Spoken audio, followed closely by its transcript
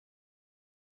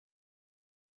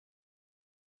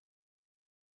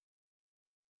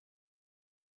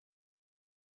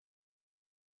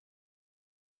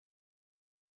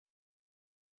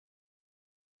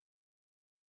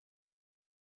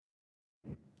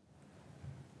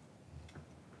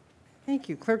Thank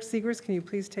you. Clerk Segers, can you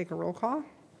please take a roll call?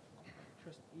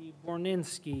 Trustee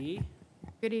Borninski.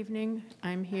 Good evening.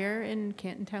 I'm here in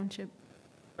Canton Township.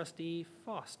 Trustee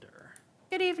Foster.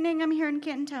 Good evening. I'm here in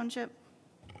Canton Township.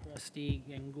 Trustee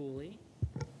Ganguly.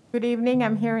 Good evening.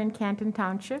 I'm here in Canton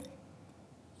Township.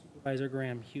 Supervisor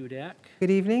Graham Hudak.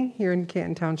 Good evening, here in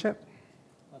Canton Township.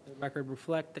 Let the record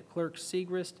reflect that Clerk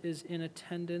Segrist is in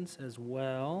attendance as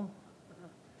well.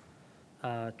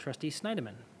 Trustee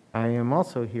Snyderman. I am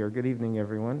also here. Good evening,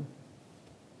 everyone.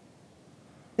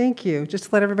 Thank you. Just to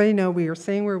let everybody know, we are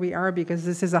saying where we are because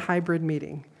this is a hybrid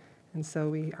meeting. And so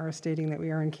we are stating that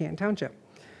we are in Canton Township.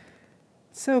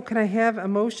 So can I have a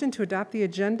motion to adopt the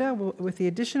agenda with the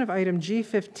addition of item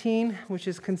G15, which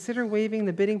is consider waiving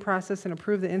the bidding process and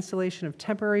approve the installation of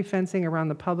temporary fencing around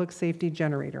the public safety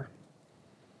generator?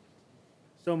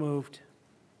 So moved.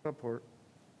 Support.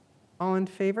 All in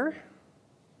favor?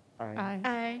 Aye.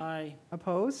 Aye. Aye.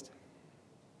 Opposed?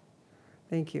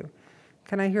 Thank you.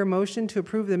 Can I hear a motion to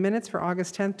approve the minutes for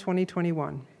August 10th,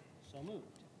 2021? So moved.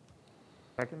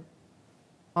 Second.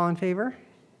 All in favor?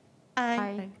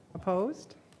 Aye.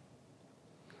 Opposed?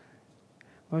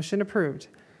 Motion approved.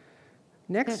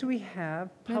 Next, we have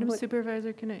Madam public...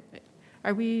 Supervisor,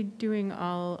 are we doing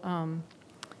all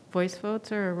voice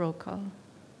votes or a roll call?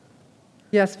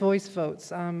 Yes, voice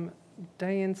votes.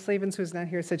 Diane Slavens, who's not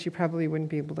here, said she probably wouldn't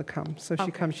be able to come. So if she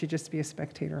Okay. comes, she'd just be a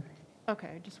spectator. Okay,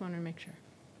 I just wanted to make sure.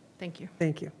 Thank you.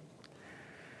 Thank you.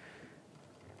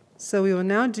 So we will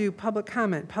now do public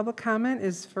comment. Public comment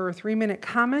is for a 3-minute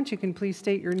comment. You can please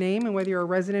state your name and whether you're a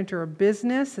resident or a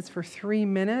business. It's for 3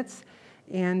 minutes.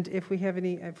 And if we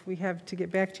have to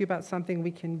get back to you about something,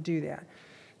 we can do that.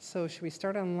 So should we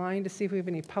start online to see if we have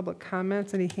any public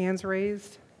comments? Any hands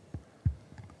raised?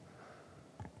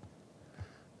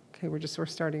 Okay, we're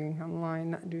starting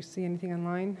online. Do you see anything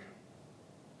online?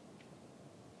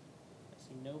 I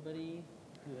see nobody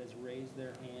who has raised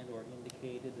their hand or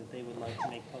indicated that they would like to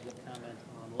make public comment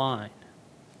online.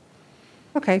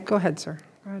 Okay, go ahead, sir.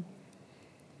 Go ahead.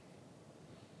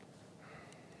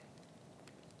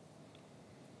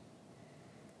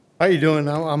 How you doing?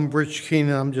 I'm Rich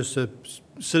Keenan. I'm just a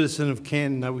citizen of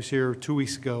Canton. I was here 2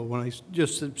 weeks ago. When I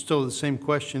just still the same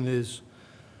question is,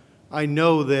 I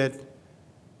know that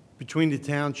between the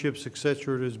townships, et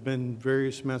cetera, there's been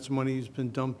various amounts of money has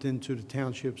been dumped into the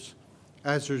townships,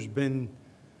 as there's been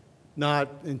not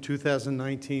in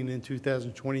 2019 and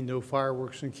 2020, no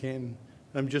fireworks in Canton.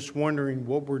 I'm just wondering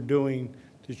what we're doing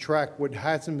to track what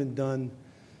hasn't been done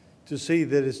to see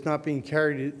that it's not being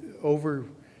carried over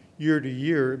year to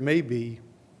year. It may be,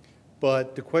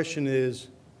 but the question is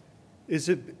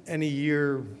it any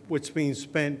year what's being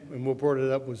spent, and what brought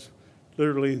it up was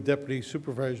literally the deputy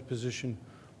supervisor's position,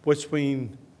 what's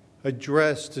being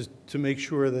addressed to make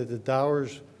sure that the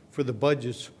dollars for the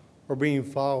budgets are being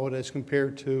followed as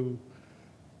compared to,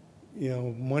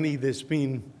 money that's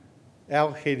being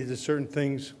allocated to certain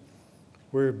things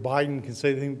where Biden can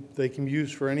say they can be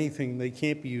used for anything, they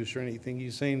can't be used for anything.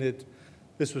 He's saying that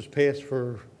this was passed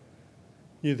for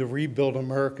the Rebuild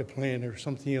America plan or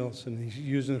something else, and he's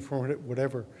using it for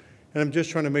whatever. And I'm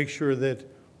just trying to make sure that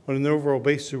on an overall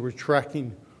basis we're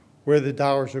tracking where the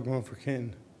dollars are going for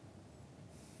Canton.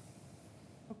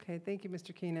 Okay, thank you,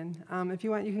 Mr. Keenan. If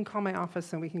you want, you can call my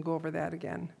office and we can go over that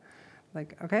again.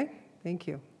 Okay, thank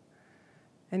you.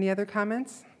 Any other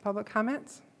comments, public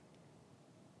comments?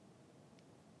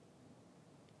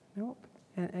 Nope.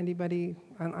 Anybody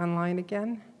online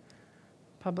again?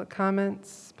 Public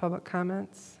comments, public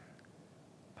comments,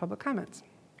 public comments.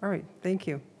 All right, thank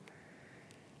you.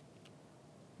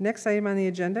 Next item on the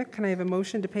agenda, can I have a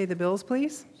motion to pay the bills,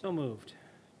 please? So moved.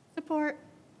 Support.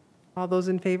 All those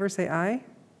in favor say aye.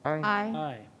 Aye.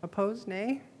 Aye. Opposed,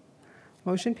 nay.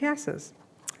 Motion passes.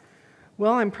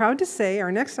 Well, I'm proud to say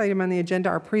our next item on the agenda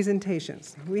are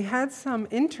presentations. We had some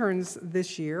interns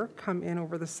this year come in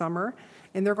over the summer,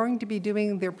 and they're going to be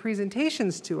doing their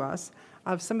presentations to us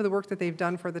of some of the work that they've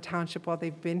done for the township while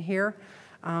they've been here.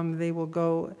 They will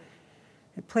go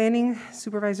planning,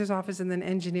 supervisor's office, and then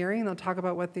engineering. They'll talk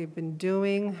about what they've been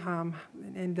doing,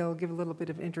 and they'll give a little bit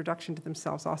of introduction to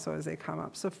themselves also as they come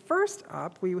up. So first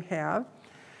up, we have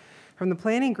from the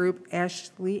planning group,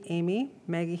 Ashley Amy,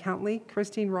 Maggie Huntley,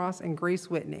 Christine Ross, and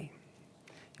Grace Whitney.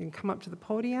 You can come up to the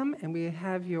podium, and we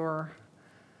have your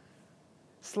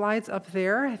slides up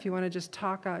there. If you want to just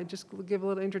talk, just give a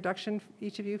little introduction,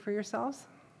 each of you, for yourselves.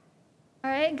 All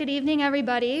right, good evening,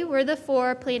 everybody. We're the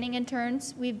 4 planning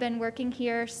interns. We've been working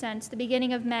here since the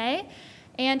beginning of May,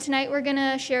 and tonight we're going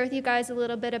to share with you guys a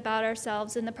little bit about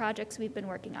ourselves and the projects we've been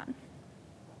working on.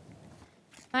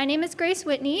 My name is Grace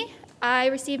Whitney. I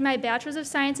received my Bachelor's of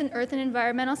Science in Earth and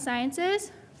Environmental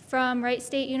Sciences from Wright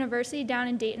State University down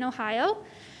in Dayton, Ohio.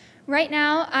 Right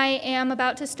now, I am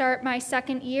about to start my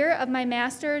second year of my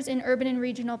master's in urban and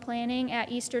regional planning at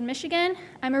Eastern Michigan.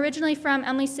 I'm originally from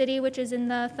Emily City, which is in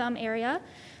the Thumb area.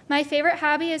 My favorite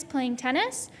hobby is playing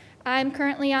tennis. I'm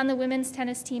currently on the women's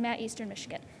tennis team at Eastern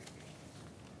Michigan.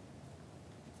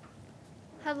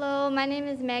 Hello, my name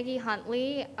is Maggie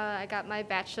Huntley. I got my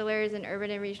bachelor's in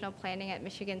urban and regional planning at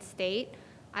Michigan State.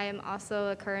 I am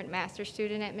also a current master's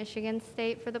student at Michigan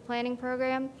State for the planning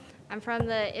program. I'm from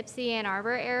the Ypsi Ann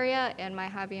Arbor area, and my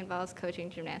hobby involves coaching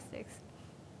gymnastics.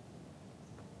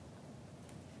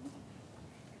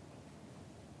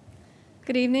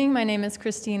 Good evening. My name is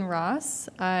Christine Ross.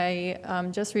 I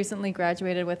just recently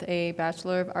graduated with a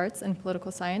Bachelor of Arts in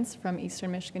Political Science from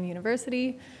Eastern Michigan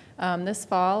University. This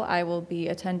fall, I will be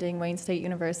attending Wayne State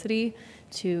University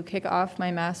to kick off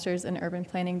my master's in urban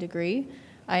planning degree.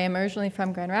 I am originally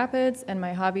from Grand Rapids, and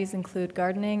my hobbies include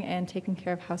gardening and taking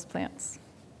care of houseplants.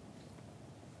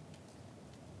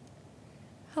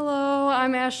 Hello,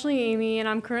 I'm Ashley Amy, and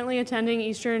I'm currently attending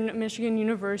Eastern Michigan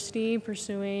University,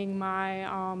 pursuing my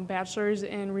bachelor's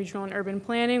in regional and urban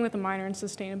planning with a minor in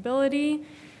sustainability.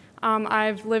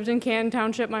 I've lived in Canton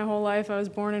Township my whole life. I was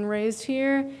born and raised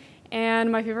here,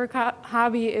 and my favorite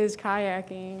hobby is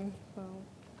kayaking. So.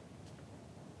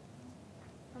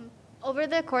 Over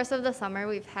the course of the summer,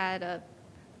 we've had a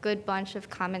good bunch of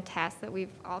common tasks that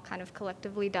we've all kind of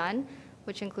collectively done,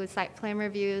 which include site plan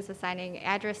reviews, assigning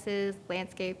addresses,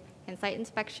 landscape and site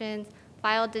inspections,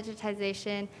 file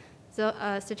digitization,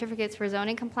 certificates for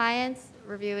zoning compliance,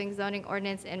 reviewing zoning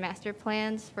ordinance and master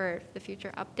plans for the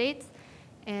future updates,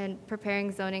 and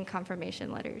preparing zoning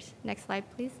confirmation letters. Next slide,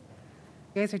 please.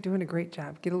 You guys are doing a great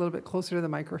job. Get a little bit closer to the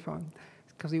microphone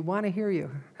because we want to hear you.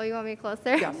 Oh, you want me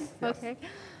closer? Yes. Okay.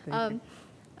 Thank you.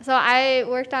 So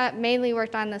I mainly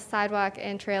worked on the sidewalk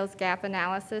and trails gap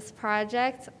analysis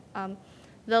project.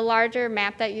 The larger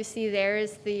map that you see there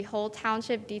is the whole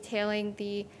township detailing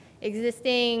the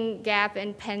existing gap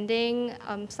and pending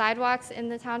sidewalks in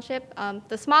the township.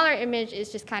 The smaller image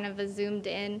is just kind of a zoomed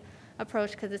in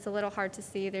approach because it's a little hard to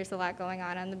see. There's a lot going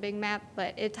on the big map,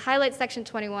 but it highlights section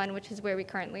 21, which is where we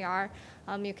currently are.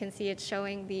 You can see it's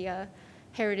showing the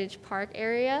Heritage Park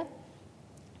area.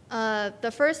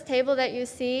 The first table that you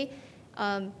see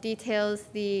details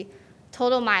the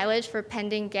total mileage for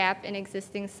pending gap and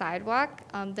existing sidewalk.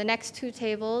 The next two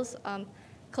tables,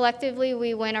 collectively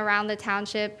we went around the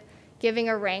township giving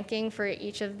a ranking for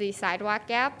each of the sidewalk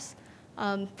gaps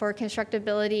for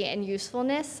constructability and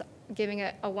usefulness, giving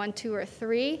it a 1, 2, or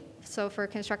 3. So for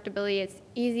constructability, it's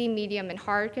easy, medium, and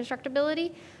hard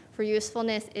constructability. For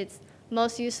usefulness, it's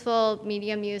most useful,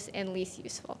 medium use, and least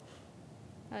useful.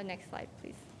 Next slide,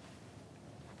 please.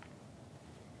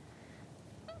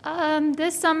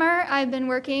 This summer, I've been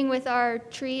working with our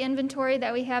tree inventory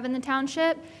that we have in the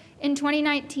township. In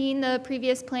 2019, the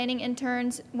previous planning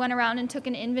interns went around and took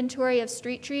an inventory of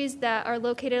street trees that are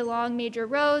located along major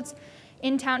roads,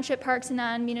 in township parks, and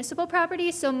on municipal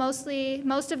property, so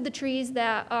most of the trees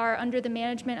that are under the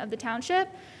management of the township.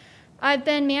 I've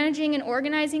been managing and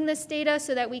organizing this data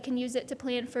so that we can use it to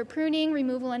plan for pruning,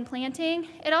 removal, and planting.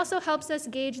 It also helps us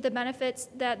gauge the benefits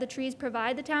that the trees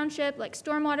provide the township, like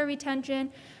stormwater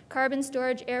retention, carbon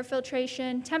storage, air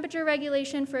filtration, temperature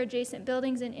regulation for adjacent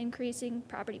buildings, and increasing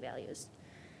property values.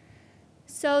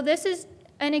 So this is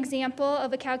an example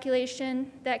of a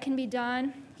calculation that can be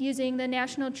done using the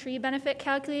National Tree Benefit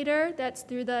Calculator that's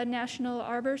through the National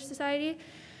Arbor Society.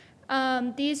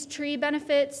 These tree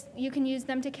benefits, you can use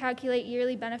them to calculate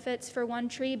yearly benefits for one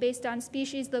tree based on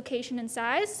species, location, and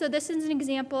size. So this is an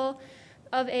example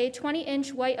of a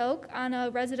 20-inch white oak on a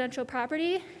residential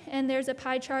property, and there's a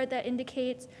pie chart that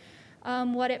indicates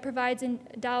what it provides in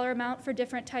dollar amount for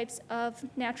different types of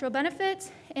natural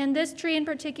benefits. And this tree in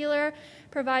particular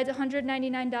provides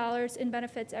 $199 in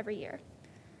benefits every year.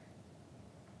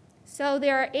 So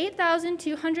there are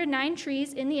 8,209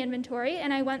 trees in the inventory,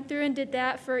 and I went through and did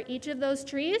that for each of those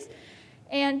trees.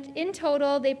 And in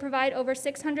total, they provide over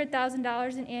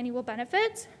 $600,000 in annual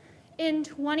benefits. In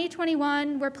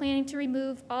 2021, we're planning to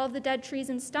remove all of the dead trees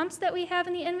and stumps that we have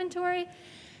in the inventory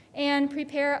and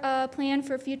prepare a plan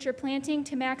for future planting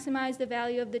to maximize the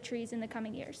value of the trees in the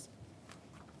coming years.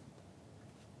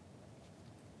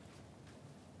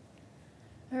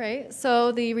 All right,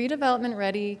 so the Redevelopment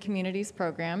Ready Communities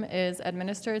Program is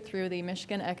administered through the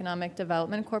Michigan Economic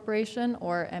Development Corporation,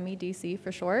 or MEDC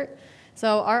for short.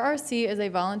 So RRC is a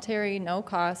voluntary,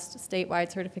 no-cost,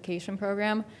 statewide certification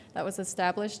program that was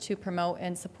established to promote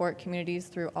and support communities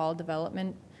through all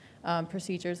development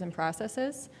procedures and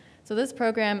processes. So this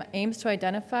program aims to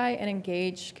identify and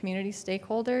engage community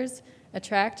stakeholders,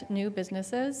 attract new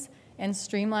businesses, and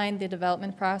streamline the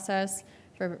development process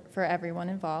for everyone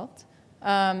involved.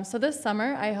 So this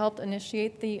summer, I helped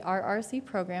initiate the RRC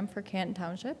program for Canton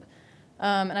Township,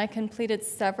 and I completed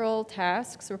several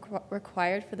tasks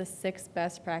required for the 6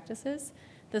 best practices.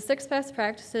 The 6 best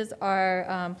practices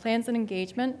are plans and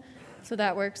engagement, so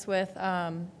that works with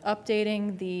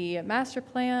updating the master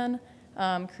plan,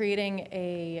 creating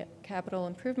a capital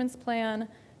improvements plan,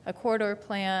 a corridor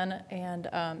plan, and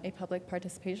a public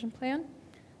participation plan.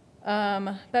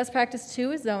 Best practice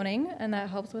 2 is zoning, and that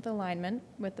helps with alignment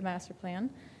with the master plan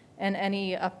and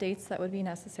any updates that would be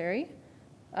necessary.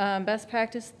 Best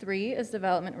practice 3 is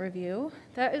development review.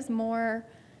 That is more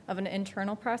of an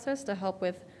internal process to help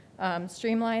with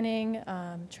streamlining,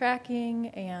 tracking,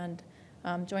 and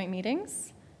joint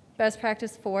meetings. Best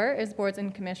practice 4 is boards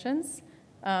and commissions.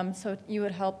 So you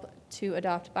would help to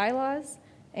adopt bylaws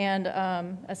and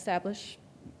establish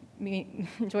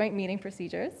joint meeting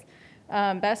procedures.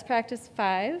 Best practice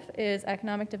 5 is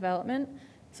economic development.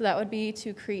 So that would be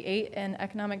to create an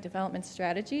economic development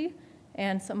strategy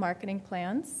and some marketing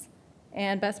plans.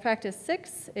 And best practice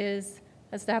 6 is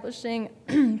establishing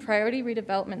priority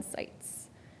redevelopment sites.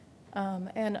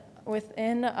 And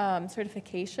within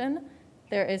certification,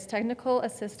 there is technical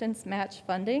assistance match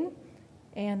funding,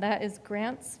 and that is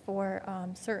grants for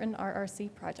certain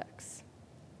RRC projects.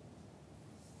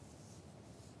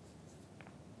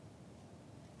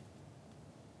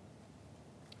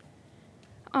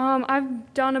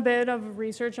 I've done a bit of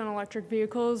research on electric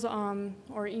vehicles,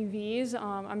 or EVs.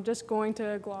 I'm just going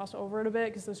to gloss over it a bit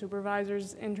because the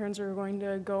supervisors, interns are going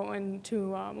to go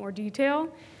into more detail.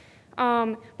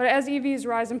 But as EVs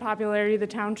rise in popularity, the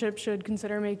township should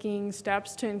consider making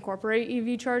steps to incorporate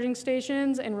EV charging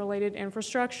stations and related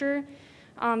infrastructure.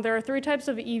 There are 3 types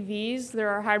of EVs. There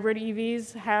are hybrid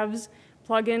EVs, HEVs,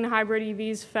 plug-in hybrid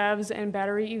EVs, FEVs, and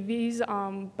battery EVs,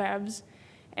 BEVs.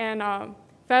 And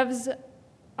FEVs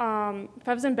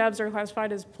and BEVs are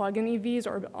classified as plug-in EVs,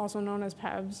 or also known as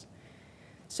PEVs.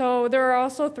 So there are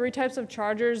also 3 types of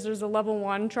chargers. There's the level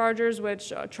 1 chargers,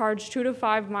 which charge 2 to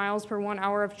 5 miles per 1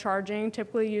 hour of charging,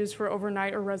 typically used for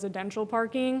overnight or residential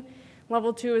parking.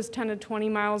 Level 2 is 10 to 20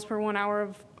 miles per 1 hour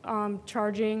of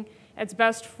charging. It's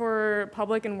best for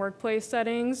public and workplace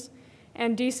settings.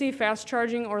 And DC fast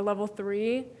charging, or level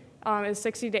 3, is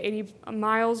 60 to 80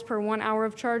 miles per 1 hour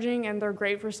of charging, and they're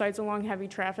great for sites along heavy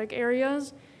traffic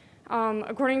areas.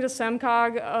 According to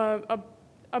SEMCOG,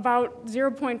 about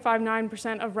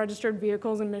 0.59% of registered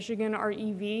vehicles in Michigan are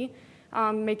EV,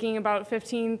 making about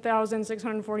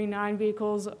 15,649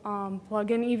 vehicles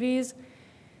plug-in EVs.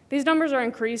 These numbers are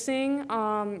increasing.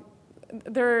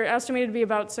 They're estimated to be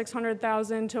about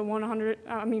 600,000 to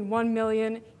 1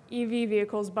 million EV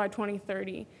vehicles by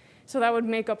 2030. So that would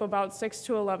make up about 6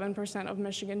 to 11% of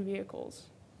Michigan vehicles.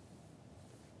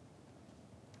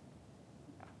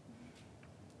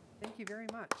 Thank you very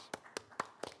much.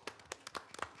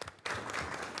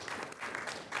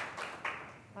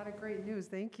 A lot of great news,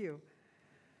 thank you.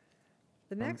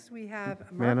 The next we have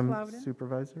Mark Madam Loudon.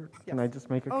 Supervisor, Yes. can I just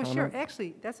make a comment? Oh, sure,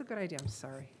 actually, that's a good idea, I'm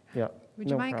sorry. Yeah. Would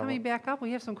you no mind problem. coming back up?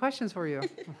 We have some questions for you.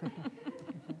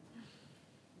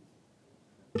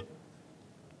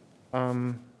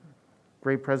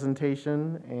 Great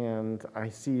presentation, and I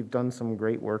see you've done some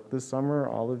great work this summer,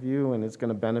 all of you, and it's going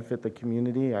to benefit the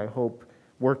community. I hope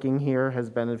working here has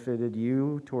benefited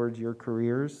you towards your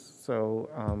careers, so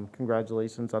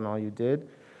congratulations on all you did.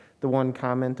 The one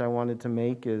comment I wanted to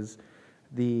make is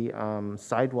the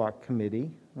sidewalk committee,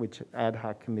 which ad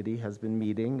hoc committee has been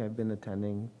meeting. I've been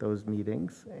attending those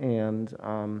meetings, and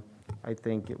I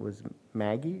think it was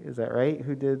Maggie, is that right,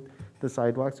 who did the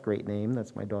sidewalks? Great name,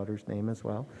 that's my daughter's name as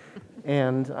well.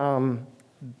 And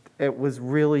it was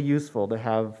really useful to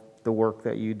have the work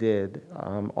that you did,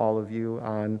 all of you,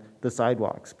 on the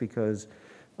sidewalks, because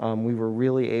we were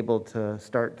really able to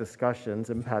start discussions,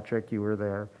 and Patrick, you were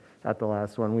there at the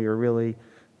last one. We were really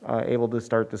able to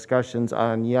start discussions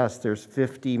on, yes, there's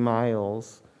 50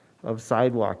 miles of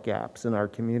sidewalk gaps in our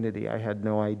community. I had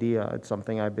no idea. It's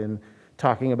something I've been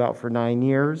talking about for 9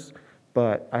 years,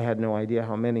 but I had no idea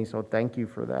how many, so thank you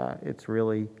for that. It's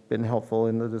really been helpful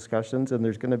in the discussions, and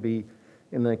there's going to be,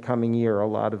 in the coming year, a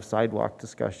lot of sidewalk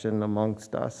discussion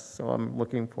amongst us, so I'm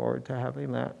looking forward to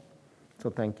having that. So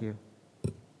thank you.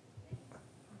 Any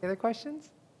other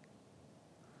questions?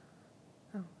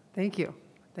 Oh, thank you.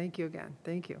 Thank you again.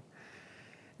 Thank you.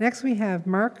 Next, we have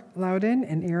Mark Loudon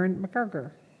and Aaron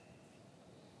McGarger.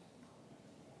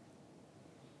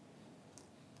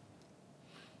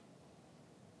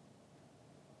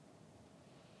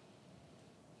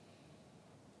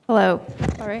 Hello.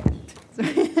 All right.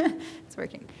 It's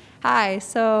working. Hi,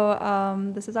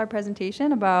 so this is our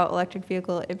presentation about electric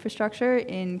vehicle infrastructure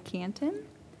in Canton.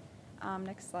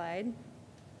 Next slide.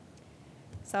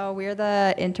 So we're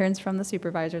the interns from the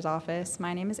supervisor's office.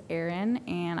 My name is Erin,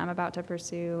 and I'm about to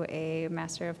pursue a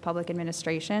Master of Public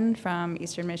Administration from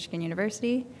Eastern Michigan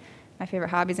University. My favorite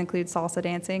hobbies include salsa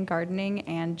dancing, gardening,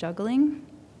 and juggling.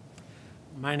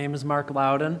 My name is Mark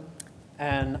Loudon,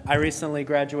 and I recently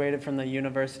graduated from the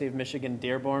University of Michigan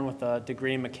Dearborn with a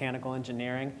degree in mechanical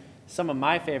engineering. Some of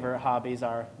my favorite hobbies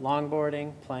are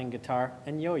longboarding, playing guitar,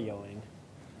 and yo-yoing.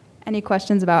 Any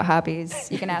questions about hobbies,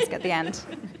 you can ask at the end.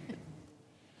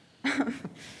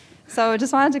 So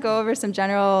just wanted to go over some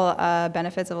general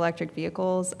benefits of electric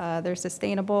vehicles. They're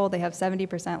sustainable. They have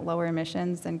 70% lower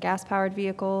emissions than gas-powered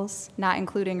vehicles, not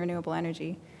including renewable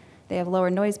energy. They have lower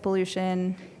noise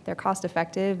pollution. They're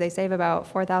cost-effective. They save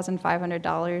about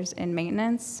 $4,500 in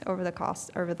maintenance over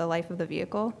the life of the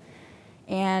vehicle.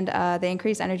 And they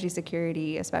increase energy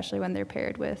security, especially when they're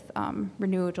paired with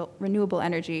renewable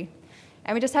energy.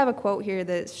 And we just have a quote here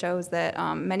that shows that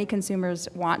many consumers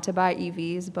want to buy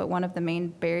EVs, but one of the main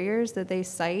barriers that they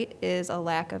cite is a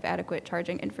lack of adequate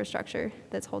charging infrastructure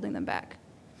that's holding them back.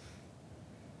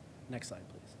 Next slide,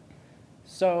 please.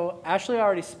 So Ashley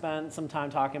already spent some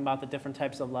time talking about the different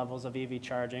types of levels of EV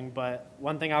charging, but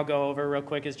one thing I'll go over real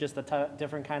quick is just the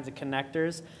different kinds of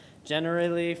connectors.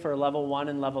 Generally, for level 1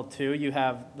 and level 2, you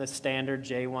have the standard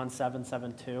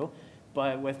J1772.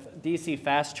 But with DC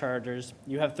fast chargers,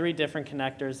 you have 3 different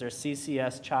connectors. There's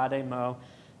CCS, CHAdeMO,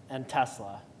 and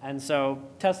Tesla. And so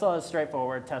Tesla is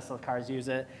straightforward. Tesla cars use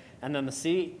it. And then the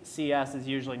CCS is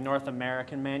usually North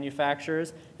American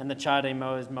manufacturers, and the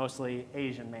CHAdeMO is mostly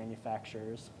Asian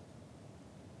manufacturers.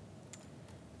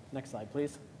 Next slide,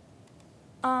 please.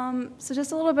 So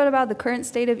just a little bit about the current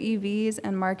state of EVs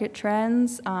and market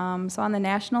trends. So on the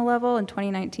national level, in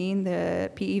 2019,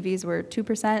 the PEVs were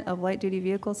 2% of light-duty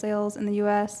vehicle sales in the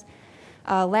U.S.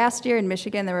 Last year in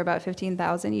Michigan, there were about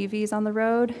 15,000 EVs on the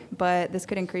road, but this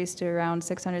could increase to around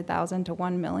 600,000 to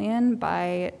 1 million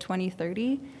by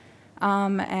 2030.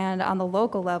 And on the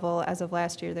local level, as of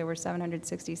last year, there were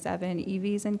 767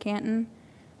 EVs in Canton.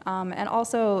 And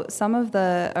also, some of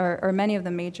the, or many of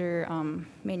the major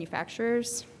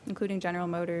manufacturers, including General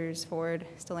Motors, Ford,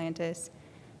 Stellantis,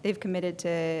 they've committed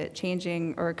to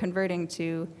changing or converting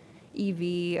to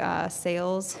EV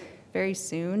sales very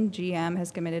soon. GM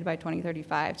has committed by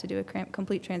 2035 to do a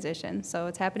complete transition. So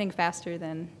it's happening faster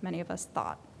than many of us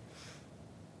thought.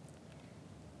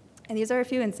 And these are a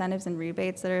few incentives and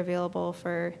rebates that are available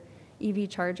for EV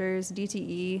chargers.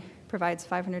 DTE provides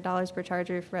 $500 per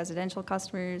charger for residential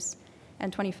customers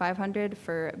and $2,500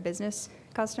 for business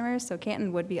customers. So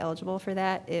Canton would be eligible for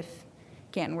that if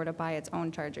Canton were to buy its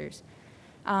own chargers.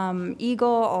 Eagle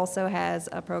also has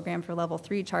a program for level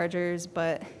 3 chargers,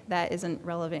 but that isn't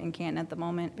relevant in Canton at the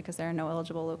moment because there are no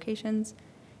eligible locations.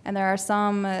 And there are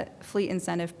some fleet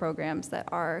incentive programs that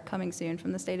are coming soon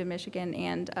from the state of Michigan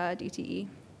and DTE.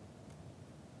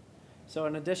 So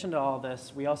in addition to all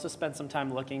this, we also spent some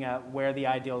time looking at where the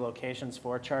ideal locations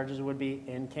for chargers would be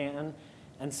in Canton.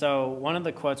 And so one of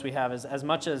the quotes we have is, as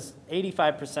much as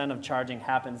 85% of charging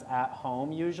happens at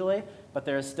home usually, but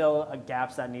there is still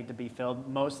gaps that need to be filled,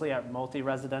 mostly at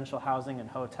multi-residential housing and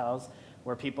hotels,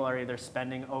 where people are either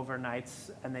spending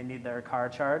overnights and they need their car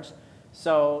charged.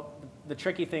 So the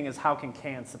tricky thing is, how can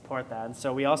Canton support that? And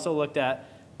so we also looked at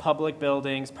public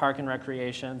buildings, park and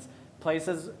recreations,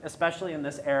 places, especially in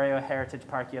this area, Heritage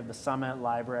Park, you have the Summit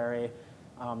Library,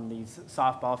 these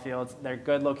softball fields. They're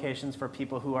good locations for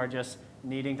people who are just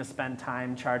needing to spend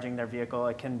time charging their vehicle.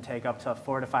 It can take up to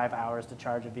 4 to 5 hours to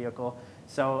charge a vehicle.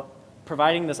 So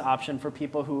providing this option for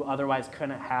people who otherwise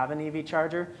couldn't have an EV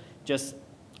charger just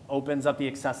opens up the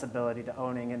accessibility to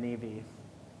owning an EV.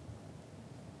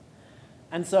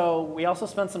 And so we also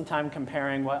spent some time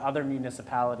comparing what other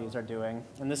municipalities are doing.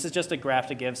 And this is just a graph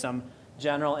to give some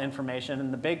general information.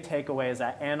 And the big takeaway is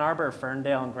that Ann Arbor,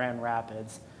 Ferndale, and Grand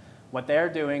Rapids, what they're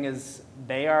doing is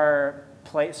they are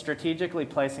strategically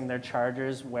placing their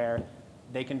chargers where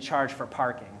they can charge for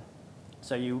parking.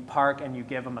 So you park and you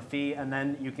give them a fee, and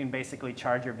then you can basically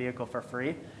charge your vehicle for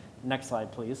free. Next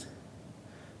slide, please.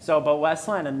 So, but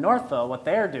Westland and Northville, what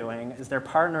they're doing is they're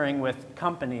partnering with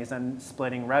companies and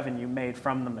splitting revenue made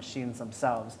from the machines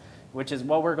themselves, which is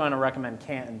what we're going to recommend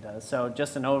Canton does. So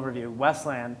just an overview,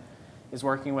 Westland is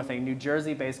working with a New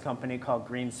Jersey-based company called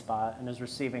GreenSpot and is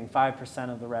receiving 5%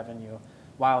 of the revenue,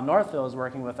 while Northville is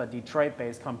working with a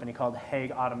Detroit-based company called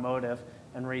Hague Automotive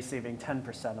and receiving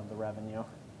 10% of the revenue.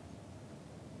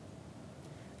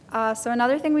 So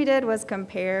another thing we did was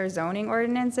compare zoning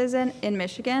ordinances in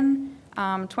Michigan.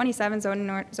 27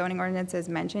 zoning ordinances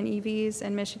mention EVs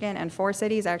in Michigan, and 4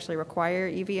 cities actually require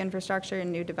EV infrastructure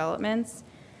in new developments.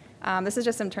 This is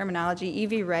just some terminology.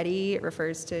 EV ready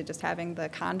refers to just having the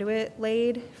conduit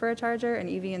laid for a charger, and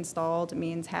EV installed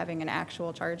means having an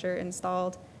actual charger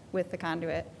installed with the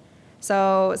conduit.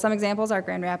 So some examples are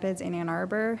Grand Rapids and Ann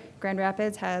Arbor. Grand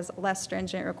Rapids has less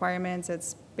stringent requirements.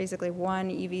 It's basically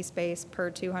 1 EV space per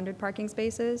 200 parking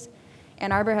spaces.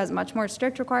 Ann Arbor has much more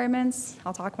strict requirements.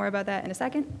 I'll talk more about that in a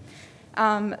second.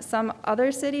 Some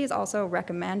other cities also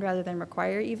recommend rather than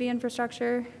require EV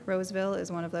infrastructure. Roseville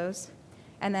is one of those.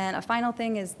 And then a final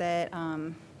thing is that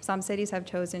some cities have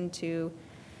chosen to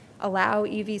allow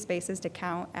EV spaces to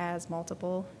count as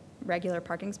multiple regular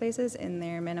parking spaces in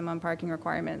their minimum parking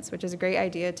requirements, which is a great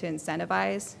idea to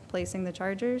incentivize placing the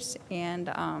chargers and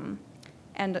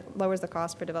lowers the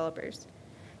cost for developers.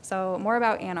 So more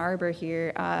about Ann Arbor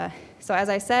here. So as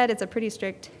I said, it's a pretty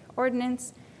strict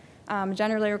ordinance.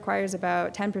 Generally requires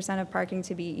about 10% of parking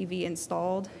to be EV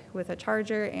installed with a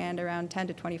charger and around 10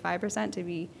 to 25% to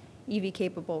be EV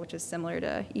capable, which is similar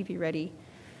to EV ready.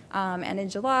 And in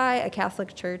July, a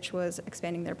Catholic church was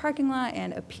expanding their parking lot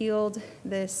and appealed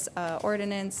this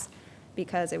ordinance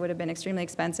because it would have been extremely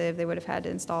expensive. They would have had to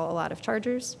install a lot of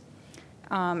chargers.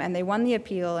 And they won the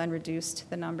appeal and reduced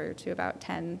the number to about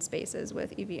 10 spaces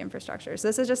with EV infrastructure. So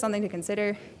this is just something to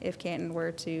consider if Canton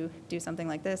were to do something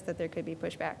like this, that there could be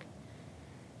pushback.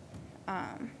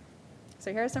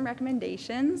 So here are some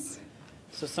recommendations.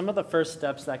 So some of the first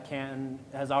steps that Canton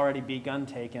has already begun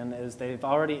taking is they've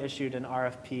already issued an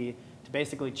RFP to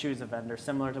basically choose a vendor,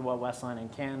 similar to what Westline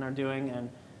and Canton are doing, and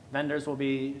vendors will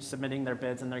be submitting their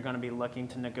bids and they're going to be looking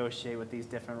to negotiate with these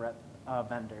different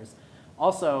vendors.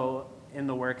 Also in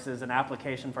the works is an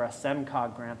application for a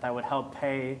SEMCOG grant that would help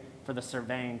pay for the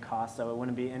surveying costs, so it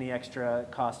wouldn't be any extra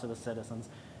cost to the citizens.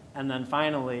 And then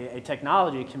finally, a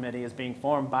technology committee is being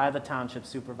formed by the township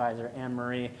supervisor, Anne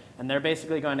Marie, and they're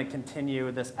basically going to continue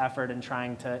this effort in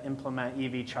trying to implement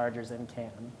EV chargers in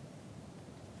Canton.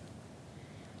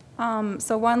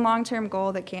 So one long-term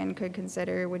goal that Canton could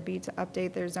consider would be to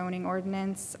update their zoning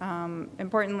ordinance.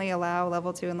 Importantly, allow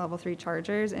level 2 and level 3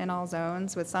 chargers in all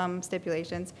zones with some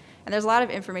stipulations. And there's a lot of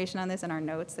information on this in our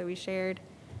notes that we shared.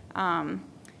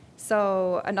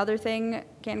 So another thing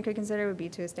Canton could consider would be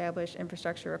to establish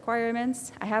infrastructure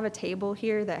requirements. I have a table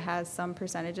here that has some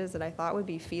percentages that I thought would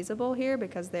be feasible here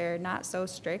because they're not so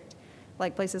strict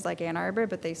like places like Ann Arbor,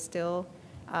 but they still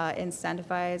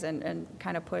incentivize and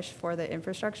kind of push for the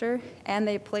infrastructure. And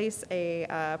they place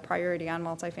a priority on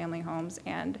multifamily homes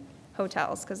and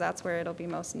hotels because that's where it'll be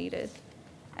most needed.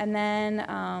 And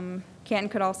then Canton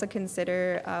could also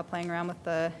consider playing around with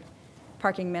the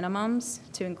parking minimums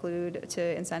to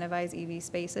incentivize EV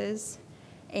spaces,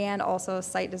 and also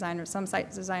some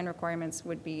site design requirements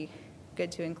would be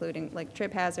good to include, like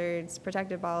trip hazards,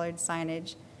 protective bollards,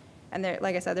 signage. And there,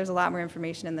 like I said, there's a lot more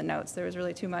information in the notes. There was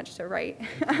really too much to write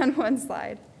on one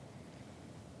slide.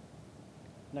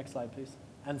 Next slide, please.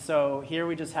 And so here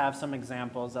we just have some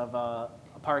examples of a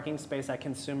parking space at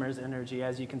Consumers Energy.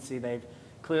 As you can see, they've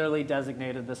clearly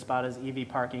designated the spot as EV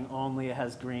parking only. It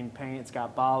has green paint, it's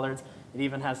got bollards, it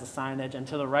even has the signage. And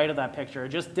to the right of that picture are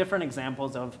just different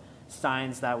examples of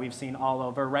signs that we've seen all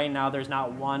over. Right now, there's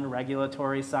not one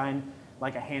regulatory sign,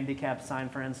 like a handicap sign,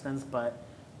 for instance, but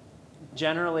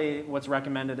generally what's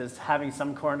recommended is having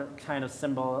some kind of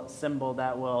symbol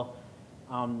that will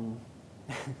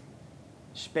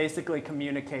basically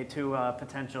communicate to a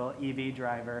potential EV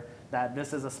driver that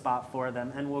this is a spot for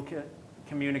them, and will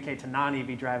communicate to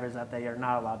non-EV drivers that they are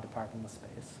not allowed to park in the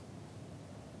space.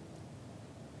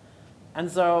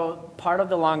 And so part of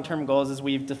the long-term goals is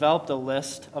we've developed a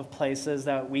list of places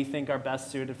that we think are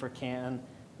best suited for Canton.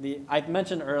 I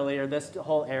mentioned earlier this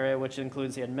whole area, which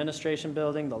includes the administration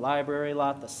building, the library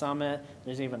lot, the summit,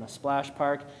 there's even a splash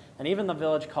park, and even the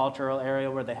village cultural area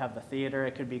where they have the theater.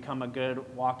 It could become a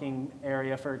good walking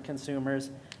area for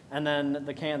consumers. And then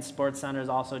the Canton Sports Center is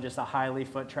also just a highly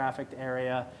foot trafficked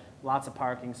area, lots of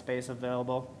parking space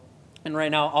available. And right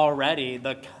now already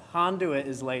the conduit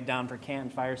is laid down for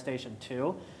Canton Fire Station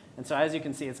 2. And so as you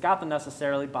can see, it's got the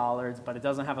necessarily bollards, but it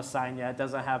doesn't have a sign yet. It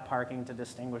doesn't have parking to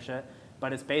distinguish it.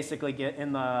 But it's basically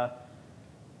in the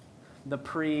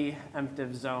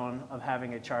preemptive zone of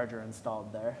having a charger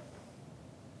installed there.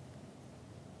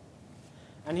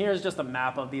 And here's just a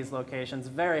map of these locations.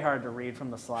 Very hard to read from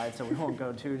the slide, so we won't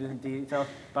go too in detail.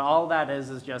 But all that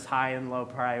is just high and low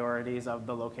priorities of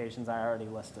the locations I already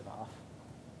listed off.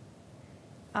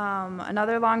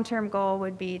 Another long-term goal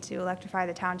would be to electrify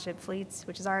the township fleets,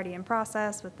 which is already in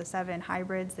process with the 7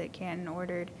 hybrids that Canton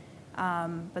ordered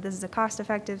But this is a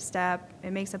cost-effective step.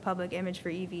 It makes a public image for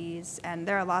EVs, and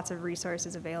there are lots of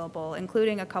resources available,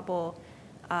 including a couple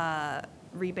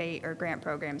rebate or grant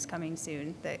programs coming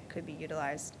soon that could be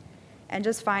utilized. And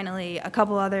just finally, a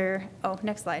couple other,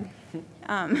 next slide.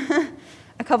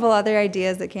 A couple other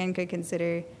ideas that Canton could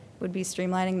consider would be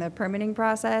streamlining the permitting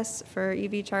process for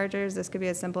EV chargers. This could be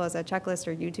as simple as a checklist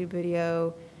or YouTube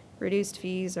video, reduced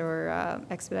fees or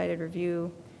expedited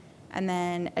review. And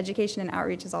then education and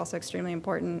outreach is also extremely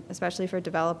important, especially for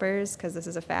developers, because this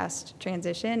is a fast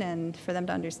transition and for them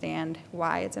to understand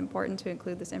why it's important to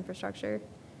include this infrastructure.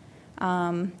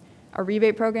 A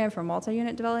rebate program for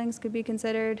multi-unit dwellings could be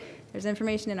considered. There's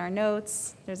information in our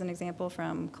notes. There's an example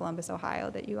from Columbus, Ohio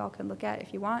that you all can look at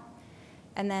if you want.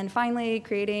 And then finally,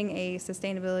 creating a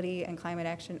sustainability and climate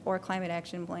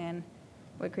action plan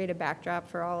would create a backdrop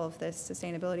for all of this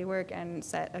sustainability work and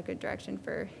set a good direction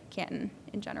for Canton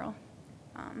in general.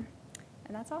 And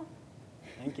that's all.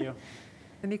 Thank you.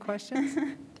 Any questions?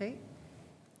 Kate?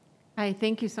 Hi,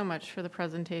 thank you so much for the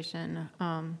presentation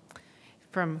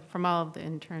from all of the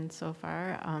interns so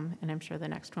far, and I'm sure the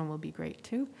next one will be great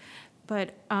too.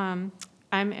 But I'm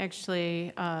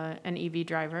actually an EV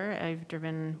driver. I've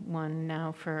driven one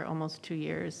now for almost 2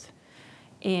 years.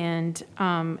 And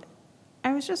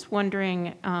I was just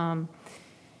wondering, on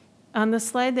the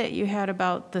slide that you had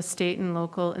about the state and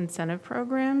local incentive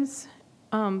programs,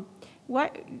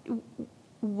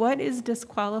 what is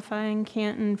disqualifying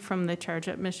Canton from the Charge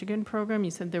Up Michigan program?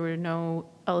 You said there were no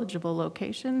eligible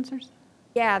locations or something?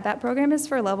 Yeah, that program is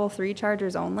for level 3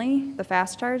 chargers only, the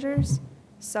fast chargers.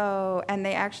 So, and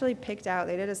they actually picked out,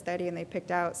 they did a study and they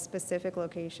picked out specific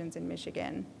locations in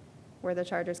Michigan where the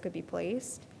chargers could be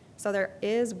placed. So there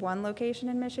is one location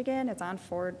in Michigan, it's on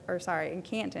in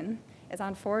Canton. It's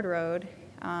on Ford Road,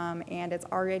 and it's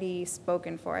already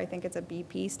spoken for. I think it's a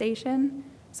BP station,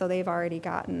 so they've already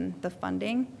gotten the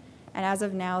funding. And as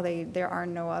of now, there are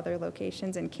no other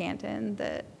locations in Canton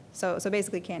so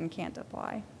basically Canton can't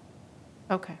apply.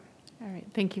 Okay, all right,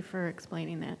 thank you for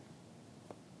explaining that.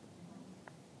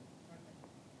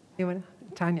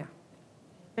 Tanya?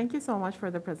 Thank you so much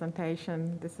for the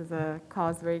presentation. This is a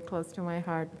cause very close to my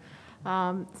heart.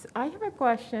 So I have a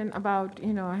question about,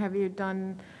 have you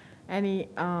done any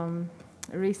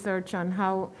research on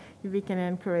how we can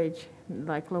encourage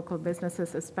local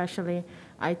businesses, especially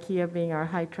IKEA being our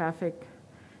high traffic,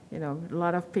 a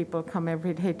lot of people come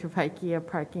every day to IKEA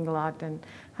parking lot, and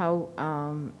how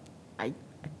I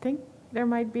think there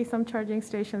might be some charging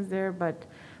stations there, but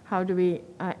how do we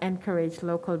encourage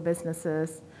local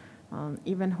businesses,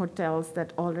 even hotels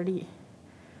that already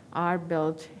are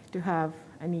built to have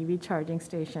an EV charging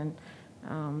station?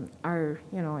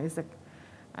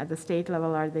 At the state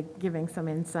level, are they giving some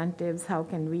incentives? How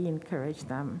can we encourage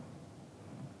them?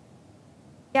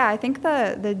 Yeah, I think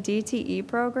the DTE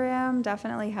program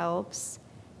definitely helps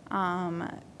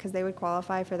because they would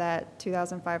qualify for that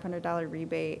 $2,500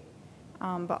 rebate.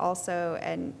 But also,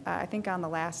 and I think on the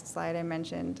last slide I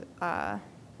mentioned,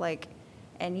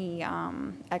 any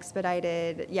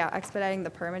expediting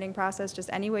the permitting process, just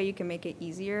any way you can make it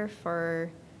easier for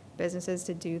businesses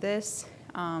to do this.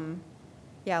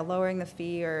 Lowering the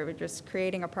fee or just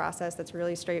creating a process that's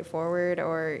really straightforward,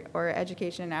 or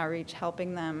education and outreach,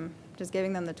 helping them, just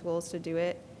giving them the tools to do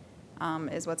it,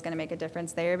 is what's going to make a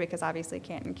difference there, because obviously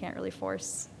Canton can't really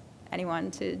force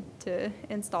anyone to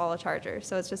install a charger.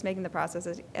 So it's just making the process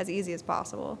as easy as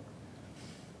possible.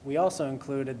 We also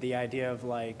included the idea of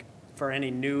for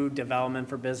any new development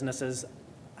for businesses,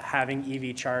 having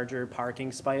EV charger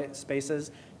parking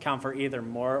spaces count for either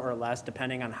more or less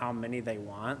depending on how many they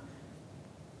want.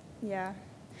 Yeah, and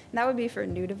that would be for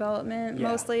new development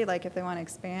mostly, if they want to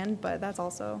expand, but that's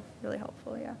also really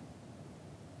helpful, yeah.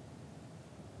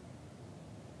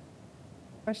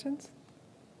 Questions?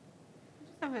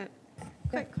 I have a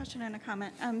quick question and a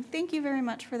comment. Thank you very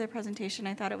much for the presentation.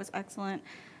 I thought it was excellent.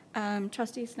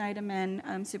 Trustee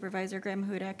Snyderman, Supervisor Graham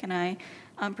Hudak, and I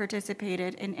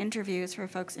participated in interviews for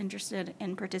folks interested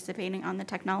in participating on the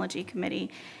technology committee,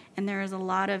 and there is a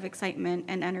lot of excitement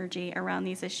and energy around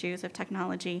these issues of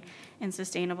technology and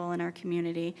sustainable in our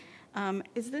community.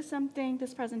 Is this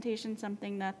presentation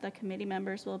something that the committee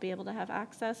members will be able to have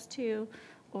access to,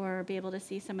 or be able to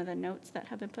see some of the notes that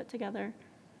have been put together?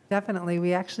 Definitely.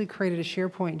 We actually created a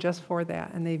SharePoint just for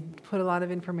that, and they put a lot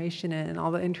of information in, and all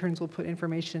the interns will put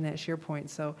information in that SharePoint.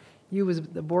 So you as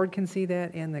the board can see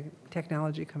that, and the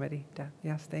technology committee.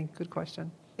 Yes, good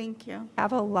question. Thank you. I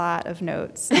have a lot of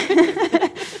notes.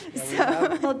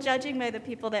 Well, judging by the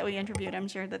people that we interviewed, I'm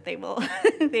sure that they will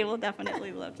they will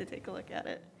definitely love to take a look at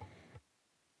it.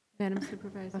 Madam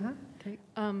Supervisor, Okay.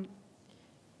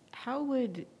 how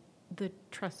would the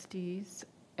trustees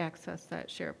access that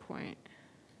SharePoint?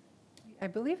 I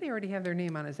believe they already have their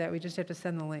name on it. Is that, we just have to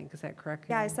send the link, is that correct?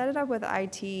 Yeah, I set it up with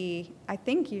IT. I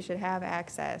think you should have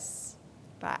access,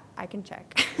 but I can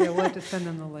check. Yeah, we'll have to send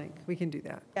them the link. We can do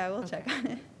that. Yeah, we'll check on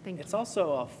it. Thank you. It's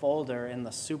also a folder in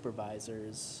the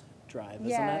supervisor's drive,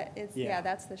 isn't it? Yeah,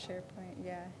 that's the SharePoint,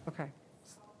 yeah. Okay.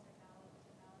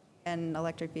 And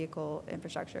electric vehicle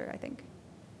infrastructure, I think.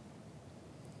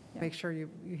 Yeah. Make sure you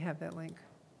have that link.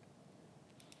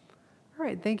 All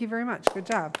right, thank you very much. Good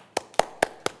job.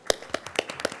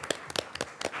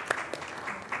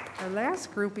 Our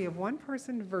last group, we have one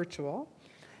person virtual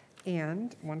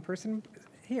and one person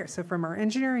here. So from our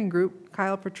engineering group,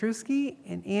 Kyle Petruski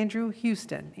and Andrew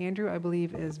Houston. Andrew, I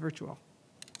believe, is virtual.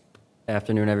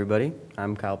 Afternoon, everybody.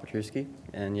 I'm Kyle Petruski,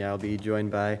 and yeah, I'll be joined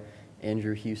by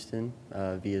Andrew Houston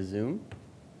via Zoom.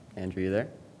 Andrew, you there?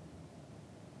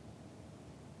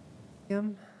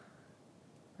 Him?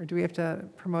 Or do we have to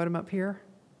promote him up here?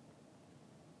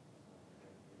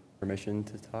 Permission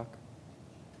to talk?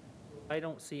 I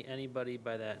don't see anybody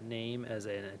by that name as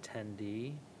an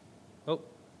attendee. Oh,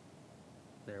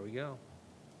 there we go.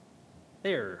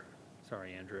 There.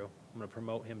 Sorry, Andrew. I'm going to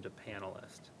promote him to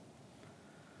panelist.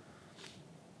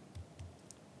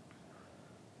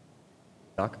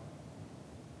 Talk?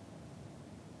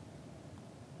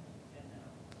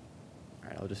 All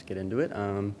right, I'll just get into it.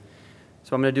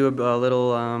 So I'm going to do a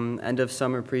little end of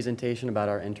summer presentation about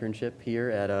our internship here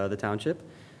at the township.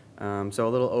 So a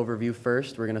little overview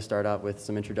first. We're going to start out with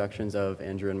some introductions of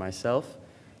Andrew and myself.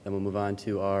 Then we'll move on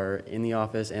to our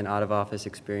in-the-office and out-of-office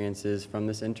experiences from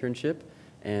this internship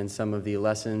and some of the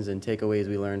lessons and takeaways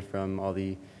we learned from all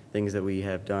the things that we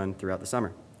have done throughout the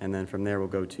summer. And then from there, we'll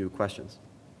go to questions.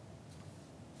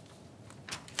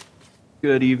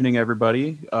 Good evening,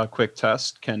 everybody. Quick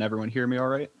test. Can everyone hear me all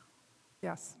right?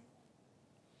 Yes.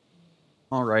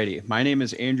 All righty. My name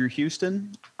is Andrew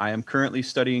Houston. I am currently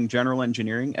studying general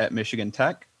engineering at Michigan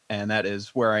Tech, and that is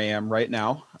where I am right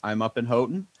now. I'm up in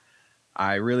Houghton.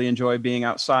 I really enjoy being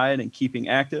outside and keeping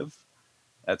active.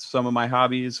 That's some of my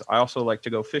hobbies. I also like to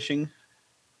go fishing.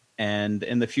 And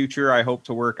in the future, I hope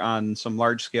to work on some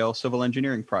large-scale civil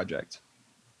engineering projects.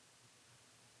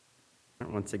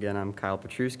 Once again, I'm Kyle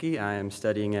Petruski. I am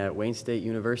studying at Wayne State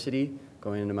University,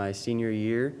 going into my senior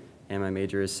year, and my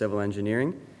major is civil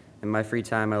engineering. In my free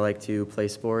time, I like to play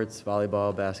sports,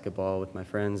 volleyball, basketball with my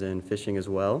friends, and fishing as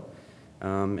well.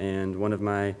 And one of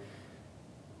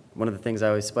the things I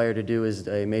aspire to do is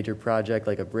a major project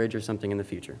like a bridge or something in the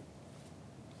future.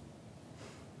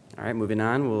 All right, moving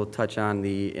on, we'll touch on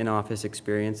the in-office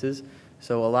experiences.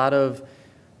 So a lot of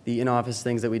the in-office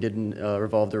things that we did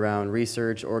revolved around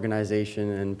research, organization,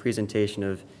 and presentation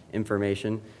of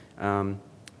information.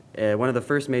 One of the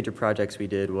first major projects we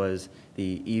did was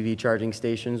the EV charging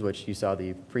stations, which you saw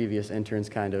the previous interns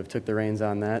kind of took the reins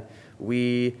on that.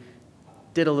 We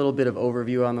did a little bit of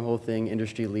overview on the whole thing,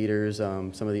 industry leaders,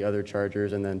 some of the other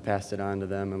chargers, and then passed it on to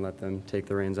them and let them take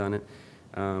the reins on it.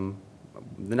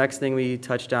 The next thing we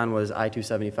touched on was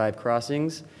I-275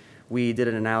 crossings. We did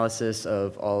an analysis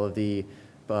of all of the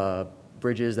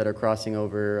bridges that are crossing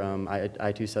over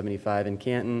I-275 in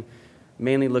Canton,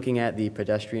 mainly looking at the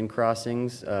pedestrian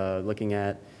crossings, looking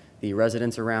at the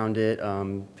residents around it,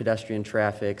 pedestrian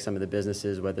traffic, some of the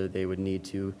businesses, whether they would need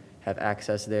to have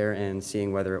access there, and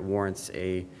seeing whether it warrants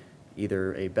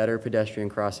either a better pedestrian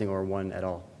crossing or one at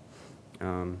all.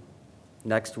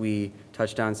 Next, we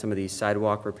touched on some of the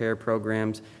sidewalk repair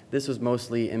programs. This was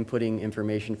mostly inputting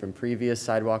information from previous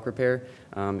sidewalk repair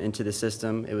into the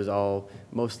system. It was all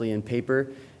mostly in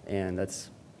paper, and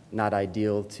that's not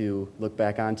ideal to look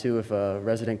back onto if a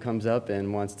resident comes up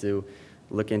and wants to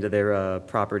look into their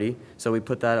property. So we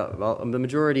put that, the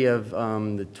majority of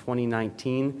the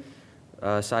 2019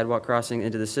 sidewalk crossing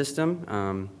into the system.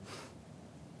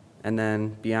 And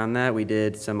then beyond that, we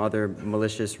did some other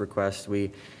malicious requests.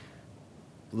 We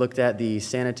looked at the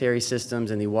sanitary systems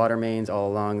and the water mains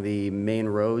all along the main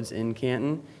roads in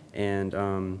Canton,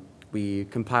 and we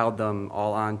compiled them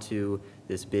all onto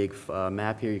this big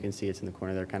map here. You can see it's in the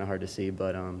corner there, kind of hard to see,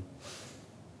 but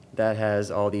that has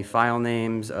all the file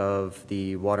names of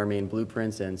the water main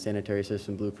blueprints and sanitary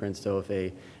system blueprints. So if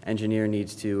a engineer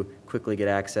needs to quickly get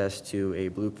access to a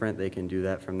blueprint, they can do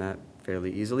that from that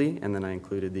fairly easily. And then I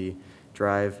included the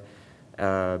drive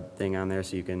thing on there,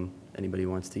 so you can, anybody who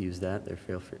wants to use that, they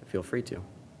feel free to. All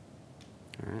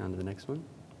right, on to the next one.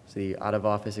 So the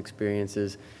out-of-office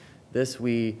experiences. This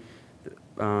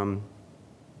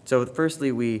so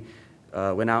firstly, we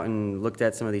went out and looked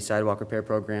at some of these sidewalk repair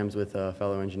programs with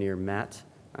fellow engineer Matt.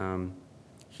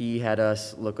 He had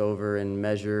us look over and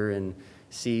measure and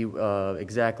see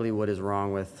exactly what is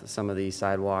wrong with some of these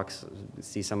sidewalks,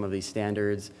 see some of these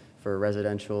standards for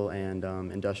residential and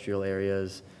industrial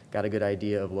areas, got a good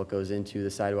idea of what goes into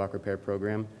the sidewalk repair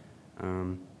program.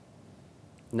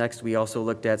 Next, we also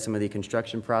looked at some of the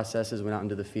construction processes, went out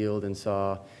into the field and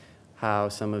saw how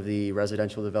some of the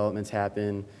residential developments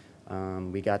happen.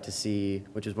 We got to see,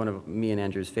 which is one of me and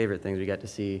Andrew's favorite things, we got to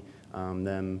see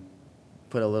them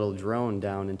put a little drone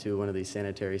down into one of these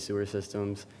sanitary sewer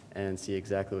systems and see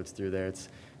exactly what's through there. It's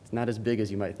not as big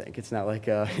as you might think. It's not like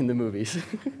in the movies.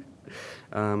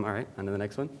 All right, on to the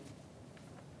next one.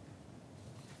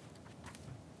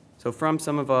 So from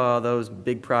some of those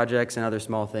big projects and other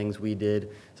small things we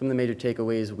did, some of the major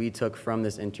takeaways we took from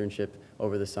this internship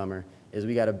over the summer is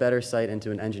we got a better sight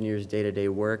into an engineer's day-to-day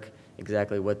work,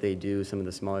 exactly what they do, some of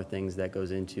the smaller things that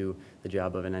goes into the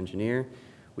job of an engineer.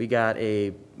 We got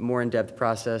a more in-depth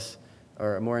process,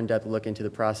 or a more in-depth look into the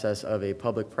process of a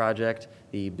public project,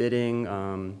 the bidding,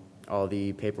 all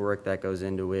the paperwork that goes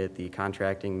into it, the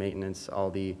contracting, maintenance,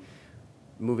 all the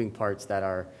moving parts that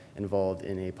are involved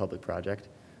in a public project.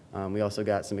 We also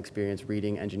got some experience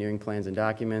reading engineering plans and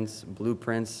documents,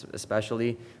 blueprints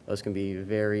especially. Those can be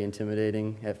very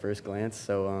intimidating at first glance,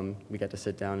 so we got to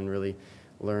sit down and really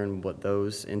learn what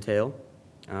those entail.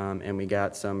 And we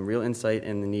got some real insight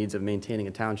in the needs of maintaining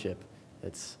a township.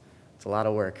 It's a lot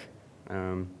of work.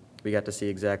 We got to see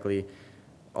exactly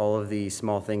all of the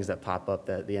small things that pop up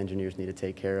that the engineers need to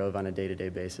take care of on a day-to-day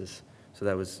basis. So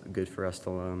that was good for us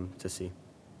to see.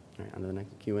 All right, on to the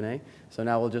next Q&A. So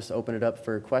now we'll just open it up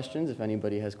for questions, if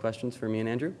anybody has questions for me and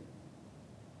Andrew.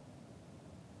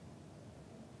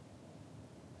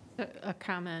 A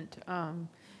comment.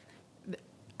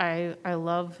 I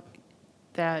love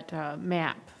that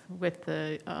map with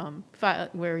the file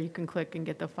where you can click and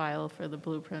get the file for the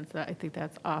blueprints. I think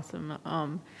that's awesome.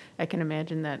 I can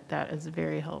imagine that that is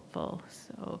very helpful.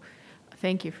 So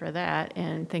thank you for that,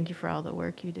 and thank you for all the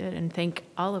work you did, and thank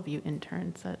all of you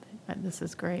interns. This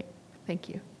is great. Thank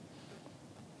you.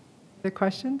 Other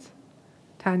questions?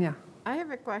 Tanya. I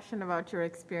have a question about your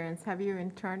experience. Have you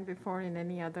interned before in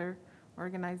any other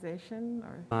organization?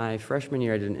 Or? My freshman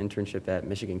year, I did an internship at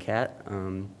Michigan Cat.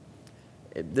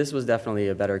 This was definitely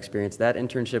a better experience. That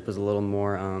internship was a little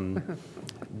more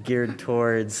geared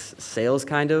towards sales,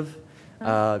 kind of.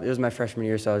 It was my freshman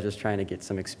year, so I was just trying to get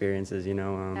some experiences, you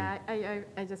know.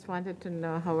 I just wanted to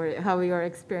know how your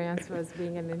experience was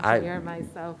being an engineer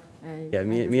myself. Yeah,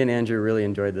 me and Andrew really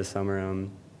enjoyed this summer.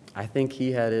 I think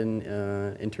he had an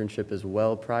internship as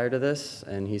well prior to this,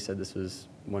 and he said this was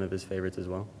one of his favorites as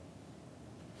well.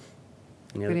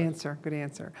 Good answer, good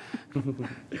answer.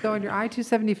 So on your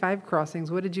I-275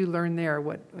 crossings, what did you learn there?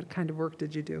 What kind of work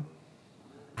did you do?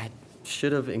 I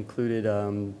should have included,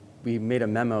 we made a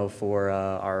memo for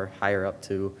our higher up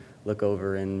to look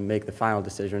over and make the final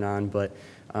decision on, but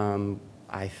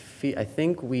I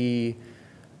think we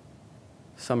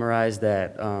summarized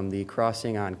that the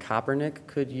crossing on Kopernik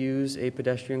could use a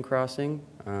pedestrian crossing,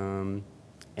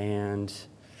 and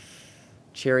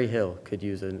Cherry Hill could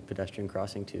use a pedestrian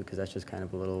crossing too, because that's just kind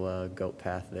of a little goat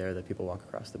path there that people walk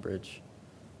across the bridge.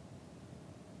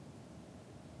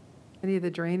 Any of the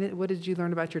drainage, what did you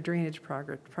learn about your drainage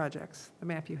projects, the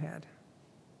map you had?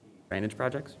 Drainage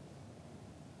projects?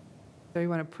 So you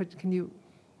want to put, can you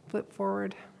flip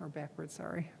forward or backward,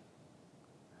 sorry.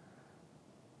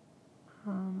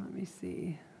 Let me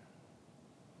see.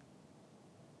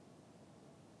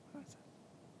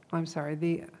 I'm sorry,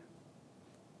 the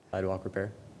Sidewalk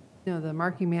repair? No, the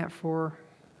marking map for,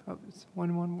 it's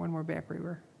one more back where you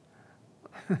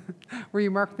were. Where you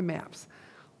mark the maps.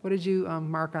 What did you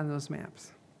mark on those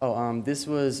maps? Oh, this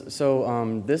was,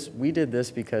 so we did this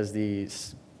because the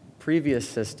previous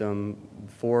system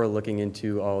for looking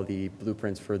into all the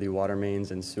blueprints for the water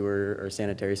mains and sewer or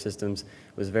sanitary systems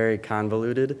was very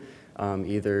convoluted.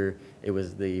 Either it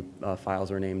was the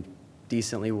files were named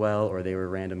decently well or they were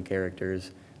random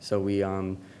characters. So we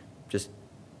just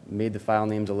made the file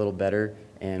names a little better,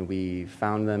 and we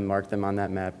found them, marked them on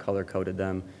that map, color-coded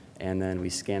them, and then we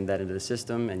scanned that into the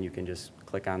system, and you can just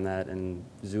click on that and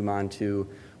zoom on to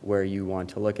where you want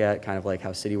to look at, kind of like how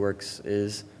CityWorks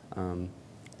is,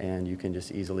 and you can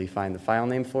just easily find the file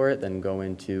name for it, then go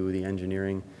into the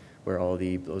engineering where all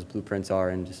those blueprints are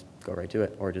and just go right to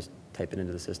it, or just type it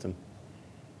into the system.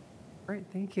 Great,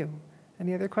 thank you.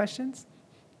 Any other questions?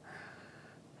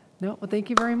 No, well, thank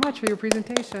you very much for your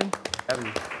presentation.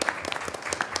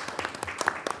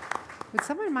 Would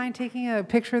someone mind taking a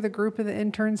picture of the group of the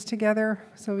interns together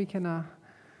so we can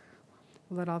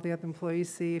let all the other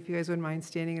employees see, if you guys wouldn't mind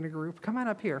standing in a group? Come on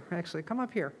up here, actually, come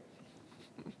up here.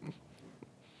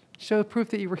 Show proof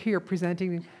that you were here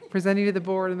presenting presenting to the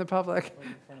board and the public.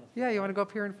 Yeah, you want to go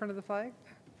up here in front of the flag?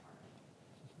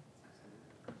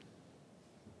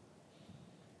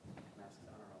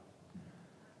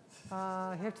 You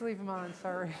have to leave them on,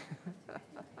 sorry.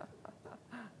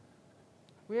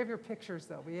 We have your pictures,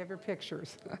 though. We have your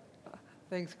pictures.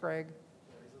 Thanks, Greg.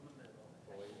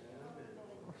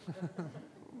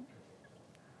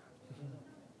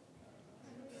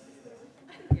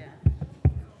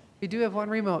 We do have one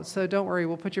remote, so don't worry.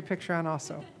 We'll put your picture on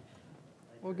also.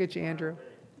 We'll get you, Andrew.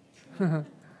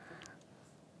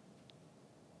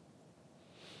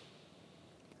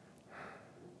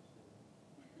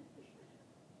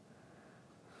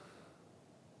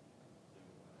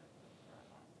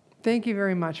 Thank you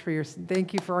very much for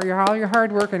thank you for all your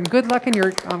hard work and good luck in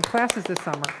your classes this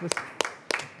summer. This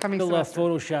coming We'll semester.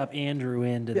 Photoshop Andrew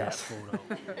into Yes. that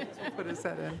photo. Put his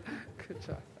head in. Good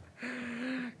job.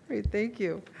 Great, thank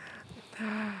you.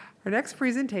 Our next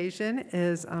presentation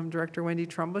is Director Wendy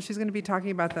Trumbull. She's going to be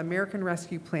talking about the American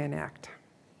Rescue Plan Act.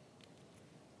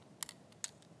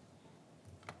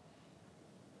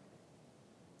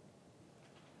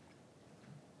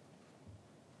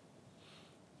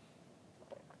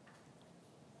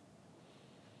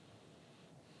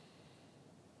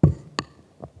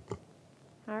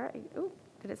 All right. Ooh,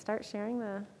 did it start sharing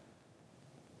the?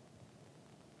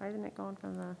 Why isn't it going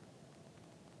from the?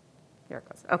 Here it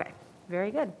goes. Okay,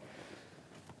 very good.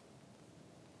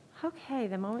 Okay,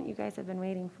 the moment you guys have been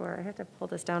waiting for. I have to pull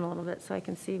this down a little bit so I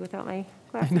can see without my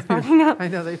glasses fogging up. I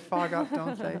know they fog up,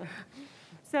 don't they?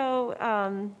 So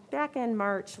back in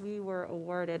March, we were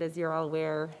awarded, as you're all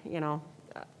aware,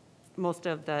 most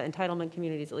of the entitlement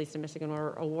communities, at least in Michigan,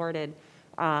 were awarded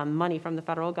money from the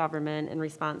federal government in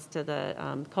response to the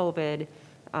COVID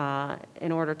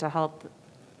in order to help,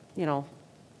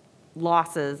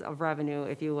 losses of revenue,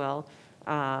 if you will,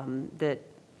 that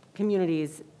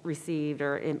communities received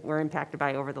or were impacted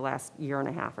by over the last year and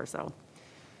a half or so.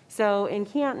 So in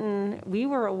Canton, we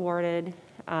were awarded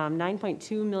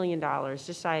 $9.2 million,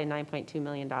 just shy of $9.2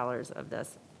 million of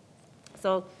this.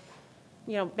 So,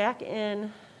 back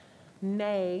in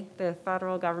May, the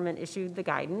federal government issued the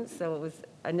guidance. So it was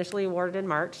initially awarded in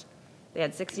March. They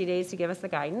had 60 days to give us the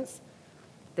guidance.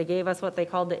 They gave us what they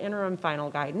called the interim final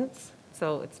guidance.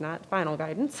 So it's not final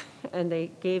guidance. And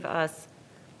they gave us,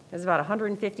 it was about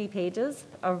 150 pages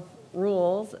of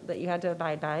rules that you had to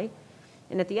abide by.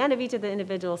 And at the end of each of the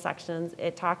individual sections,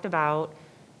 it talked about,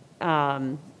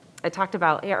 or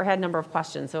had a number of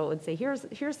questions. So it would say,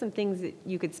 here's some things that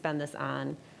you could spend this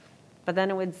on. But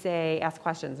then it would say, ask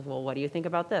questions. Well, what do you think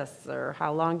about this? Or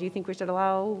how long do you think we should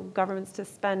allow governments to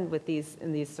spend with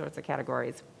in these sorts of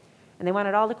categories? And they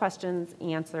wanted all the questions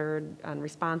answered and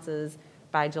responses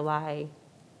by July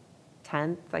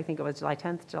 10th. I think it was July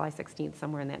 10th, July 16th,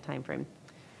 somewhere in that time frame.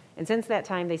 And since that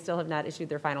time, they still have not issued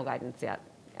their final guidance yet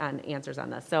on answers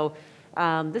on this. So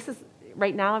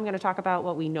right now I'm going to talk about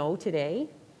what we know today.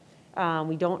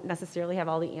 We don't necessarily have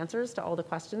all the answers to all the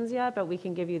questions yet, but we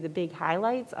can give you the big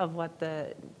highlights of what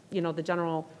the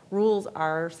general rules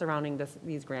are surrounding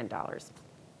these grant dollars.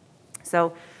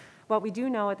 So what we do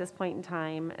know at this point in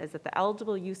time is that the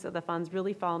eligible use of the funds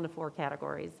really fall into 4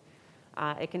 categories.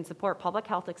 It can support public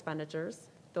health expenditures.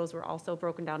 Those were also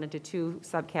broken down into 2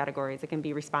 subcategories. It can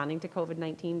be responding to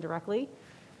COVID-19 directly,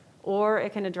 or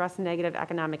it can address negative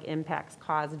economic impacts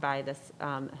caused by this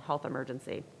health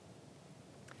emergency.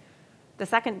 The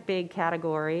second big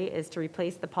category is to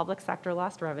replace the public sector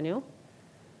lost revenue.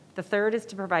 The third is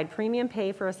to provide premium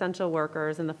pay for essential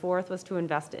workers, and the fourth was to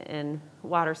invest in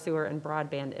water, sewer, and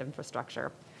broadband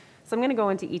infrastructure. So I'm going to go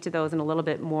into each of those in a little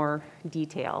bit more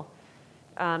detail.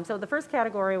 So the first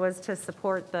category was to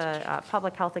support the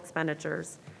public health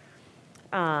expenditures.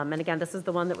 And again, this is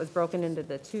the one that was broken into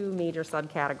the 2 major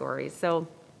subcategories. So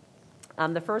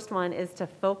the first one is to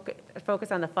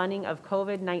focus on the funding of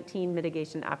COVID-19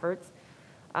 mitigation efforts.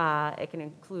 It can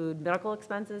include medical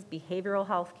expenses, behavioral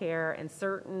health care, and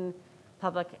certain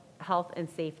public health and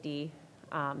safety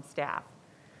staff.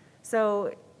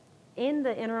 So in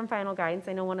the interim final guidance,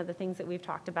 I know one of the things that we've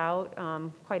talked about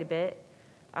quite a bit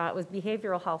was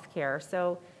behavioral health care.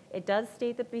 So it does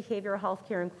state that behavioral health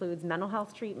care includes mental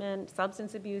health treatment,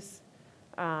 substance abuse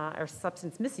or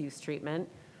substance misuse treatment,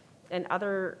 and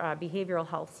other behavioral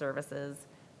health services,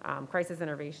 crisis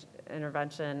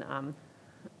intervention,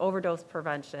 overdose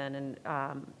prevention, and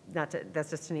that's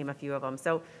just to name a few of them.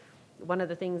 So one of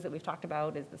the things that we've talked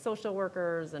about is the social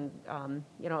workers and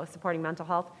supporting mental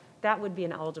health. That would be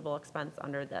an eligible expense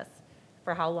under this.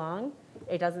 For how long?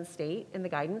 It doesn't state in the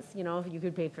guidance. You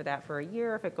could pay for that for a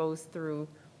year. If it goes through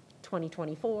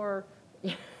 2024,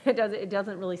 it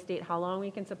doesn't really state how long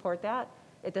we can support that.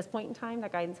 at this point in time.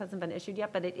 That guidance hasn't been issued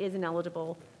yet, but it is an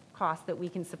eligible cost that we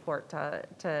can support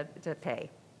to pay.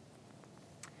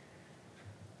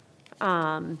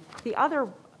 The other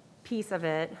piece of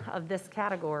it, of this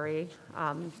category,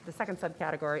 the second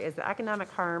subcategory, is the economic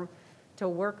harm to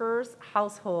workers,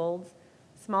 households,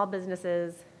 small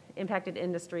businesses, impacted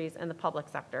industries, and the public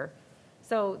sector.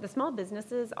 So the small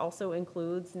businesses also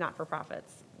includes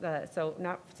not-for-profits.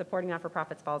 So supporting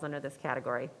not-for-profits falls under this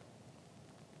category.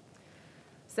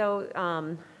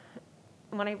 So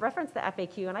when I reference the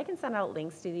FAQ, and I can send out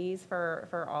links to these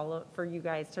for you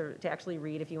guys to actually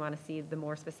read if you want to see the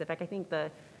more specific. I think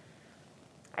the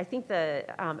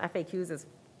FAQs is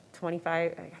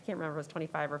 25. I can't remember if it was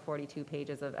 25 or 42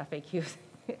 pages of FAQs.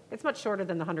 It's much shorter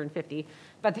than the 150,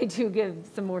 but they do give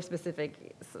some more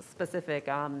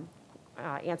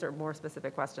answer more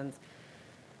specific questions.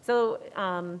 So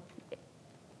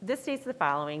this states the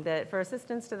following, that for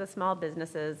assistance to the small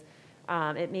businesses,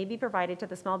 it may be provided to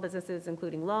the small businesses,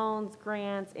 including loans,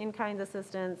 grants, in-kind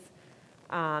assistance,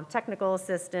 technical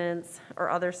assistance, or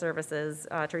other services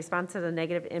to respond to the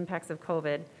negative impacts of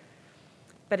COVID.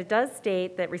 But it does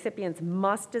state that recipients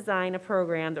must design a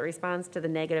program that responds to the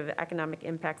negative economic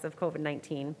impacts of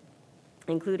COVID-19,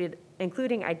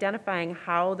 including identifying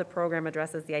how the program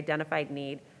addresses the identified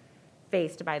need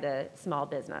faced by the small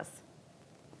business.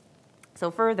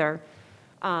 So further,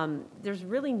 there's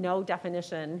really no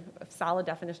solid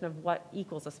definition of what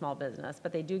equals a small business,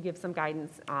 but they do give some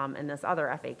guidance in this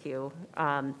other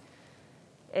FAQ.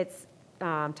 It's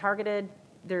targeted.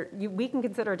 We can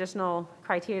consider additional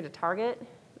criteria to target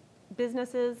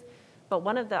businesses, but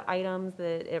one of the items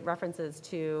that it references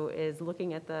to is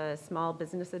looking at the Small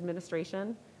Business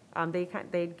Administration.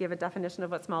 They give a definition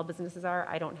of what small businesses are.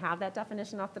 I don't have that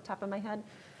definition off the top of my head.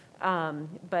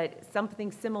 But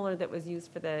something similar that was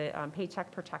used for the Paycheck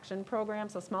Protection Program.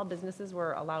 So small businesses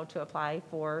were allowed to apply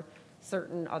for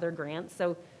certain other grants.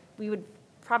 So we would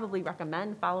probably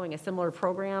recommend following a similar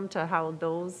program to how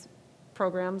those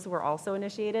programs were also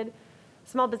initiated.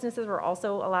 Small businesses were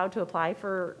also allowed to apply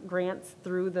for grants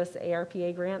through this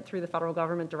ARPA grant through the federal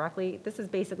government directly. This is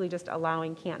basically just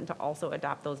allowing Canton to also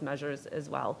adopt those measures as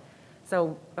well.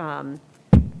 So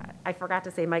I forgot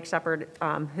to say Mike Shepard,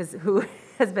 who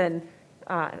has been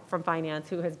from finance,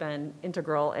 who has been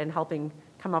integral in helping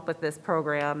come up with this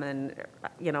program and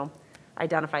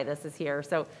identify this is here.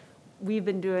 So we've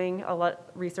been doing a lot of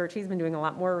research. He's been doing a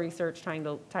lot more research, trying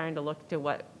to look to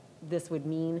what this would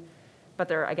mean. But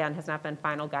there, again, has not been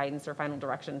final guidance or final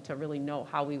direction to really know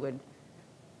how we would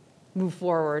move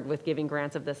forward with giving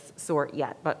grants of this sort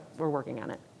yet, but we're working on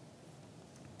it.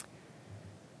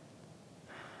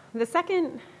 The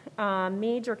second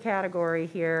major category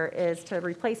here is to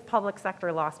replace public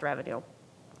sector lost revenue.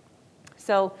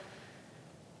 So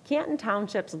Canton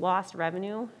Township's lost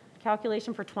revenue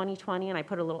calculation for 2020, and I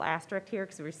put a little asterisk here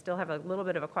because we still have a little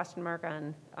bit of a question mark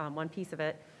on one piece of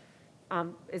it,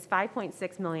 is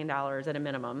 $5.6 million at a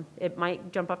minimum. It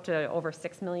might jump up to over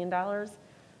 $6 million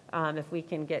if we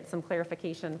can get some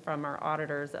clarification from our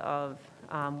auditors of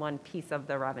one piece of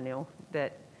the revenue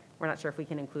that we're not sure if we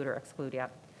can include or exclude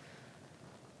yet.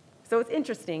 So it's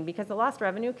interesting because the lost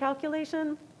revenue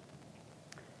calculation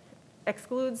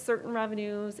excludes certain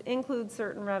revenues, includes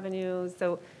certain revenues.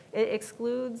 So it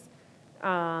excludes,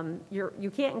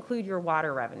 you can't include your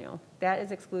water revenue. That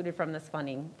is excluded from this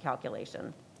funding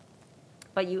calculation.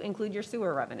 But you include your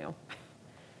sewer revenue.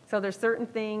 So there's certain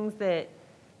things that,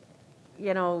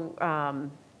 that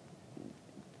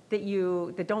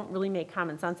don't really make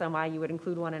common sense on why you would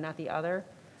include one and not the other.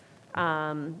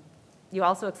 You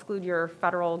also exclude your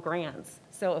federal grants.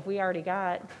 So if we already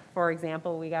got, for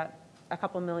example, we got a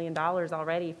couple $1 million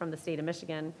already from the state of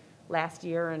Michigan last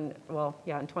year and,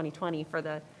 in 2020 for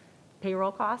the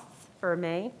payroll costs for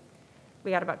May.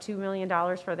 We got about $2 million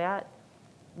for that.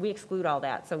 We exclude all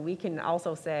that. So we can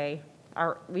also say,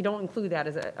 we don't include that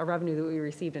as a revenue that we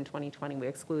received in 2020. We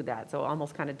exclude that. So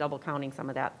almost kind of double counting some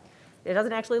of that. It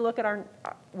doesn't actually look at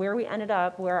where we ended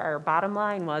up, where our bottom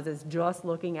line was, is just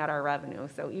looking at our revenue.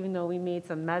 So even though we made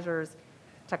some measures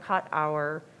to cut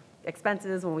our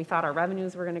expenses when we thought our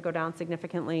revenues were going to go down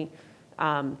significantly,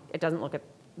 it doesn't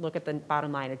look at the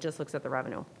bottom line. It just looks at the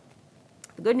revenue.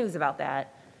 The good news about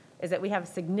that is that we have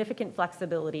significant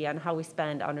flexibility on how we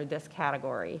spend under this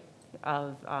category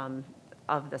of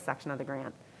the section of the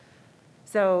grant.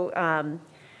 So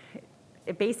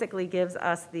it basically gives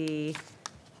us the,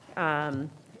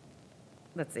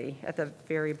 let's see, at the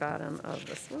very bottom of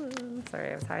this one,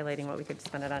 sorry, I was highlighting what we could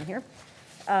spend it on here.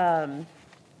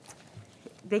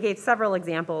 They gave several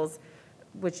examples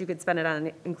which you could spend it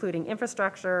on, including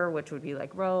infrastructure, which would be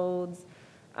like roads,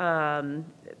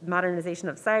 modernization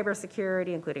of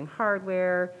cybersecurity, including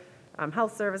hardware,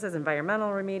 health services, environmental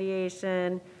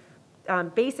remediation.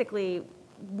 Basically,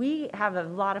 we have a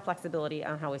lot of flexibility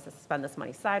on how we spend this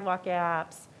money. Sidewalk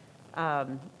apps,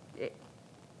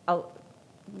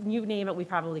 you name it, we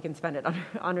probably can spend it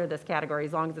under this category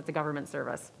as long as it's a government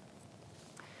service.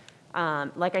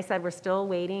 Like I said, we're still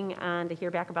waiting to hear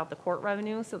back about the court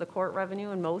revenue. So the court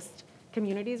revenue in most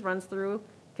communities runs through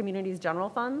communities' general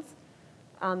funds.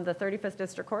 The 35th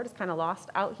District Court is kind of lost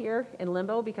out here in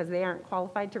limbo because they aren't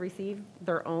qualified to receive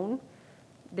their own.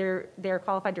 They're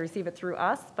qualified to receive it through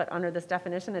us, but under this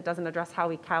definition, it doesn't address how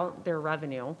we count their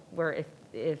revenue, where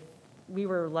if we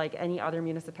were like any other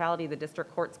municipality, the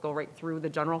district courts go right through the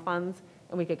general funds,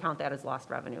 and we could count that as lost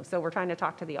revenue. So we're trying to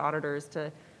talk to the auditors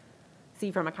to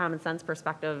see from a common sense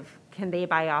perspective, can they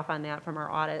buy off on that from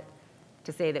our audit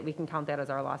to say that we can count that as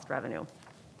our lost revenue?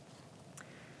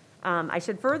 I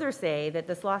should further say that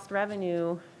this lost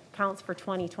revenue counts for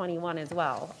 2021 as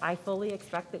well. I fully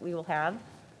expect that we will have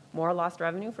more lost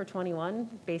revenue for 21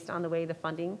 based on the way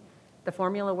the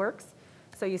formula works.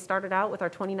 So you started out with our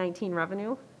 2019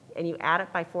 revenue and you add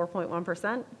it by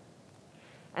 4.1%,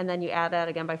 and then you add that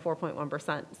again by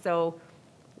 4.1%. So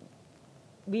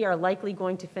we are likely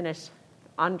going to finish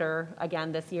under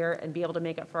again this year and be able to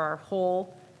make it for our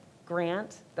whole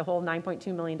grant. The whole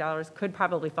 $9.2 million could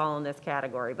probably fall in this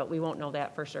category, but we won't know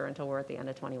that for sure until we're at the end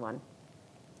of 21.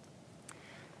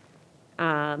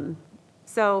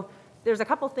 So there's a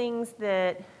couple things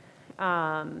that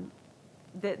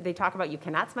they talk about you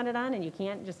cannot spend it on, and you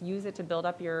can't just use it to build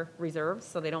up your reserves,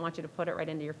 so they don't want you to put it right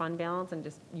into your fund balance and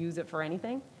just use it for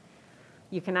anything.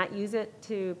 You cannot use it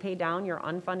to pay down your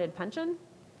unfunded pension.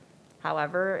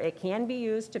 However, it can be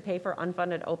used to pay for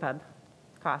unfunded OPEB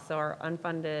costs, or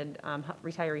unfunded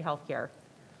retiree health care.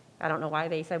 I don't know why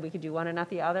they said we could do one and not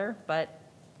the other, but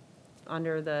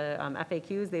under the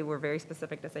FAQs, they were very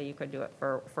specific to say you could do it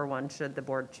for one should the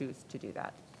board choose to do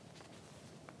that.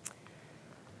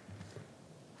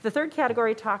 The third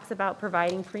category talks about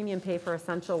providing premium pay for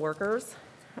essential workers,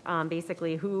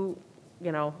 basically who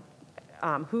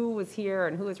was here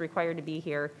and who is required to be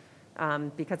here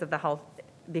because of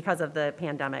the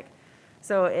pandemic.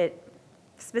 So it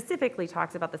specifically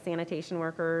talks about the sanitation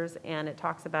workers, and it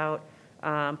talks about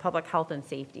public health and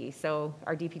safety. So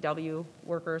our DPW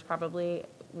workers probably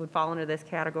would fall into this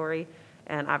category,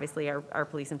 and obviously our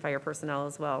police and fire personnel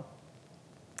as well.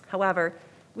 However,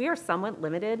 we are somewhat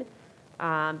limited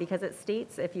because it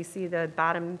states, if you see the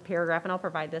bottom paragraph, and I'll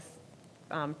provide this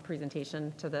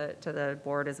presentation to the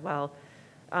board as well,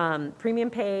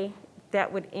 premium pay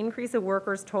that would increase a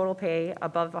worker's total pay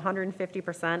above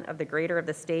 150% of the greater of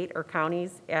the state or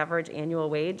county's average annual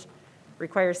wage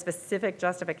requires specific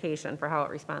justification for how it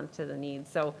responds to the needs.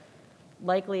 So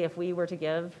likely if we were to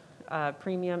give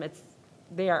premium,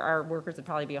 our workers would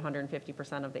probably be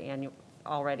 150% of the annual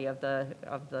already of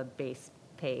the base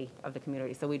pay of the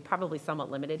community. So we'd probably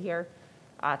somewhat limited here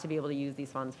to be able to use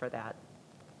these funds for that.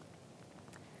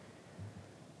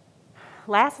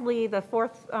 Lastly, the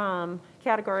fourth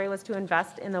category was to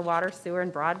invest in the water, sewer,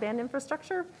 and broadband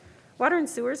infrastructure. Water and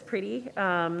sewer is pretty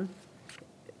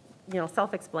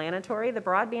self-explanatory. The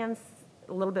broadband's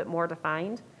a little bit more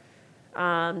defined.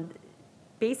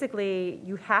 Basically,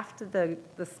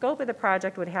 the scope of the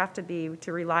project would have to be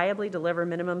to reliably deliver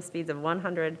minimum speeds of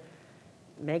 100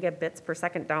 megabits per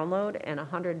second download and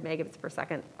 100 megabits per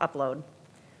second upload.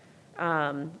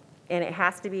 And it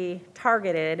has to be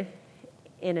targeted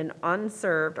in an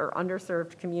unserved or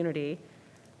underserved community,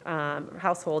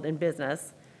 household, and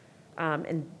business.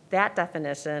 And that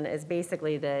definition is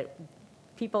basically that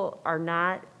people are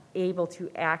not able to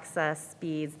access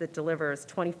speeds that delivers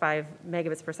 25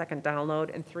 megabits per second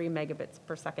download and 3 megabits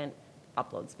per second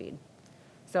upload speed.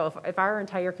 So if our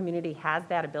entire community has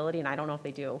that ability, and I don't know if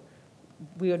they do,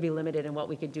 we would be limited in what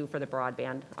we could do for the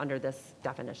broadband under this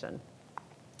definition.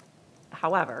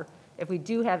 However, if we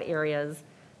do have areas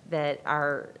that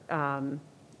are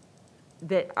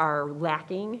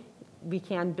lacking, we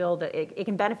can build it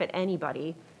can benefit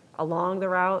anybody along the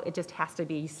route. It just has to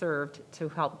be served to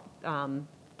help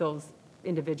those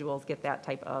individuals get that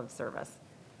type of service.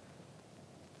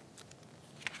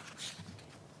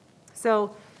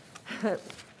 So a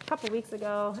couple weeks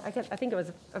ago, I think it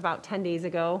was about 10 days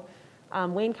ago,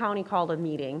 Wayne County called a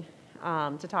meeting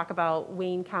to talk about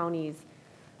Wayne County's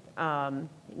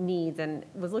needs and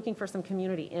was looking for some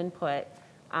community input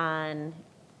on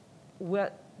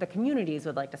what the communities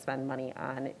would like to spend money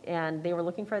on. And they were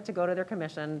looking for it to go to their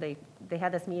commission. They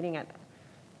had this meeting at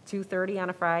 2:30 on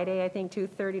a Friday, I think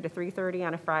 2:30 to 3:30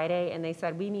 on a Friday, and they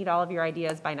said, we need all of your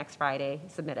ideas by next Friday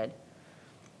submitted.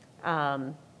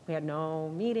 We We had no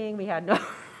meeting, we had no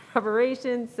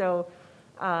preparation, so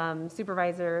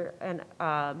supervisor and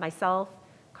myself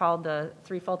called the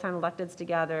 3 full-time electeds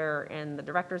together and the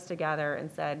directors together and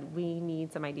said, we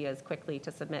need some ideas quickly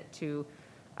to submit to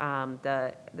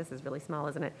this is really small,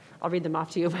 isn't it? I'll read them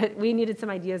off to you, but we needed some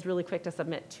ideas really quick to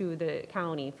submit to the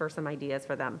county for some ideas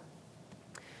for them.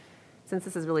 Since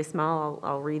this is really small,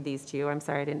 I'll read these to you. I'm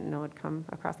sorry, I didn't know it'd come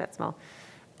across that small.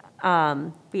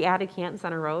 We added Canton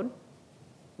Center Road.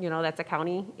 You know, that's a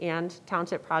county and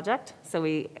township project. So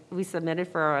we submitted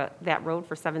for that road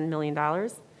for $7 million.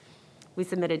 We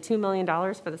submitted $2 million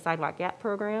for the sidewalk gap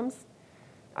programs.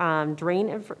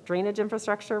 Drainage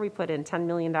infrastructure, we put in $10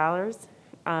 million.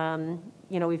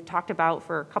 You know, we've talked about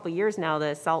for a couple years now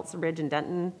the Salts Ridge and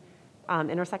Denton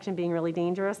intersection being really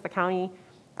dangerous. The county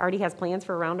already has plans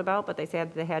for a roundabout, but they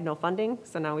said they had no funding.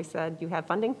 So now we said, you have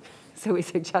funding. So we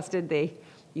suggested they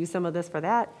use some of this for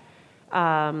that.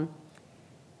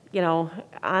 You know,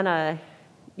 on a,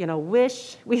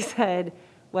 wish, we said,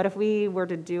 what if we were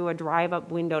to do a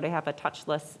drive-up window to have a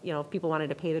touchless, if people wanted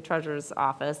to pay the treasurer's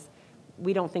office?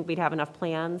 We don't think we'd have enough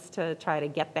plans to try to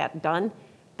get that done,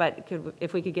 but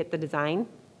if we could get the design,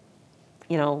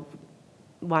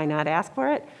 why not ask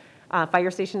for it? Fire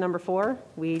station number 4,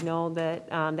 we know that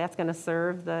that's going to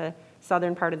serve the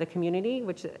southern part of the community,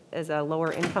 which is a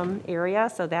lower income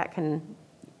area, so that can,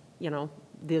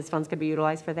 these funds could be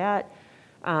utilized for that.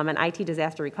 An IT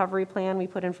disaster recovery plan we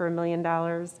put in for $1 million.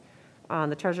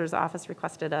 The treasurer's office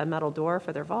requested a metal door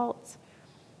for their vaults.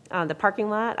 The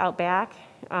parking lot out back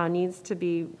needs to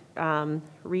be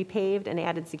repaved and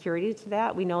added security to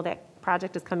that. We know that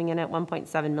project is coming in at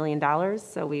 $1.7 million,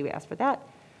 so we asked for that.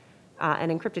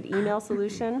 An encrypted email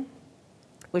solution,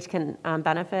 which can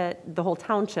benefit the whole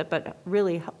township, but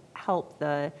really help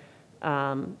the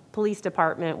police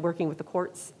department working with the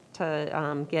courts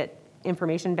to get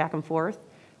information back and forth.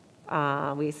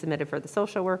 We submitted for the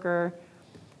social worker.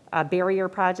 A barrier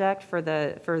project for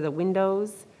the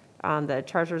windows, the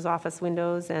treasurer's office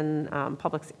windows and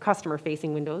public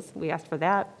customer-facing windows. We asked for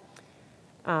that.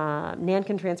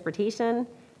 Nankin Transportation,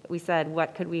 we said,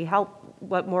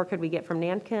 what more could we get from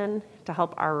Nankin to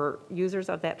help our users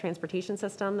of that transportation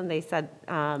system? And they said,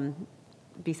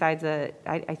 besides a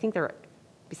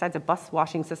bus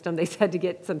washing system, they said to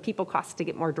get some people costs to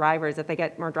get more drivers. If they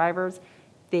get more drivers,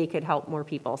 they could help more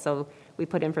people. So we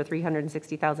put in for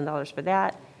 $360,000 for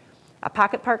that. A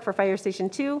pocket park for Fire Station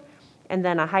 2, and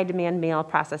then a high-demand mail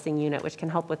processing unit, which can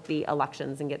help with the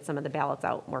elections and get some of the ballots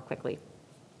out more quickly.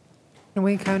 And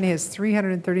Wayne County has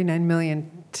 $339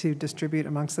 million to distribute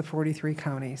amongst the 43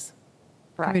 counties.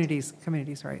 Correct.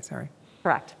 Communities, right, sorry.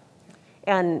 Correct.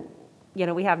 And,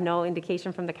 we have no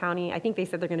indication from the county. I think they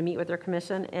said they're going to meet with their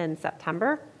commission in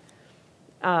September.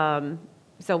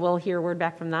 So we'll hear word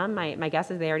back from them. My guess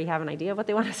is they already have an idea of what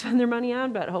they want to spend their money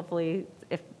on, but hopefully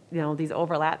if, these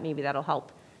overlap, maybe that'll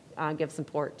help give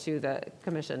support to the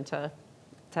commission to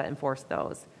enforce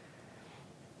those.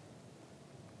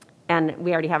 And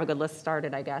we already have a good list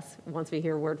started, I guess, once we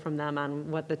hear word from them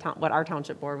on what our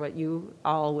township board, what you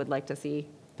all would like to see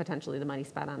potentially the money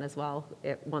spent on as well,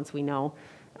 once we know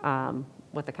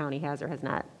what the county has or has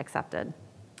not accepted.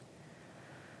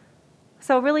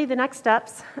 So really the next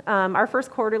steps, our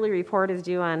first quarterly report is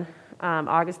due on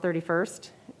August 31st.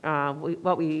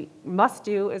 What we must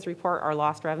do is report our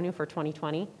lost revenue for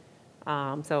 2020.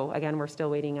 So again, we're still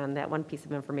waiting on that one piece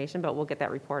of information, but we'll get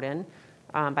that report in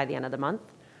by the end of the month.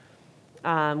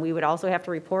 We would also have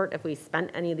to report if we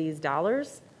spent any of these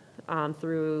dollars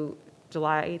through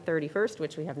July 31st,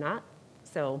 which we have not.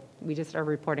 So we just are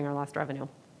reporting our lost revenue.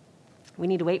 We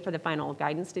need to wait for the final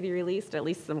guidance to be released, at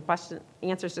least some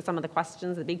answers to some of the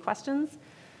questions, the big questions.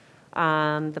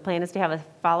 The plan is to have a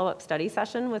follow-up study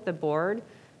session with the board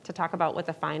to talk about what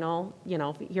the final,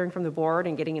 hearing from the board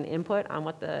and getting an input on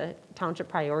what the township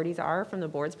priorities are from the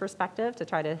board's perspective to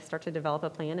try to start to develop a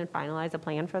plan and finalize a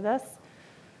plan for this.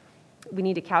 We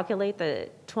need to calculate the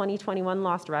 2021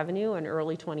 lost revenue in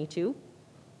early 22.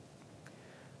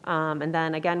 And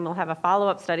then again, we'll have a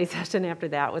follow-up study session after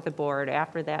that with the board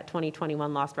after that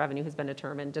 2021 lost revenue has been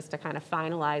determined, just to kind of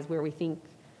finalize where we think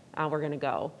we're going to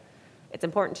go. It's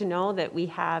important to know that we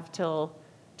have till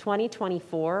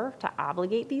 2024 to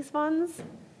obligate these funds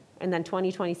and then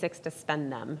 2026 to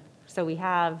spend them. So we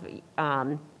have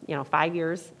 5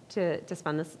 years to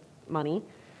spend this money.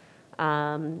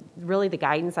 Really the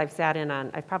guidance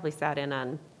I've probably sat in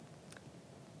on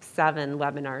 7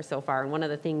 webinars so far, and one of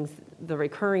the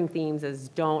recurring themes is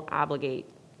don't obligate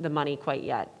the money quite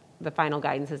yet. The final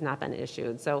guidance has not been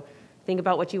issued. So think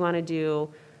about what you want to do.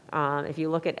 If you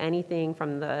look at anything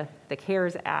from the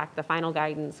CARES Act, the final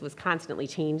guidance was constantly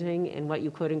changing in what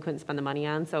you could and couldn't spend the money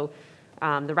on. So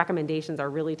the recommendations are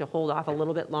really to hold off a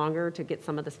little bit longer to get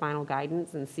some of this final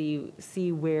guidance and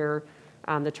see where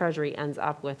the Treasury ends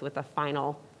up with the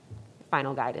final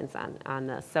guidance on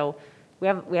this. So we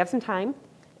have some time,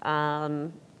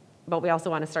 but we also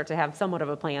want to start to have somewhat of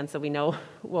a plan so we know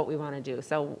what we want to do.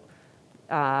 So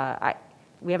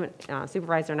we haven't,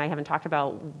 Supervisor and I haven't talked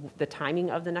about the timing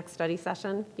of the next study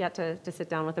session yet to sit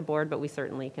down with the board, but we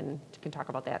certainly can talk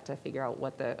about that to figure out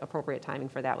what the appropriate timing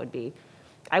for that would be.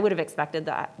 I would have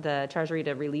expected the Treasury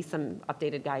to release some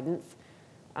updated guidance.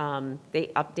 They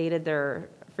updated their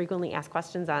frequently asked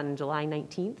questions on July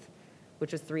 19th,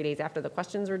 which is 3 days after the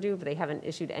questions were due, but they haven't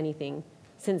issued anything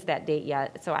since that date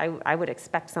yet. So I would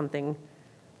expect something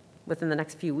within the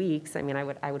next few weeks. I mean,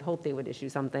 I would hope they would issue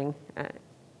something.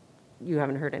 You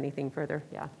haven't heard anything further?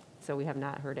 Yeah. So we have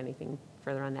not heard anything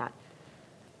further on that.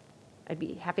 I'd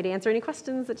be happy to answer any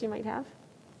questions that you might have.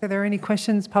 Are there any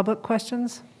questions, public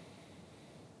questions?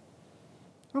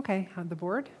 Okay, on the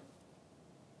board.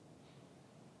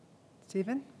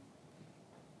 Stephen?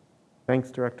 Thanks,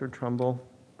 Director Trumbull.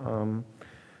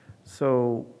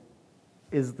 So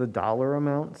is the dollar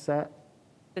amount set?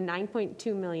 The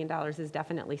 $9.2 million is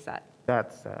definitely set.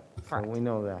 That's set. Correct. So we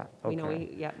know that.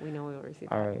 Okay. We know we will receive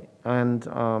All that. right. And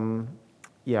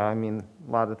yeah, I mean,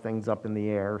 a lot of things up in the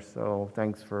air, so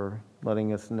thanks for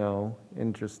letting us know.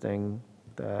 Interesting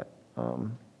that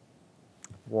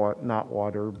not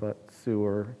water, but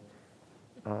sewer.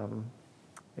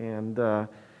 The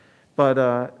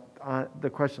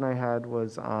question I had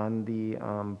was on the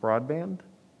broadband.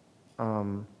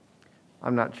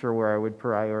 I'm not sure where I would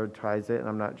prioritize it, and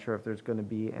I'm not sure if there's going to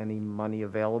be any money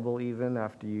available even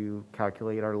after you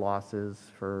calculate our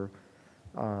losses for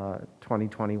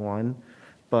 2021.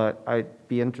 But I'd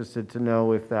be interested to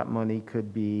know if that money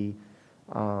could be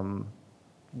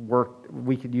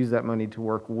we could use that money to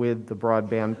work with the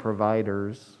broadband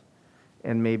providers,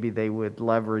 and maybe they would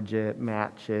leverage it,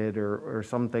 match it, or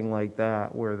something like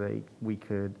that, where we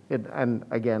could. And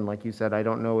again, like you said, I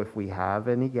don't know if we have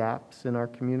any gaps in our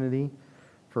community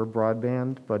for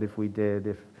broadband, but if we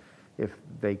did, if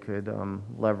they could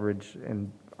leverage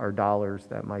our dollars,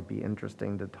 that might be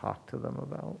interesting to talk to them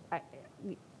about.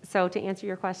 So to answer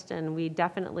your question, we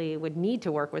definitely would need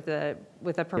to work with the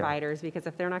providers, because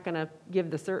if they're not going to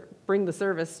bring the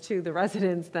service to the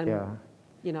residents, then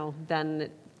then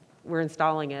we're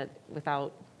installing it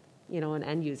without an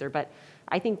end user. But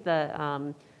I think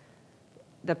the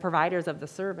providers of the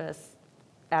service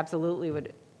absolutely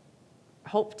would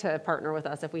hope to partner with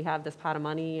us if we have this pot of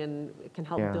money and it can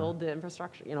help build the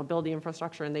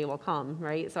infrastructure, and they will come,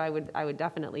 right? So I would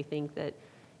definitely think that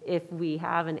if we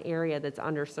have an area that's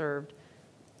underserved,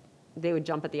 they would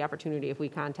jump at the opportunity if we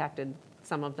contacted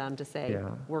some of them to say,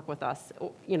 work with us,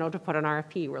 to put an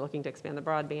RFP. We're looking to expand the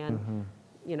broadband,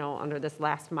 under this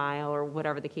last mile or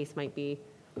whatever the case might be,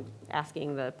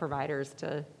 asking the providers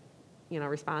to,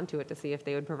 respond to it to see if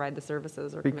they would provide the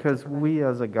services or because we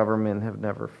as a government have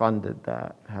never funded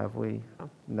that, have we?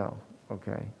 No.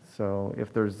 Okay. So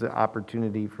if there's the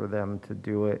opportunity for them to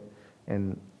do it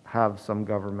and have some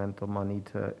governmental money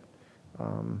to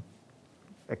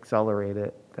accelerate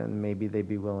it, then maybe they'd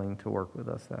be willing to work with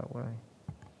us that way.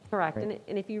 Correct. Right.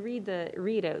 And if you read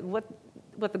it,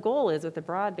 what the goal is with the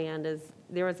broadband is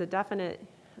there was a definite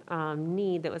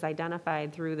need that was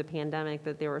identified through the pandemic,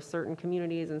 that there were certain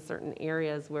communities and certain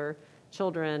areas where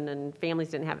children and families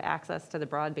didn't have access to the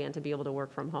broadband to be able to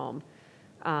work from home.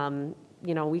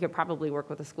 We could probably work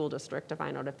with the school district to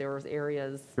find out if there was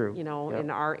areas, in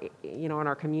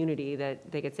our community that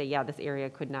they could say, yeah, this area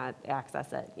could not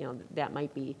access it. That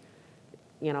might be,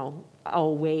 a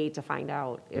way to find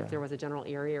out if there was a general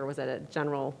area, or was it a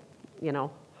general,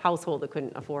 household that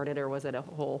couldn't afford it, or was it a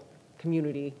whole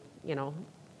community,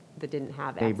 that didn't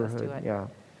have access to it. Yeah.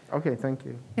 Okay, thank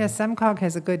you. Yeah, SEMCOG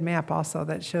has a good map also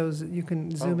that shows, you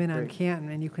can zoom in on Canton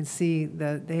and you can see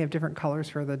that they have different colors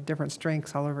for the different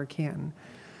strengths all over Canton.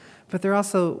 But they're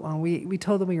also, we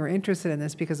told them we were interested in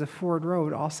this because of Ford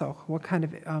Road also. What kind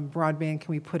of broadband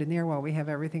can we put in there while we have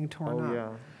everything torn up? Yeah.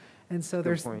 And so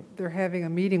Good point. they're having a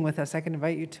meeting with us. I can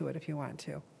invite you to it if you want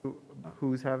to.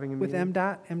 Who's having a With meeting?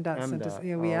 MDOT. MDOT sent us,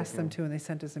 MDOT. we asked them to, and they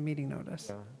sent us a meeting notice.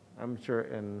 Yeah. I'm sure,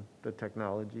 and the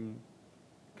technology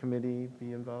committee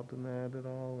be involved in that at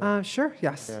all? Sure,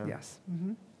 yes, Yeah. yes. We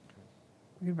can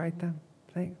invite them.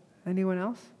 Anyone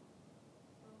else?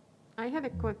 I had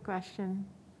a quick question,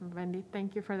 Wendy.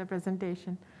 Thank you for the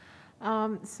presentation.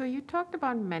 So you talked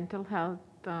about mental health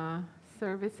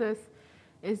services.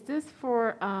 Is this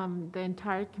for the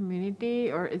entire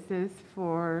community, or is this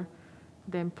for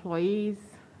the employees?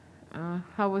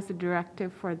 How was the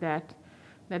directive for that,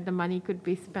 that the money could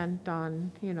be spent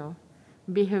on,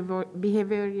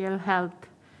 behavioral health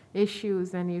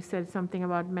issues, and you said something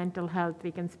about mental health,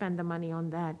 we can spend the money on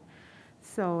that.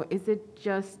 So is it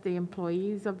just the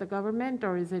employees of the government,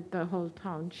 or is it the whole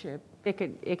township? It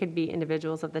could be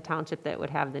individuals of the township that would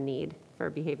have the need for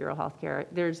behavioral health care.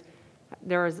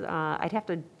 I'd have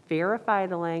to verify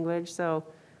the language, so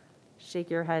shake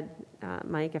your head,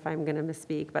 Mike, if I'm going to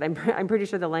misspeak, but I'm pretty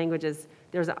sure the language is,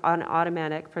 there's an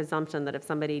automatic presumption that if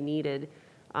somebody needed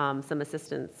some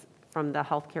assistance from the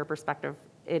healthcare perspective,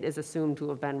 it is assumed to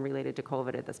have been related to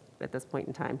COVID at this point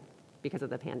in time because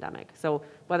of the pandemic. So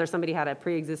whether somebody had a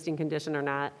pre-existing condition or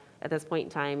not, at this point in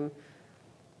time,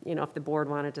 if the board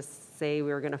wanted to say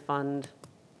we were going to fund,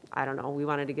 I don't know, we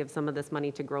wanted to give some of this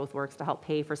money to GrowthWorks to help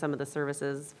pay for some of the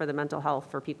services for the mental health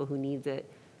for people who needs it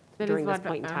during this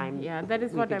point in time. Yeah, that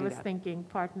is what I was thinking,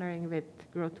 partnering with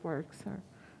GrowthWorks.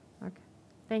 Okay,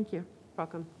 thank you.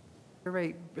 Welcome. You're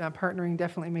right, partnering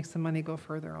definitely makes the money go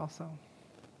further also.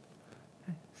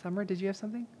 Okay. Summer, did you have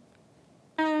something?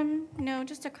 No,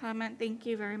 just a comment. Thank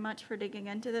you very much for digging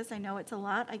into this. I know it's a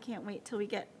lot. I can't wait till we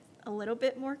get a little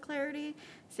bit more clarity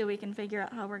so we can figure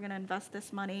out how we're going to invest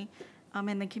this money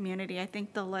in the community. I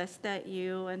think the list that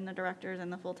you and the directors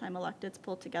and the full-time electeds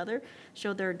pulled together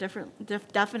showed there are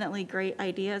definitely great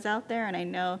ideas out there, and I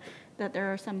know that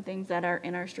there are some things that are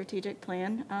in our strategic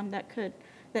plan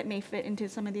that may fit into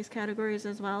some of these categories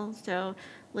as well. So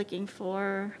looking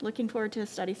forward to a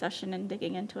study session and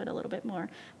digging into it a little bit more.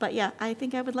 But yeah, I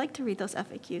think I would like to read those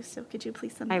FAQs. So could you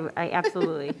please send them? I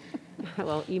absolutely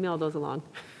will email those along.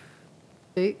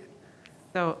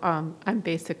 So I'm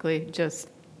basically just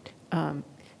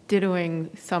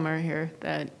dittoing Summer here,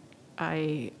 that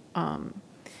I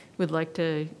would like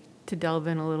to delve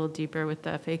in a little deeper with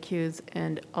the FAQs,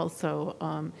 and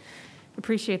also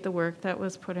appreciate the work that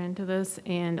was put into this,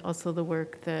 and also the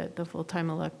work that the full-time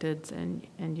electeds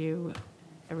and you,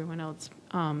 everyone else,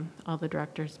 all the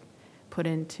directors put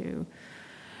into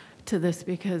this,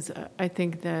 because I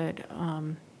think that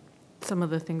some of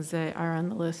the things that are on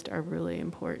the list are really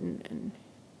important,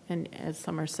 and as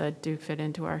Summer said, do fit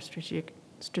into our strategic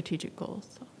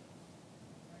goals. So.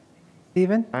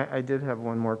 Stephen? I did have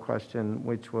one more question,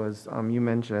 which was, you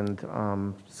mentioned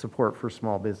support for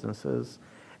small businesses.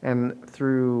 And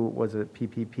through, was it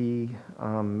PPP,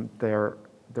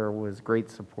 there was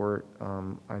great support.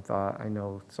 I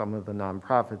know some of the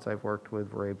nonprofits I've worked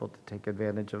with were able to take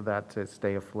advantage of that to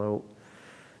stay afloat.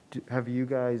 Have you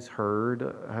guys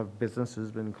heard, have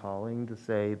businesses been calling to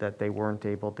say that they weren't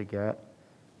able to get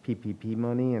PPP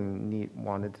money and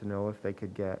wanted to know if they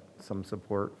could get some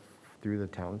support through the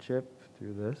township,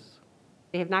 through this?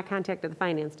 They have not contacted the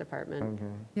finance department.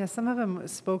 Okay. Yeah, some of them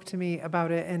spoke to me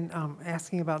about it and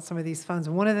asking about some of these funds.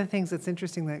 One of the things that's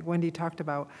interesting that Wendy talked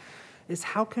about is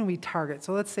how can we target?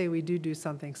 So let's say we do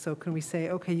something. So can we say,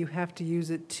 okay, you have to use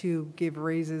it to give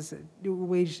wages,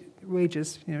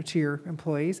 to your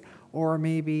employees, or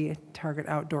maybe target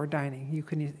outdoor dining. You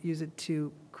can use it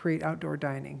to create outdoor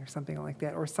dining or something like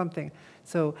that, or something.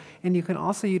 So, and you can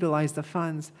also utilize the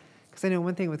funds. Because I know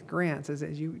one thing with grants is,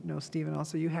 as you know, Stephen,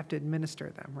 also you have to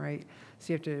administer them, right?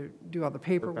 So you have to do all the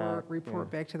paperwork,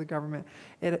 report back to the government.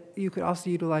 You could also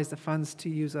utilize the funds to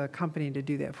use a company to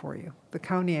do that for you. The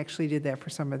county actually did that for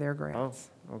some of their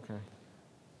grants. Oh, okay.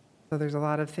 So there's a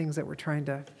lot of things that we're trying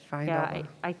to find out. Yeah,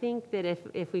 I think that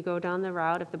if we go down the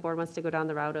route, if the board wants to go down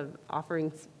the route of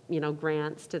offering,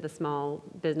 grants to the small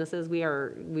businesses,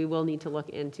 we will need to look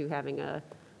into having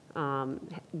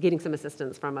getting some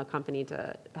assistance from a company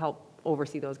to help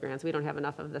oversee those grants. We don't have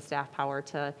enough of the staff power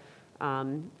to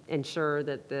ensure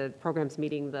that the program's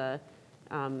meeting the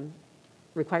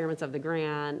requirements of the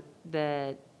grant,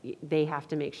 that they have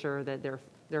to make sure that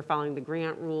they're following the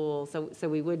grant rules. So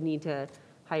we would need to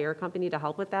hire a company to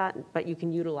help with that, but you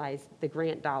can utilize the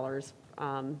grant dollars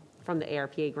from the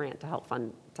ARPA grant to help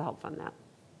fund that.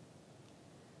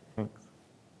 Thanks.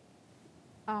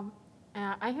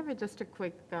 I have just a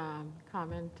quick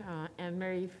comment, Anne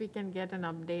Mary, if we can get an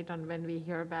update on when we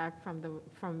hear back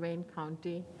from Wayne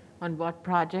County on what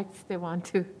projects they want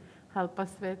to help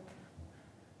us with.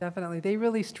 Definitely. They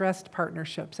really stressed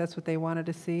partnerships. That's what they wanted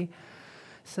to see.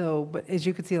 So, but as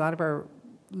you can see, a lot of our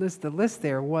the list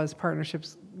there was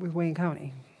partnerships with Wayne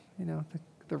County,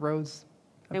 the roads,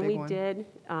 and we did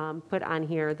put on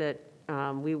here that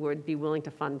we would be willing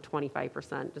to fund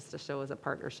 25% just to show as a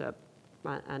partnership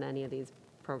on any of these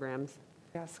programs.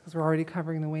 Yes, because we're already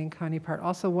covering the Wayne County part.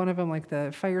 Also, one of them, like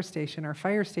the fire station, our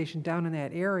fire station down in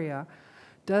that area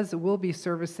will be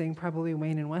servicing probably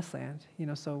Wayne and Westland,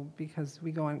 so because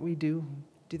we do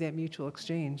that mutual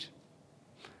exchange.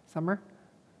 Summer?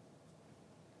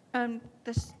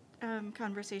 This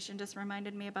conversation just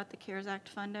reminded me about the CARES Act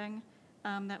funding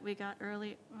that we got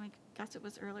early, I guess it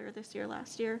was earlier this year,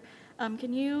 last year.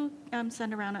 Can you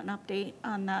send around an update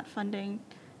on that funding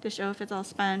to show if it's all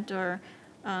spent or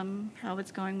how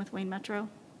it's going with Wayne Metro?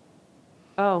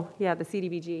 Oh, yeah, the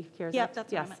CDBG CARES Yep, Act?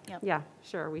 that's what I Yes. meant, yep. Yeah,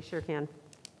 sure, we sure can.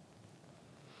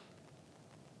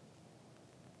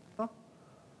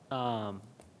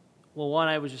 Well, one,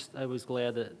 I was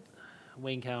glad that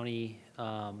Wayne County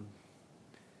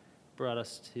brought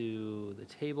us to the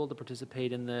table to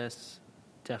participate in this.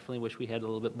 Definitely wish we had a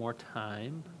little bit more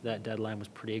time. That deadline was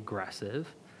pretty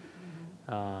aggressive.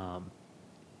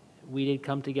 We did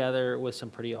come together with some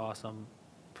pretty awesome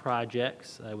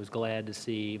projects. I was glad to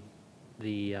see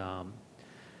the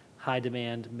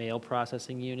high-demand mail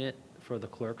processing unit for the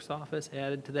clerk's office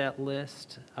added to that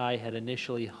list. I had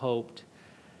initially hoped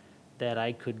that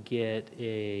I could get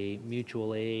a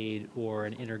mutual aid or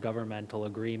an intergovernmental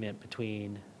agreement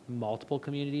between multiple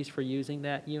communities for using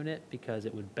that unit, because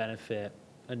it would benefit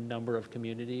a number of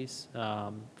communities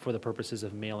for the purposes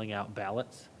of mailing out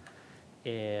ballots.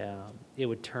 And it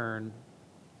would turn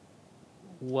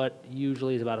what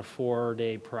usually is about a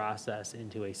 4-day process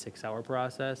into a 6-hour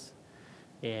process.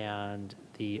 And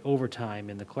the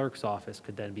overtime in the clerk's office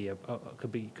could then be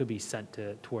could be sent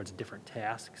towards different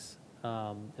tasks,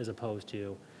 as opposed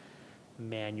to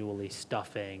manually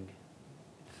stuffing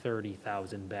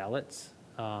 30,000 ballots.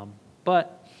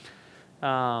 But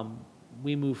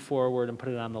we moved forward and put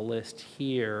it on the list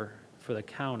here for the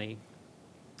county,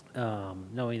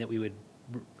 knowing that we would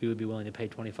be willing to pay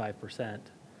 25%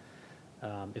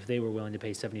 if they were willing to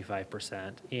pay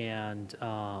 75%. And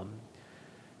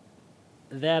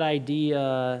that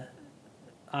idea,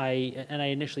 I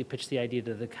initially pitched the idea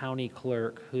to the county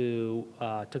clerk, who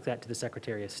took that to the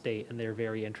Secretary of State, and they're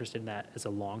very interested in that as a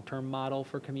long-term model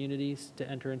for communities to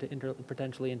enter into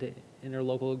potentially into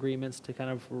interlocal agreements to kind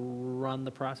of run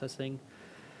the processing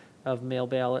of mail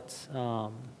ballots,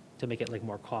 to make it like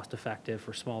more cost-effective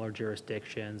for smaller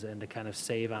jurisdictions and to kind of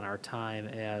save on our time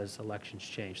as elections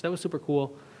change. That was super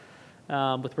cool.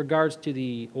 With regards to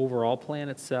the overall plan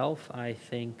itself, I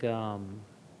think the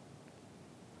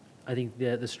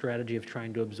strategy of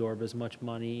trying to absorb as much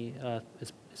money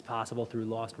as possible through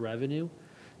lost revenue,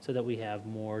 so that we have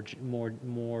more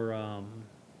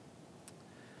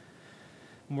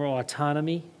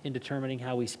autonomy in determining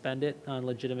how we spend it on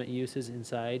legitimate uses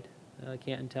inside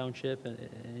Canton Township and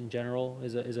in general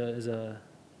is an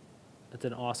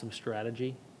awesome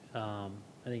strategy. I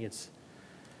think it's,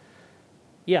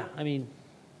 yeah, I mean,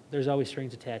 there's always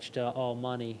strings attached to all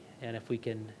money, and if we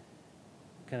can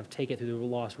kind of take it through the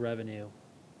lost revenue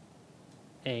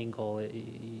angle,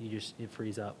 it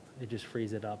frees up. It just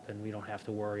frees it up, and we don't have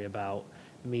to worry about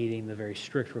meeting the very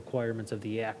strict requirements of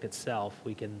the act itself.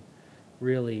 We can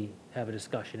really have a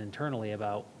discussion internally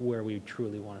about where we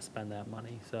truly want to spend that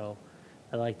money. So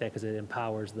I like that, because it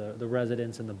empowers the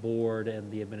residents and the board and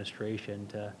the administration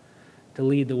to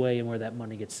lead the way in where that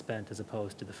money gets spent, as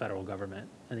opposed to the federal government.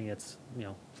 I think that's,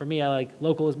 for me, I like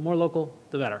local. Is more local,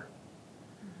 the better,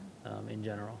 in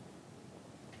general.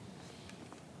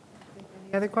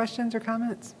 Any other questions or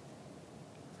comments?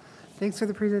 Thanks for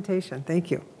the presentation.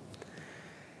 Thank you.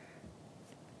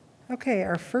 Okay,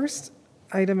 our first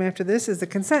item after this is the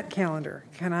consent calendar.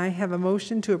 Can I have a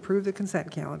motion to approve the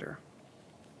consent calendar?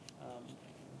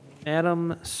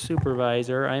 Madam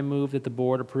Supervisor, I move that the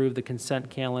board approve the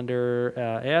consent calendar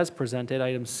as presented.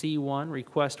 Item C1,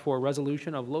 request for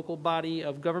resolution of local body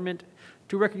of government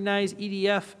to recognize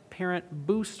EDF parent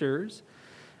boosters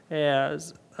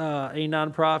as a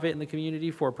nonprofit in the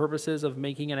community for purposes of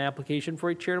making an application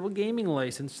for a charitable gaming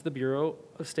license to the Bureau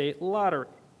of State Lottery.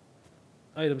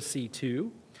 Item C2,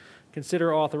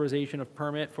 consider authorization of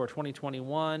permit for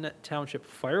 2021 township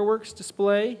fireworks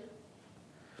display.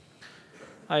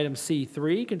 Item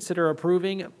C3, consider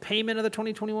approving payment of the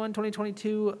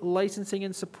 2021-2022 licensing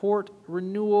and support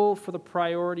renewal for the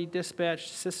priority dispatch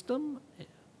system.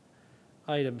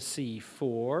 Item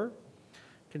C4,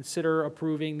 consider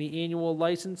approving the annual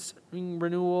licensing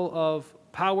renewal of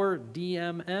Power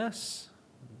DMS.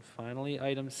 And finally,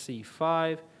 item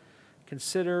C5,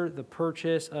 consider the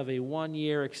purchase of a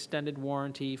 1-year extended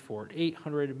warranty for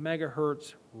 800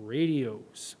 megahertz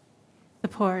radios.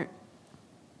 Support.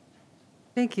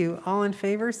 Thank you. All in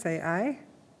favor, say aye.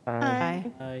 Aye.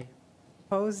 Aye.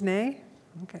 Opposed, nay?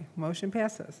 Okay, motion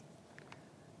passes.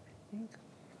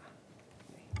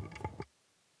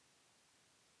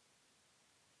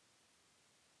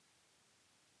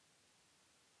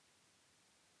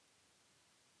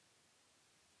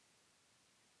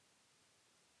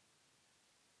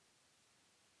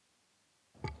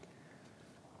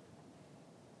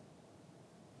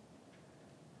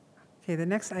 Okay, the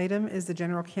next item is the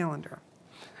general calendar.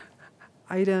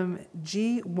 Item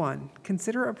G1,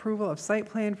 consider approval of site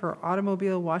plan for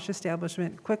automobile wash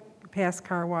establishment, quick pass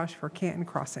car wash for Canton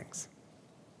Crossings.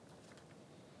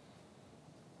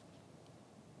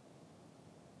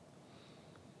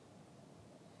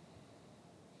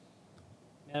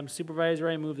 Madam Supervisor,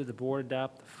 I move that the board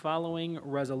adopt the following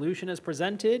resolution as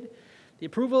presented. The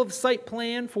approval of site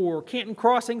plan for Canton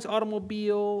Crossings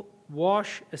Automobile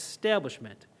Wash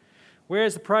Establishment.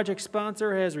 Whereas the project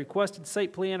sponsor has requested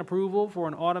site plan approval for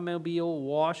an automobile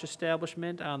wash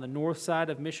establishment on the north side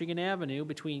of Michigan Avenue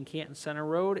between Canton Center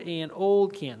Road and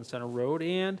Old Canton Center Road,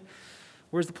 and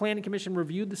whereas the Planning Commission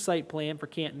reviewed the site plan for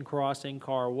Canton Crossing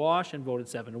Car Wash and voted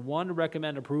 7-1 to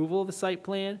recommend approval of the site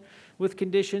plan with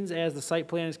conditions as the site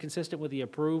plan is consistent with the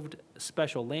approved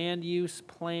special land use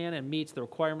plan and meets the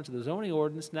requirements of the zoning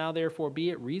ordinance, now therefore be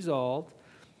it resolved.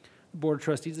 The Board of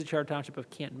Trustees of the Canton Township of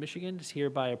Canton, Michigan does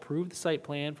hereby approve the site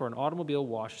plan for an automobile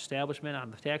wash establishment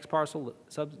on the tax parcel,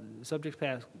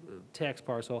 tax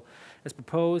parcel as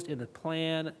proposed in the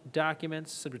plan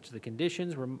documents, subject to the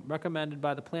conditions recommended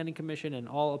by the Planning Commission and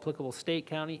all applicable state,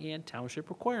 county, and township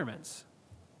requirements.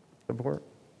 Support.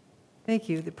 Thank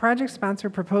you. The project sponsor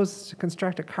proposes to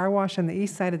construct a car wash on the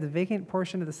east side of the vacant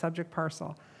portion of the subject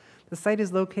parcel. The site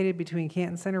is located between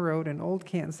Canton Center Road and Old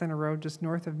Canton Center Road, just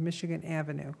north of Michigan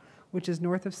Avenue, which is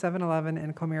north of 7-Eleven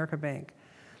and Comerica Bank.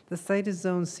 The site is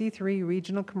zoned C3.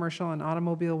 Regional commercial and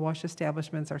automobile wash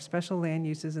establishments are special land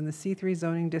uses in the C3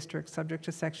 zoning district subject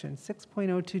to section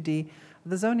 6.02D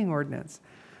of the zoning ordinance.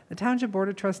 The Township Board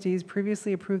of Trustees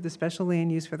previously approved the special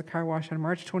land use for the car wash on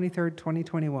March 23,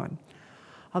 2021.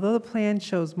 Although the plan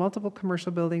shows multiple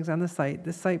commercial buildings on the site,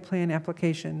 this site plan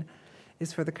application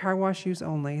is for the car wash use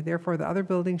only. Therefore, the other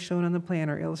buildings shown on the plan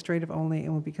are illustrative only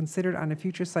and will be considered on a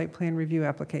future site plan review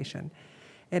application.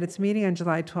 At its meeting on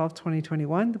July 12,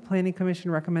 2021, the Planning Commission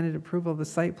recommended approval of the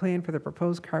site plan for the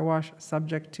proposed car wash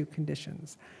subject to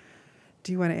conditions.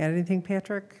 Do you want to add anything,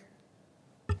 Patrick?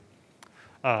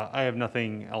 I have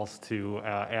nothing else to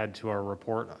add to our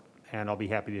report, and I'll be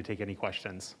happy to take any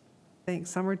questions. Thanks.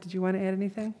 Summer, did you want to add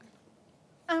anything?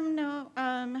 No.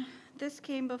 This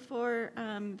came before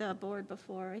the board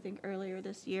before, I think earlier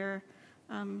this year,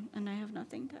 and I have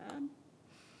nothing to add.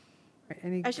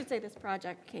 Right, I should say this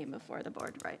project came before the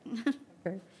board, right?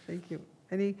 Okay, thank you.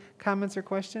 Any comments or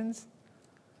questions?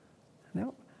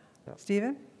 No?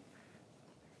 Stephen?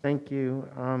 Thank you.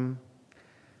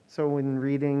 So when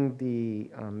reading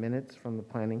the minutes from the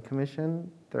Planning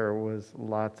Commission, there was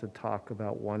lots of talk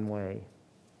about one-way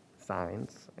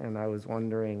signs, and I was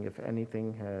wondering if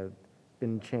anything had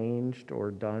been changed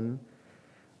or done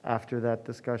after that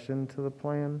discussion to the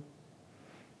plan?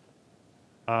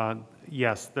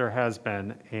 Yes, there has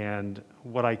been, and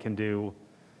what I can do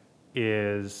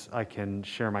is I can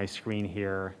share my screen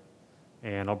here,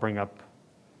 and I'll bring up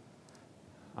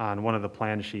on one of the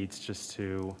plan sheets just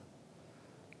to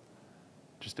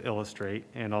illustrate,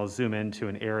 and I'll zoom into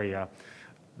an area.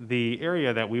 The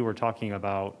area that we were talking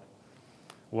about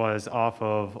was off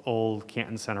of Old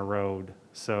Canton Center Road.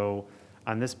 So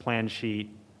on this plan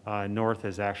sheet, north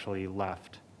is actually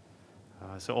left.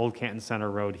 So Old Canton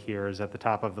Center Road here is at the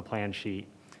top of the plan sheet.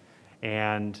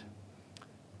 And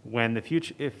when the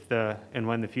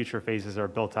future phases are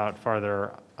built out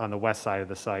farther on the west side of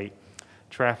the site,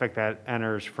 traffic that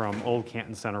enters from Old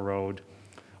Canton Center Road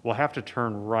will have to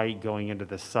turn right going into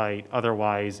the site.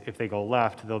 Otherwise, if they go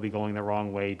left, they'll be going the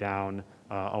wrong way down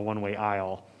a one-way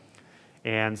aisle.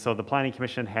 And so the Planning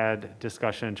Commission had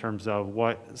discussion in terms of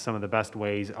what some of the best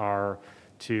ways are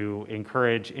to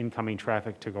encourage incoming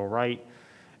traffic to go right,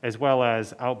 as well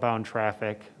as outbound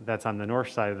traffic that's on the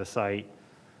north side of the site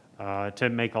to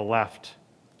make a left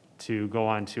to go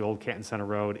on to Old Canton Center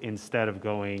Road instead of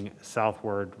going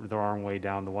southward the wrong way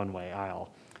down the one-way aisle.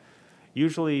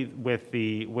 Usually with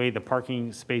the way the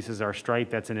parking spaces are striped,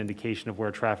 that's an indication of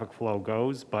where traffic flow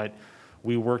goes, but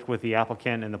we worked with the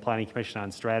applicant and the Planning Commission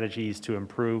on strategies to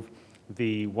improve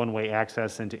the one-way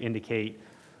access and to indicate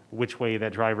which way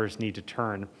that drivers need to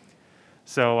turn.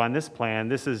 So on this plan,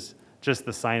 this is just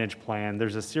the signage plan.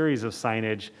 There's a series of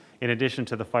signage in addition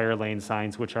to the fire lane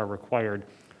signs which are required.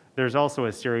 There's also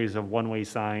a series of one-way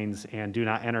signs and do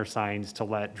not enter signs to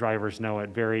let drivers know at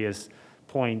various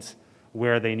points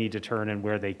where they need to turn and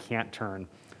where they can't turn.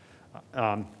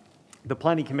 The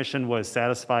Planning Commission was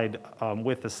satisfied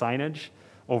with the signage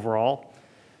overall,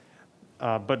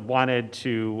 but wanted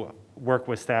to work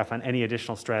with staff on any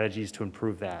additional strategies to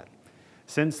improve that.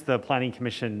 Since the Planning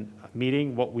Commission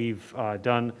meeting, what we've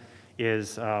done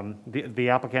is the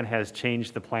applicant has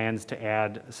changed the plans to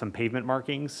add some pavement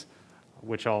markings,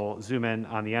 which I'll zoom in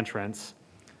on the entrance.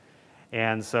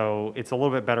 And so it's a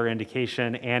little bit better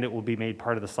indication, and it will be made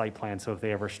part of the site plan. So if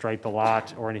they ever stripe the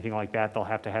lot or anything like that, they'll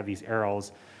have to have these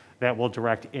arrows that will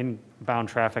direct inbound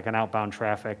traffic and outbound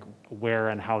traffic where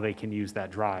and how they can use that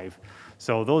drive.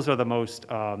 So those are the most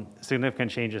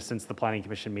significant changes since the Planning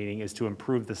Commission meeting, is to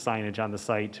improve the signage on the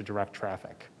site to direct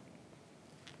traffic.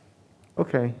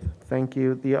 Okay, thank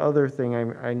you. The other thing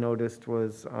I noticed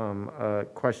was a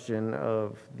question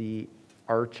of the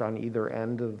arch on either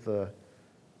end of the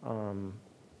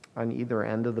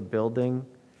building,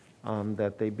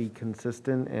 that they be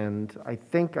consistent, and I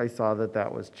think I saw that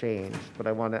that was changed, but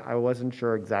I wasn't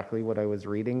sure exactly what I was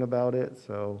reading about it,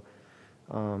 so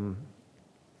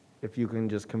if you can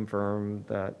just confirm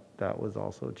that that was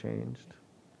also changed.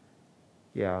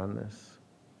 Yeah, on this.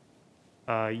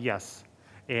 Yes.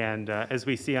 And as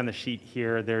we see on the sheet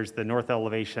here, there's the north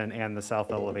elevation and the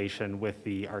south elevation with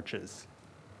the arches.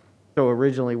 So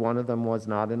originally, one of them was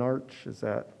not an arch? Is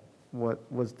that what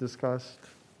was discussed?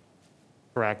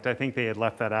 Correct. I think they had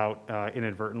left that out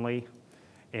inadvertently.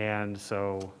 And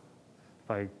so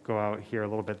if I go out here a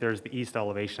little bit, there's the east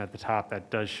elevation at the top that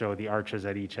does show the arches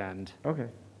at each end. Okay.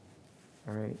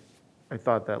 All right. I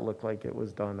thought that looked like it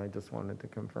was done. I just wanted to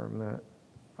confirm that.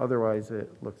 Otherwise, it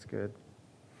looks good.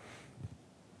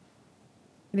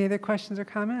 Any other questions or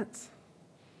comments?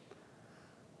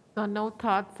 So no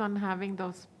thoughts on having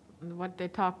those, what they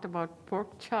talked about,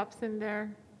 pork chops in there?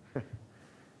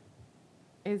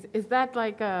 Is that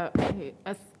like a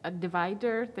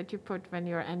divider that you put when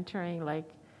you're entering, like,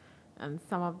 and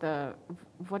some of the,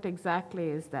 what exactly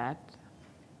is that?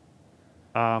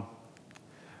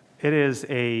 It is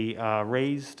a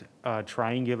raised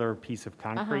triangular piece of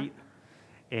concrete,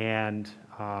 and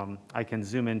I can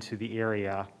zoom into the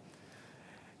area.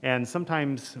 And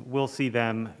sometimes we'll see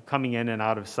them coming in and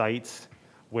out of sites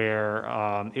where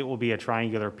it will be a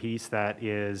triangular piece that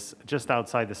is just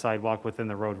outside the sidewalk within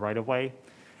the road right-of-way,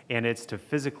 and it's to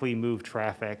physically move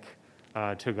traffic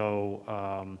to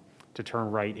go to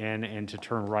turn right in and to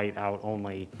turn right out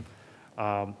only.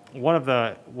 One of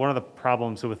the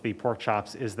problems with the pork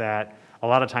chops is that a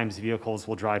lot of times vehicles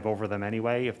will drive over them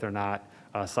anyway if they're not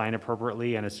signed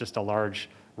appropriately, and it's just a large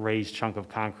raised chunk of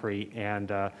concrete, and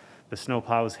the snow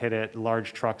plows hit it,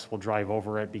 large trucks will drive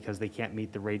over it because they can't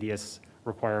meet the radius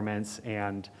requirements,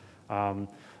 and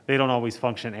they don't always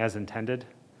function as intended.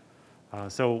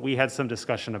 So we had some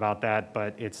discussion about that,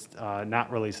 but it's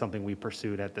not really something we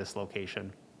pursued at this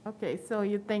location. Okay, so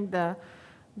you think the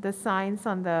signs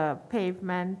on the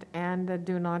pavement and the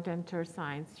do not enter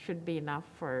signs should be enough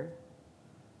for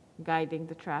guiding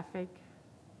the traffic?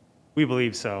 We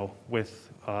believe so, with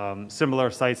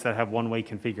similar sites that have one-way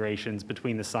configurations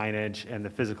between the signage and the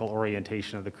physical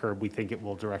orientation of the curb. We think it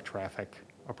will direct traffic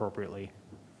appropriately.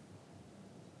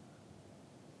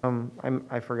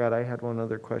 I forgot I had one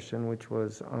other question, which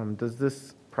was, does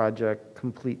this project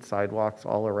complete sidewalks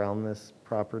all around this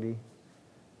property?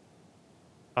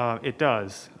 It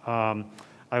does.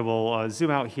 I will zoom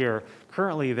out here.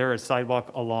 Currently, there is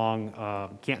sidewalk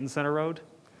along Canton Center Road.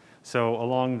 So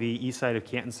along the east side of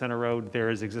Canton Center Road, there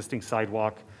is existing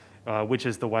sidewalk, which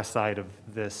is the west side of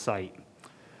this site.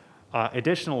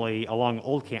 Additionally, along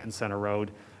Old Canton Center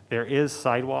Road, there is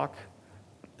sidewalk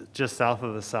just south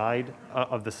of the side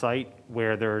of the site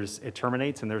where it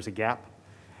terminates and there's a gap.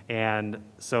 And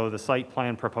so the site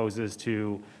plan proposes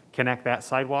to connect that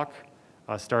sidewalk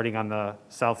starting on the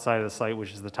south side of the site,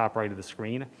 which is the top right of the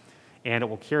screen. And it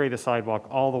will carry the sidewalk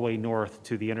all the way north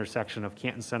to the intersection of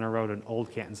Canton Center Road and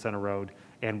Old Canton Center Road,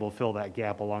 and will fill that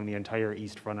gap along the entire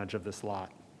east frontage of this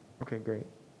lot. Okay, great.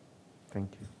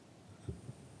 Thank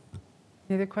you.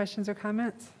 Any other questions or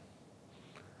comments?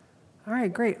 All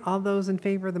right, great. All those in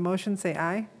favor of the motion say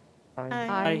aye. Aye.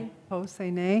 Aye. Opposed, say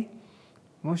nay.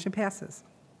 Motion passes.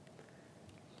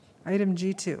 Item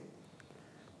G2.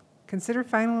 Consider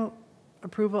final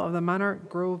approval of the Monarch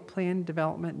Grove Planned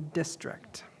Development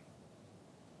District.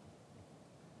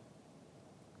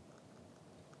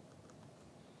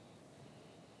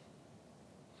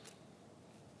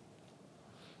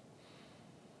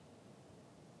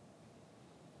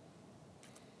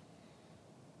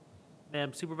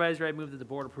 Madam Supervisor, I move that the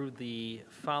board approve the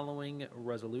following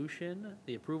resolution: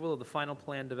 the approval of the final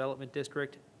plan development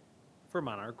district for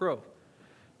Monarch Grove.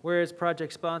 Whereas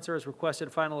project sponsor has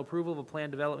requested final approval of a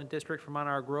planned development district for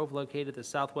Monarch Grove located at the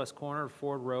southwest corner of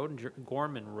Ford Road and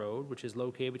Gorman Road, which is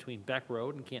located between Beck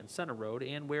Road and Canton Center Road,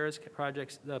 and whereas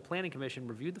the Planning Commission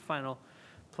reviewed the final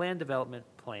plan development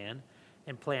plan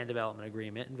and plan development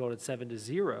agreement and voted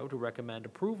 7-0 to recommend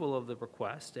approval of the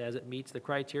request as it meets the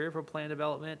criteria for plan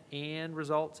development and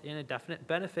results in indefinite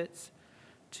benefits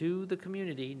to the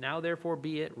community, now therefore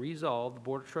be it resolved, the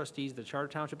Board of Trustees of the Charter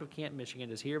Township of Canton, Michigan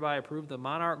does hereby approve the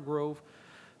Monarch Grove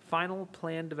Final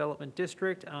Plan Development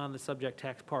District on the subject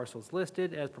tax parcels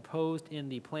listed as proposed in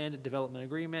the Planned Development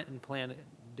Agreement and Plan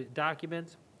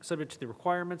documents, subject to the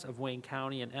requirements of Wayne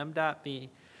County and MDOT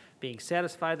being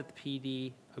satisfied that the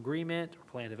PD agreement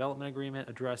or Plan Development Agreement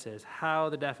addresses how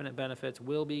the definite benefits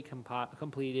will be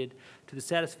completed to the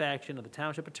satisfaction of the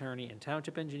Township Attorney and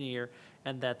Township Engineer,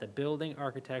 and that the building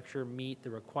architecture meet the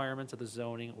requirements of the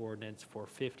zoning ordinance for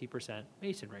 50%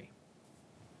 masonry.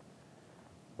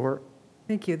 Or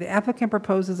Thank you. The applicant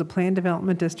proposes a planned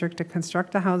development district to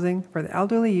construct a housing for the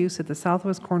elderly use at the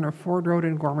southwest corner of Ford Road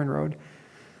and Gorman Road,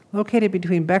 located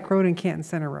between Beck Road and Canton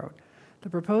Center Road. The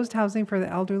proposed housing for the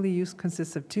elderly use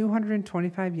consists of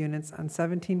 225 units on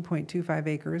 17.25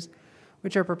 acres,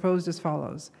 which are proposed as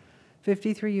follows: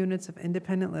 53 units of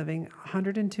independent living,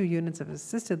 102 units of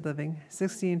assisted living,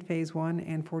 60 in Phase 1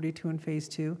 and 42 in Phase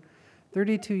 2,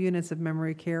 32 units of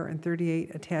memory care, and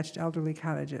 38 attached elderly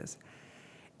cottages.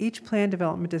 Each planned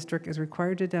development district is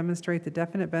required to demonstrate the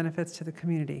definite benefits to the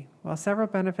community. While several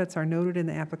benefits are noted in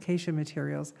the application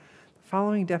materials, the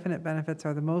following definite benefits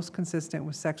are the most consistent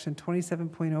with Section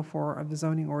 27.04 of the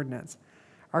zoning ordinance: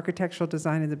 architectural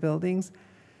design of the buildings,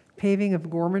 paving of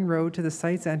Gorman Road to the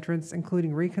site's entrance,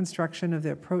 including reconstruction of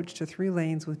the approach to 3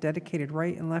 lanes with dedicated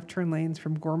right and left turn lanes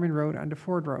from Gorman Road onto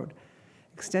Ford Road,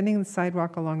 extending the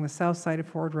sidewalk along the south side of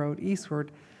Ford Road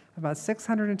eastward about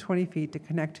 620 feet to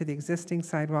connect to the existing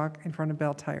sidewalk in front of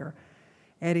Bell Tire,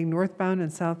 adding northbound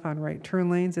and southbound right turn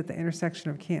lanes at the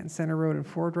intersection of Canton Center Road and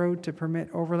Ford Road to permit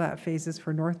overlap phases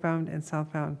for northbound and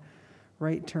southbound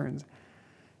right turns,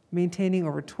 maintaining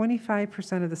over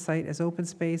 25% of the site as open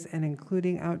space and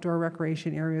including outdoor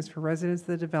recreation areas for residents of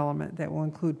the development that will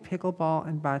include pickleball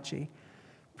and bocce.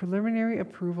 Preliminary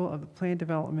approval of the planned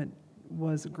development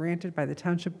was granted by the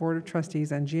Township Board of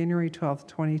Trustees on January 12,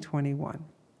 2021.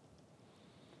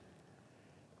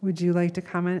 Would you like to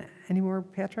comment any more,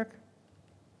 Patrick?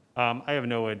 I have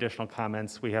no additional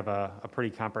comments. We have a pretty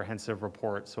comprehensive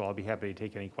report, so I'll be happy to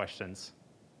take any questions.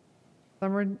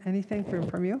 Summer, anything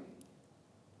from you?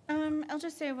 I'll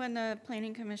just say when the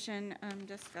Planning Commission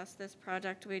discussed this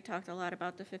project, we talked a lot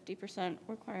about the 50%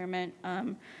 requirement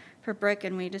for brick,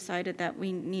 and we decided that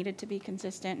we needed to be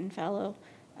consistent and follow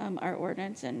our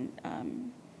ordinance and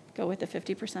go with the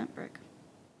 50% brick.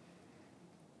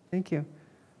 Thank you.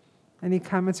 Any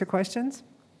comments or questions?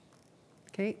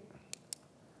 Kate?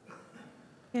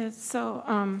 Yeah, so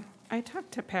I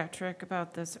talked to Patrick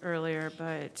about this earlier,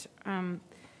 but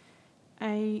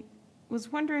I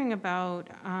was wondering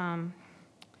about on,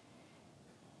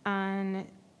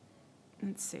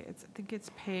 let's see, I think it's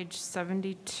page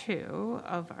 72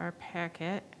 of our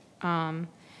packet,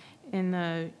 in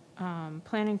the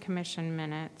Planning Commission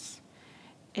minutes.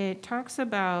 It talks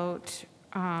about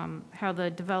how the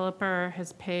developer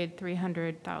has paid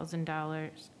 $300,000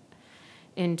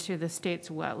 into the state's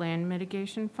wetland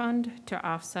mitigation fund to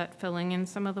offset filling in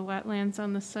some of the wetlands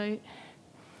on the site.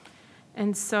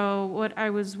 And so what I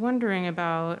was wondering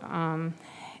about,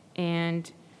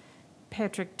 and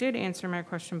Patrick did answer my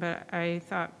question, but I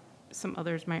thought some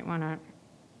others might want to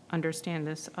understand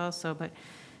this also, but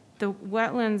the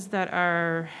wetlands that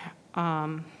are,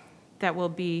 that will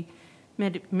be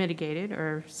mitigated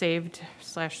or saved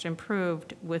 /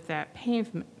 improved with that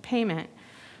payment,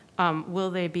 will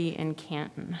they be in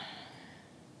Canton?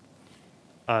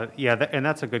 Yeah, and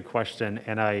that's a good question,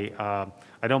 and I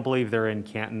don't believe they're in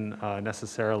Canton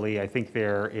necessarily. I think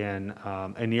they're in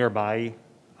a nearby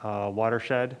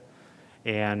watershed,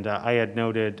 and I had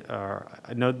noted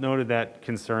that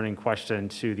concerning question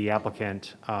to the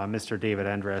applicant, Mr. David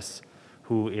Endress,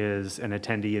 who is an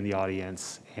attendee in the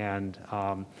audience, and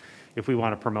if we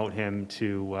want to promote him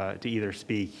to either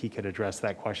speak, he could address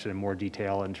that question in more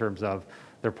detail in terms of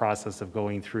their process of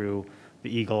going through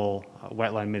the Eagle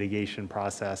wetland mitigation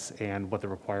process and what the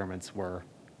requirements were.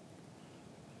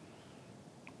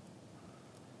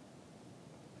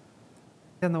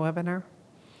 In the webinar?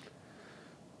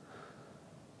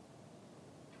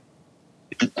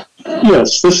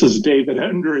 Yes, this is David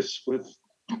Endress with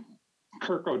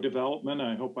Kirko Development.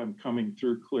 I hope I'm coming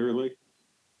through clearly.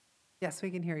 Yes,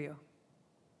 we can hear you.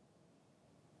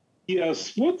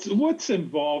 Yes, what's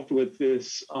involved with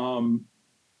this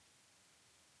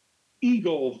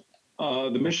Eagle,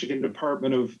 the Michigan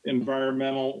Department of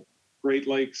Environmental, Great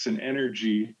Lakes and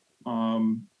Energy,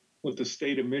 with the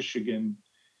state of Michigan,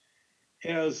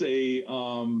 has a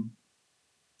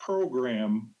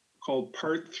program called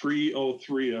Part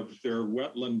 303 of their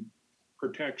Wetland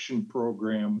Protection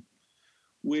Program,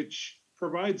 which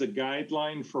provides a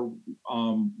guideline for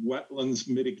wetlands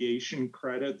mitigation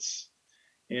credits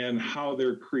and how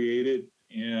they're created.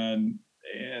 And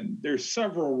there's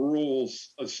several rules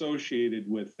associated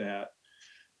with that.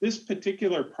 This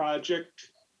particular project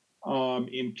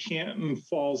in Canton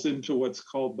falls into what's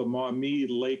called the Maumee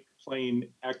Lake Plain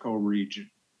ecoregion.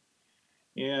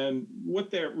 And what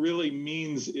that really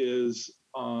means is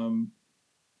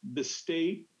the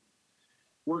state,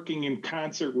 working in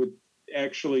concert with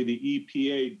actually the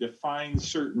EPA, defines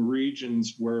certain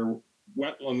regions where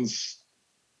wetlands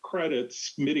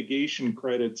credits, mitigation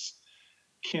credits,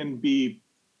 can be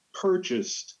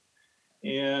purchased.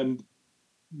 And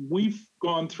we've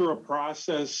gone through a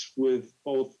process with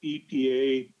both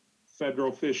EPA,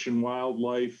 Federal Fish and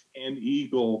Wildlife, and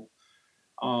Eagle.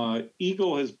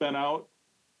 Eagle has been out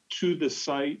to the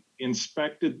site,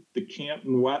 inspected the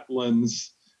Canton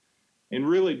wetlands, and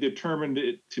really determined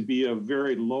it to be a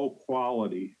very low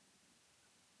quality.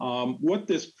 What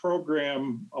this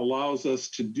program allows us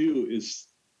to do is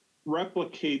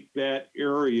replicate that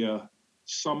area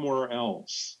somewhere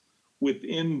else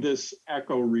within this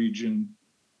ecoregion.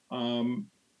 And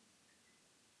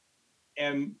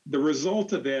the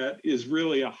result of that is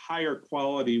really a higher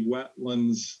quality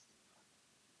wetlands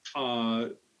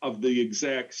of the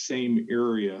exact same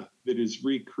area that is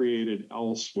recreated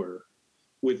elsewhere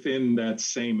within that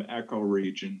same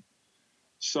ecoregion.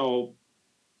 So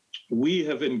we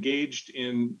have engaged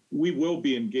in, we will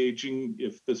be engaging,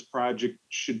 if this project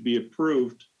should be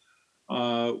approved,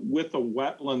 with a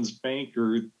wetlands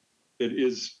banker that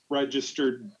is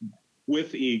registered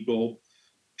with Eagle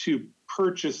to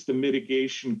purchase the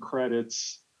mitigation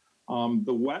credits. The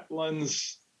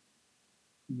wetlands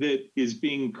that is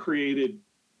being created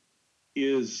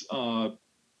is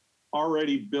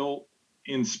already built,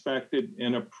 inspected,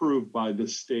 and approved by the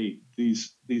state.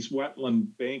 These wetland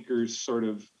bankers sort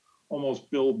of almost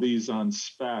build these on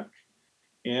spec,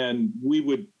 and we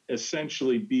would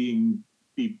essentially be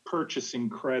purchasing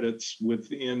credits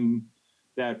within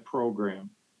that program.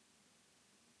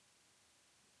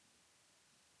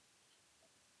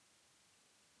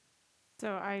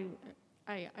 So I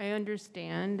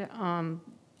understand.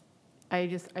 I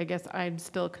guess I'm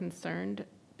still concerned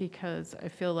because I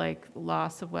feel like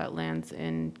loss of wetlands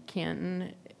in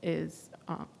Canton is,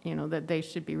 that they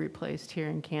should be replaced here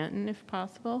in Canton if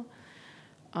possible.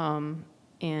 And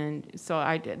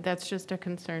so that's just a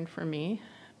concern for me.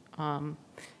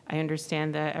 I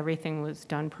understand that everything was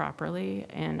done properly,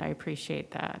 and I appreciate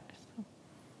that.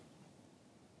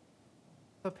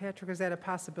 So Patrick, is that a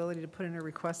possibility to put in a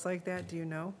request like that? Do you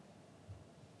know?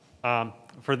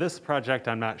 For this project,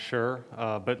 I'm not sure,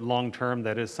 but long-term,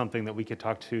 that is something that we could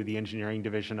talk to the engineering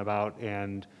division about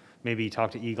and maybe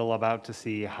talk to Eagle about to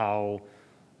see how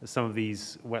some of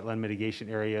these wetland mitigation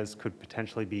areas could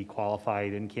potentially be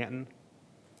qualified in Canton.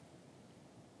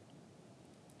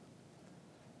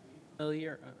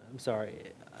 I'm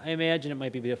sorry, I imagine it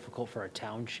might be difficult for a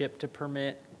township to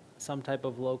permit some type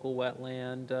of local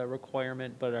wetland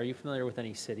requirement, but are you familiar with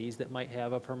any cities that might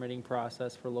have a permitting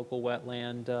process for local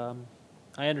wetland?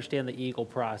 I understand the Eagle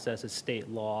process is state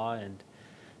law, and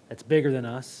that's bigger than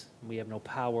us. We have no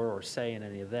power or say in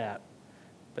any of that.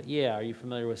 But yeah, are you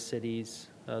familiar with cities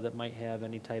that might have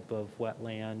any type of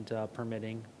wetland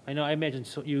permitting? I imagine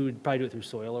you would probably do it through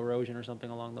soil erosion or something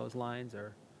along those lines,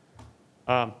 or?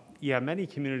 Yeah, many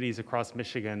communities across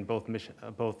Michigan, both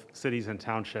cities and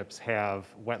townships, have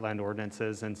wetland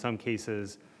ordinances. In some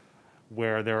cases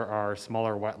where there are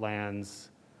smaller wetlands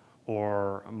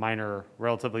or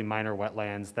relatively minor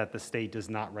wetlands that the state does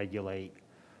not regulate.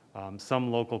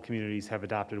 Some local communities have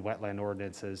adopted wetland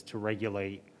ordinances to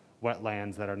regulate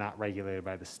wetlands that are not regulated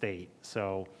by the state.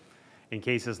 So in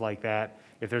cases like that,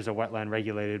 if there's a wetland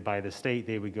regulated by the state,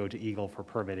 they would go to Eagle for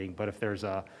permitting. But if there's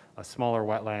a smaller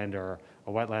wetland or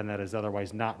a wetland that is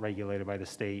otherwise not regulated by the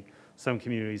state, some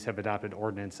communities have adopted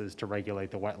ordinances to regulate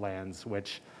the wetlands,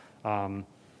 which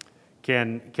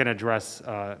can address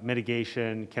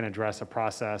mitigation, can address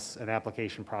an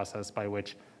application process by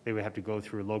which they would have to go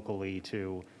through locally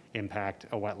to impact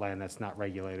a wetland that's not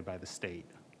regulated by the state.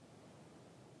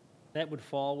 That would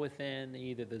fall within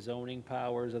either the zoning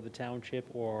powers of the township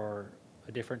or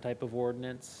a different type of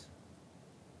ordinance?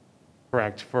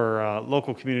 Correct. For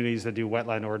local communities that do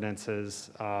wetland ordinances,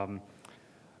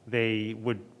 they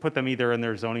would put them either in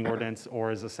their zoning ordinance or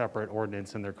as a separate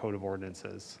ordinance in their code of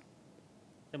ordinances.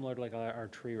 Similar to like our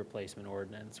tree replacement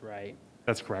ordinance, right?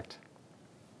 That's correct.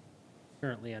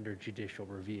 Currently under judicial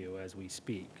review as we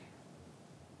speak.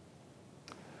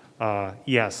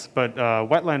 Yes, but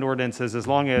wetland ordinances, as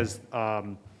long as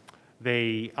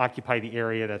they occupy the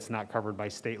area that's not covered by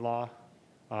state law,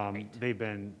 Right.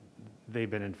 they've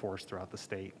been enforced throughout the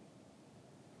state.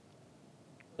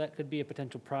 That could be a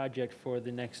potential project for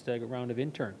the next round of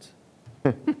interns.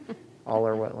 All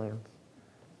our wetlands.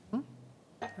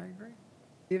 I agree.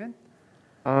 Stephen?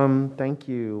 Thank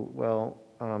you. Well,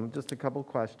 just a couple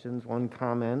questions. One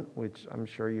comment, which I'm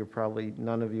sure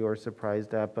none of you are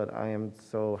surprised at, but I am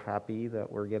so happy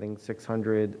that we're getting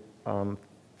 600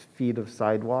 feet of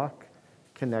sidewalk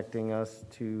connecting us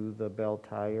to the Bell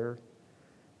Tire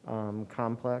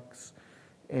complex.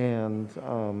 And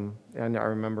I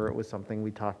remember it was something we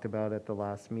talked about at the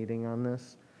last meeting on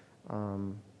this.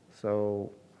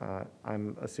 So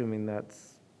I'm assuming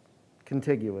that's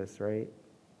contiguous, right?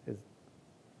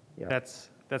 Yeah.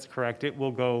 That's correct. It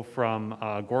will go from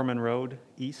Gorman Road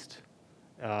east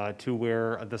to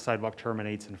where the sidewalk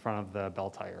terminates in front of the Bell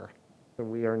Tire. So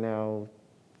we are now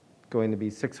going to be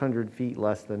 600 feet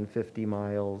less than 50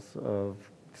 miles of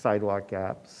sidewalk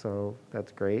gaps, so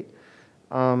that's great.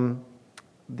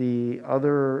 The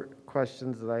other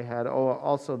questions that I had,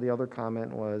 also the other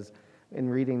comment was, in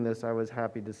reading this, I was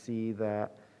happy to see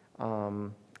that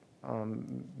Mr.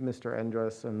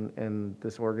 Endress and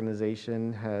this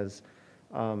organization has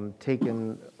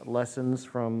taken lessons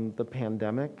from the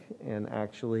pandemic and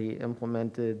actually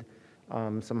implemented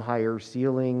some higher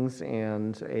ceilings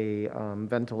and a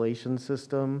ventilation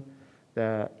system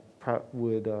that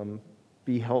would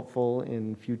be helpful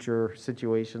in future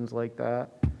situations like that.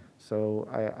 So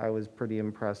I was pretty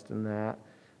impressed in that.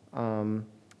 And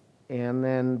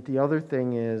then the other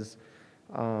thing is,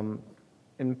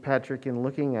 and Patrick, in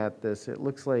looking at this, it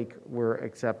looks like we're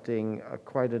accepting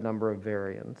quite a number of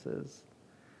variances.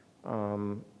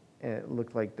 It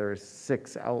looked like there's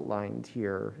 6 outlined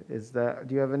here. Do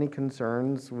you have any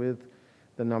concerns with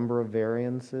the number of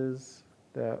variances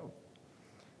that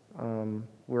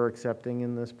we're accepting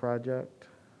in this project?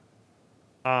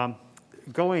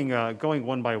 Going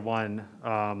one by one,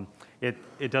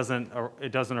 it doesn't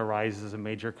arise as a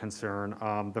major concern.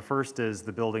 The first is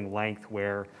the building length,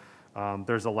 where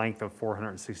there's a length of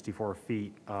 464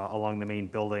 feet along the main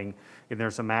building, and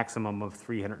there's a maximum of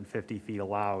 350 feet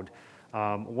allowed.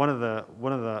 One of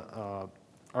the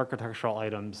architectural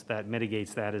items that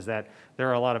mitigates that is that there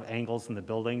are a lot of angles in the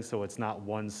building, so it's not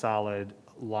one solid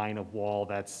line of wall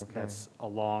that's a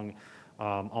long,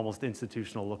 almost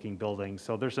institutional-looking building.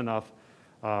 So there's enough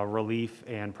relief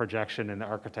and projection in the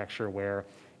architecture where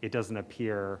it doesn't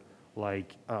appear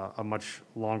like a much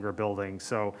longer building.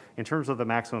 So in terms of the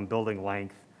maximum building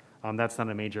length, that's not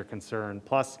a major concern.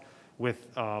 Plus, with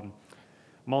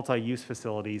multi-use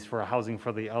facilities for housing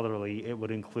for the elderly, it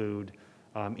would include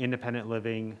independent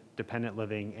living, dependent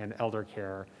living, and elder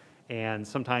care. And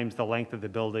sometimes the length of the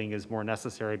building is more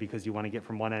necessary because you want to get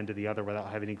from one end to the other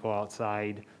without having to go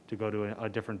outside to go to a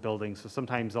different building. So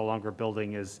sometimes a longer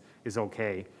building is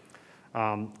okay.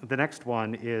 The next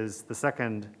one is the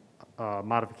second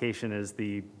modification is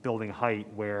the building height,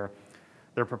 where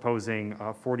they're proposing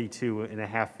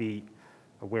 42.5 feet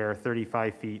where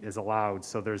 35 feet is allowed.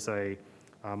 So there's a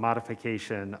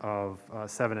modification of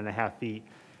 7.5 feet.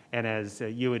 And as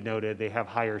you had noted, they have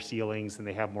higher ceilings and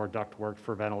they have more ductwork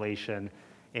for ventilation.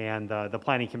 And the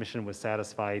Planning Commission was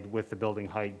satisfied with the building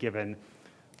height, given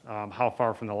how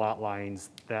far from the lot lines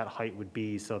that height would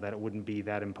be, so that it wouldn't be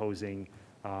that imposing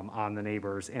on the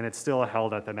neighbors. And it's still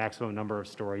held at the maximum number of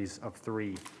stories of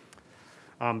 3.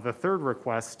 The third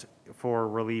request for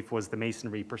relief was the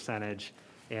masonry percentage,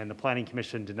 and the Planning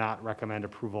Commission did not recommend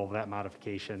approval of that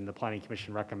modification. The Planning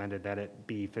Commission recommended that it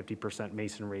be 50%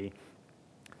 masonry.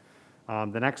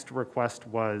 The next request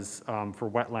was for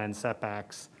wetland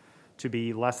setbacks to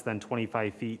be less than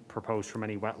 25 feet proposed from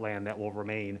any wetland that will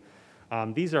remain.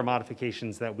 These are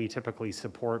modifications that we typically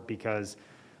support because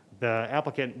the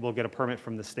applicant will get a permit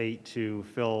from the state to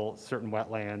fill certain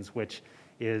wetlands, which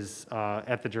is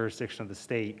at the jurisdiction of the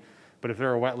state. But if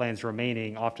there are wetlands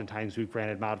remaining, oftentimes we've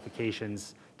granted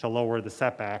modifications to lower the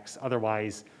setbacks.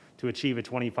 Otherwise, to achieve a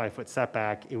 25-foot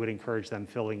setback, it would encourage them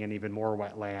filling in even more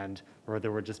wetland, or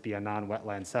there would just be a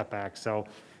non-wetland setback. So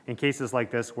in cases like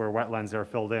this where wetlands are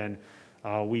filled in,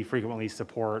 we frequently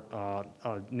support a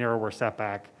narrower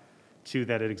setback to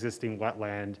that existing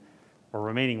wetland or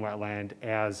remaining wetland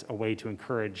as a way to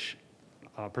encourage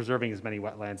preserving as many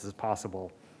wetlands as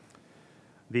possible.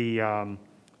 The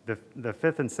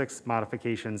fifth and sixth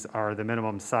modifications are the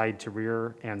minimum side to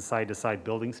rear and side to side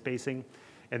building spacing.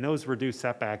 And those reduced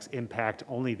setbacks impact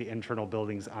only the internal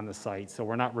buildings on the site. So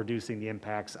we're not reducing the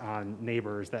impacts on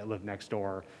neighbors that live next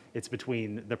door. It's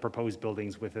between the proposed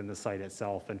buildings within the site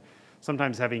itself. And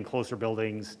sometimes having closer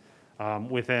buildings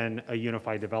within a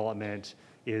unified development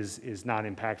is not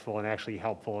impactful and actually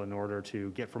helpful in order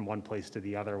to get from one place to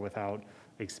the other without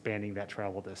expanding that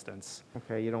travel distance.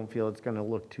 Okay, you don't feel it's going to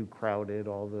look too crowded,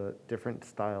 all the different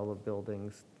style of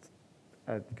buildings?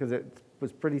 Because it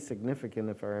was pretty significant,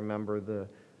 if I remember, the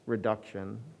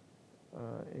reduction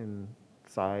in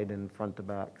side and front to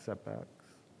back setbacks.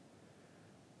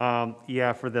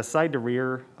 Yeah, for the side to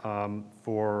rear,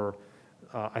 for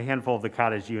a handful of the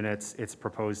cottage units, it's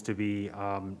proposed to be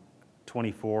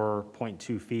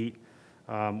 24.2 feet,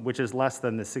 which is less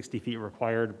than the 60 feet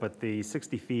required, but the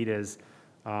 60 feet is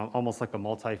almost like a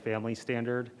multifamily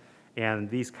standard. And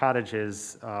these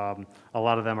cottages, a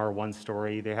lot of them are one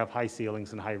story. They have high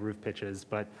ceilings and high roof pitches,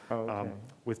 but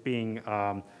with being,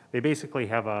 they basically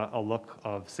have a look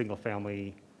of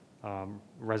single-family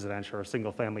residential or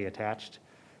single-family attached.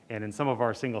 And in some of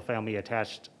our single-family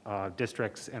attached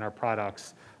districts and our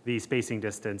products, the spacing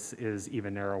distance is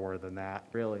even narrower than that.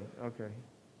 Really? Okay.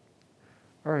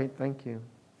 All right, thank you.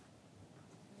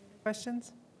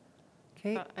 Questions?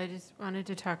 Kate? I just wanted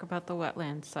to talk about the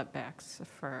wetland setbacks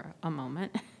for a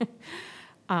moment.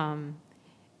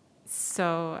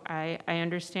 So I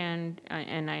understand,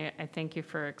 and I thank you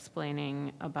for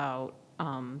explaining about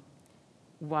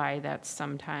why that's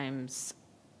sometimes,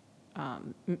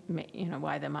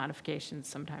 why the modification's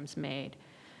sometimes made.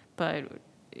 But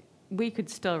we could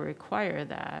still require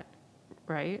that,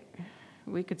 right?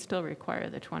 We could still require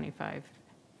the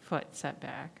 25-foot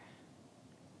setback.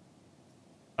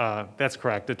 That's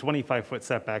correct. The 25-foot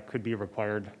setback could be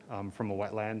required from a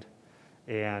wetland.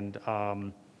 And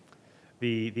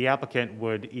the applicant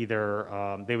would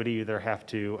either, they would either have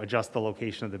to adjust the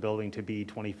location of the building to be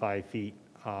 25 feet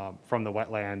from the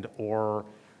wetland, or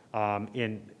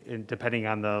depending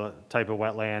on the type of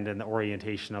wetland and the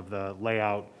orientation of the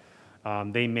layout,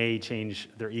 they may change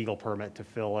their Eagle permit to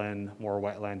fill in more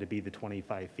wetland to be the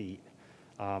 25 feet.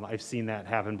 I've seen that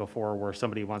happen before where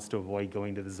somebody wants to avoid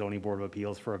going to the Zoning Board of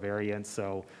Appeals for a variance,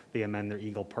 so they amend their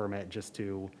Eagle permit just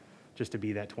to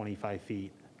be that 25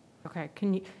 feet. Okay,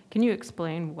 can you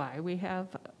explain why we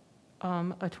have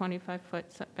a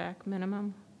 25-foot setback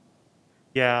minimum?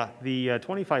 Yeah, the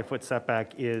 25-foot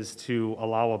setback is to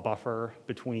allow a buffer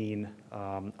between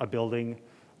a building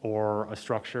or a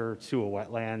structure to a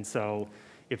wetland. So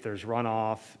if there's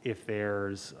runoff, if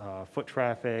there's foot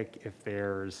traffic, if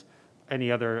there's any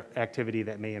other activity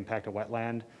that may impact a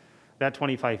wetland, that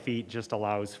 25 feet just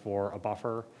allows for a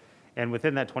buffer. And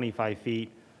within that 25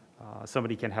 feet,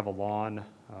 somebody can have a lawn,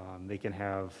 they can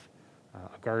have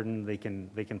a garden, they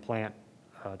can plant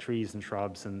trees and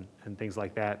shrubs and things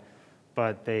like that,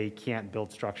 but they can't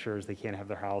build structures, they can't have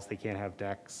their house, they can't have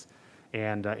decks.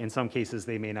 And in some cases,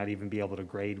 they may not even be able to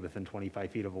grade within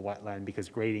 25 feet of a wetland, because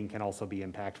grading can also be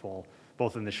impactful,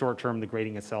 both in the short term, the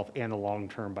grading itself, and the long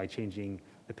term by changing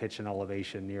the pitch and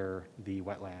elevation near the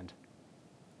wetland.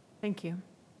 Thank you.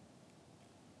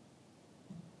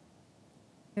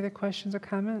 Any other questions or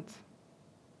comments?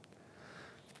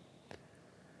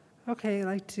 Okay, I'd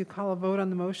like to call a vote on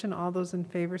the motion. All those in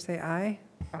favor say aye.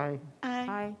 Aye.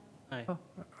 Aye. Aye. Oh,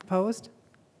 opposed?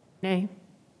 Nay.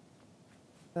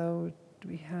 So do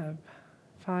we have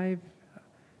 5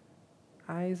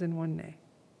 ayes and 1 nay?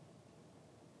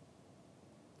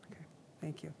 Okay,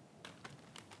 thank you.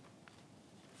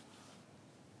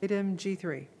 Item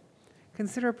G3,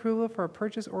 consider approval for a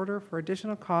purchase order for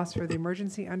additional costs for the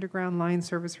emergency underground line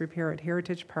service repair at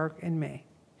Heritage Park in May.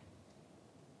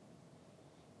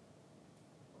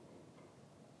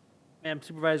 Madam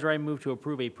Supervisor, I move to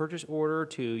approve a purchase order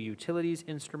to Utilities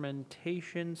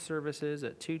Instrumentation Services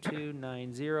at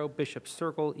 2290 Bishop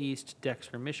Circle East,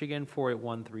 Dexter, Michigan,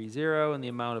 48130, in the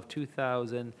amount of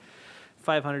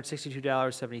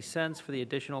 $2,562.70 for the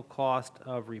additional cost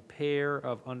of repair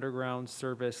of underground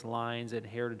service lines at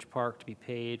Heritage Park to be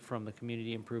paid from the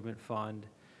Community Improvement Fund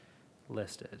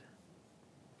listed.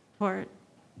 Support.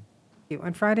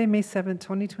 On Friday, May 7,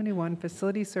 2021,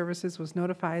 Facility Services was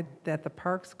notified that the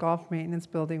park's golf maintenance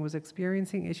building was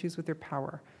experiencing issues with their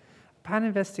power. Upon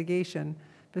investigation,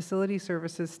 Facility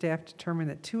Services staff determined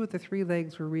that 2 of the 3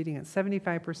 legs were reading at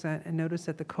 75% and noticed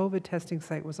that the COVID testing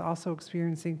site was also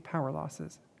experiencing power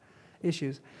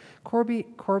issues.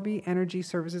 Corby Energy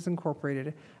Services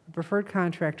Incorporated, a preferred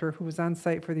contractor who was on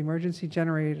site for the emergency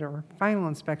generator final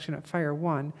inspection at Fire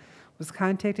 1, was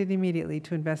contacted immediately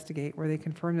to investigate, where they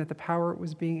confirmed that the power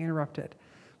was being interrupted.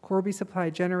 Corby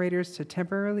supplied generators to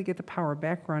temporarily get the power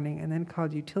back running and then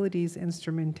called Utilities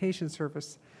Instrumentation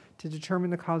Service to determine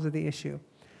the cause of the issue.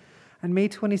 On May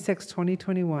 26,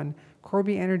 2021,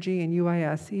 Corby Energy and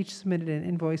UIS each submitted an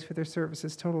invoice for their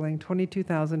services totaling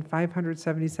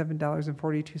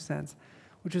 $22,577.42,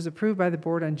 which was approved by the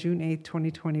board on June 8,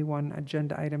 2021,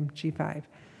 agenda item G5.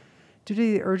 Due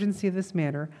to the urgency of this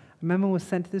matter, A memo was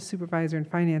sent to the supervisor and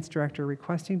finance director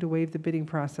requesting to waive the bidding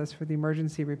process for the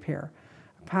emergency repair.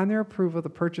 Upon their approval, the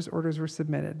purchase orders were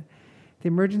submitted. The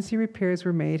emergency repairs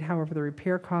were made, however, the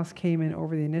repair costs came in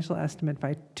over the initial estimate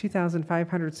by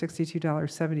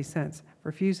 $2,562.70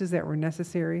 for fuses that were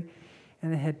necessary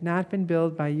and that had not been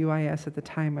billed by UIS at the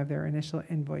time of their initial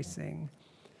invoicing.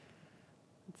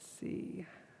 Let's see.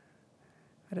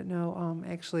 I don't know,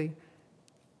 actually,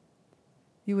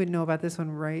 you would know about this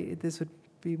one, right? This would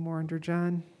be more under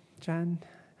John. John,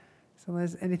 so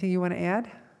Liz, anything you want to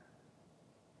add?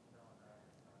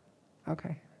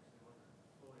 Okay.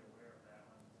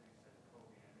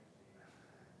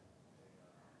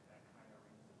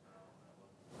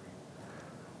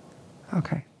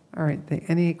 Okay, all right.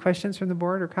 Any questions from the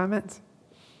board or comments?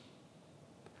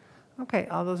 Okay,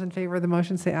 all those in favor of the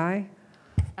motion say aye.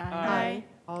 Aye.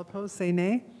 All opposed say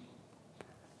nay.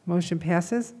 Motion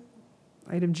passes.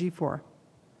 Item G4,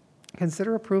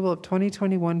 consider approval of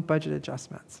 2021 budget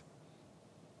adjustments.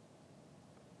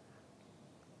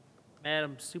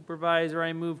 Madam Supervisor,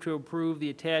 I move to approve the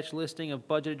attached listing of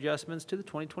budget adjustments to the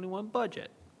 2021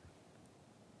 budget.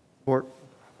 Support.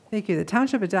 Thank you. The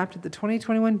township adopted the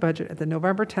 2021 budget at the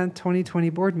November 10th, 2020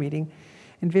 board meeting,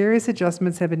 and various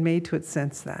adjustments have been made to it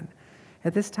since then.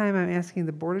 At this time, I'm asking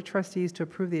the Board of Trustees to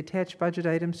approve the attached budget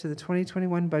items to the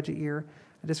 2021 budget year.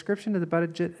 A description of the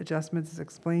budget adjustments is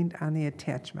explained on the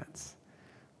attachments.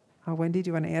 Wendy, do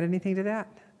you want to add anything to that?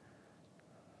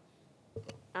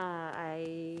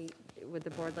 Would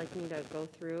the board like me to go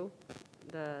through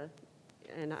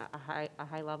in a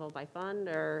high level by fund,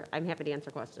 or I'm happy to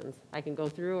answer questions. I can go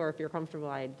through, or if you're comfortable,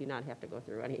 I do not have to go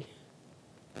through any.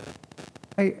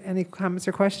 Any comments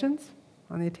or questions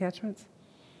on the attachments?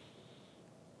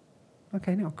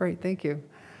 Okay, no, great, thank you.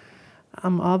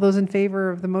 All those in favor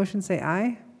of the motion say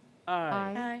aye.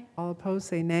 Aye. Aye. All opposed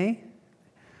say nay.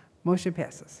 Motion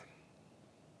passes.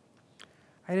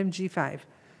 Item G5,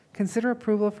 consider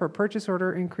approval for a purchase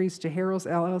order increase to Harrell's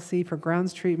LLC for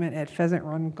grounds treatment at Pheasant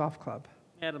Run Golf Club.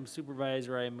 Madam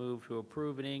Supervisor, I move to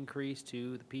approve an increase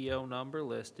to the PO number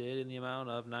listed in the amount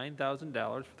of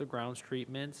 $9,000 for the grounds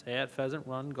treatments at Pheasant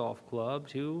Run Golf Club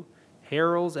to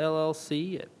Harrell's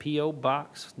LLC at P.O.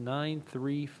 Box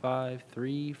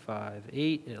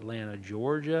 935358, Atlanta,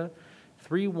 Georgia,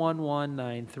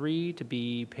 31193, to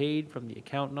be paid from the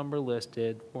account number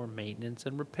listed for maintenance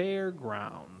and repair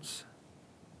grounds.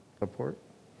 Support.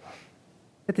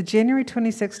 At the January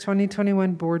 26,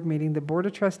 2021 board meeting, the Board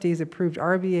of Trustees approved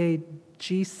RBA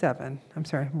G7. I'm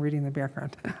sorry, I'm reading the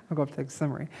background. I'll go up to the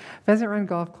summary. Pheasant Run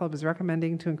Golf Club is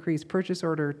recommending to increase purchase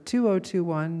order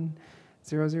 2021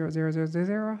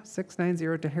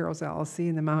 0000690 to Harrell's LLC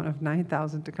in the amount of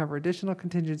 $9,000 to cover additional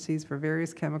contingencies for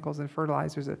various chemicals and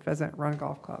fertilizers at Pheasant Run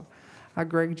Golf Club.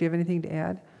 Greg, do you have anything to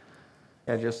add?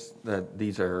 Yeah, just that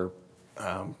these are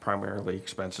primarily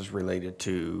expenses related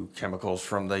to chemicals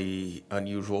from the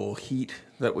unusual heat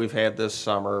that we've had this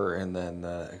summer, and then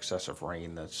the excessive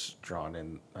rain that's drawn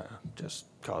in just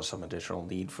caused some additional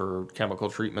need for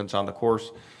chemical treatments on the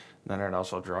course. Then I'd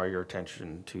also draw your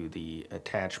attention to the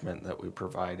attachment that we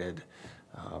provided,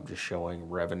 just showing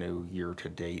revenue year to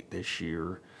date this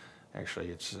year. Actually,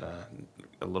 it's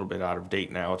a little bit out of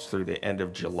date now. It's through the end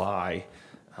of July,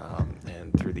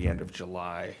 and through the end of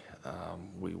July,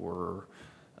 we were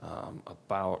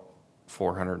about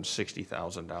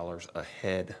 $460,000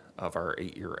 ahead of our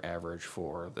 8-year average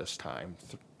for this time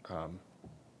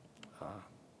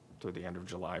through the end of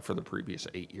July for the previous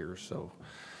 8 years. So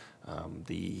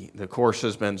the course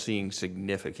has been seeing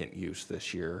significant use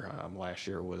this year. Last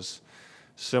year was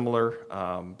similar,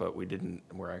 but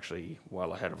we're actually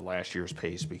well ahead of last year's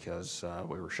pace because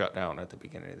we were shut down at the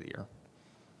beginning of the year.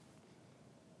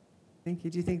 Thank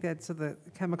you. Do you think that, so the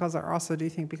chemicals are also, do you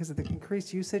think because of the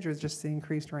increased usage or just the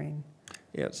increased rain?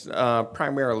 Yes,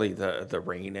 primarily the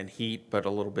rain and heat, but a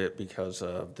little bit because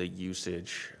of the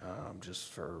usage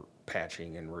just for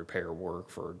patching and repair work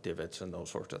for divots and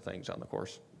those sorts of things on the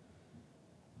course.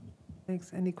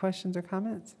 Thanks. Any questions or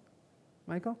comments?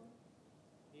 Michael?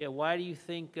 Yeah, why do you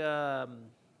think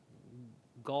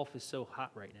golf is so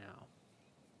hot right now?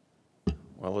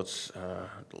 Well, it's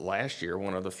last year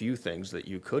one of the few things that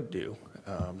you could do,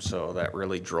 so that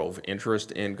really drove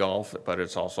interest in golf, but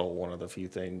it's also one of the few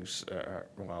things,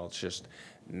 well, it's just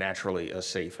naturally a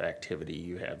safe activity.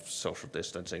 You have social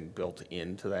distancing built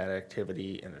into that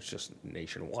activity, and it's just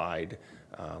nationwide.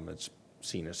 It's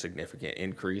seen a significant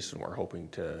increase, and we're hoping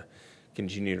to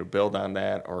continue to build on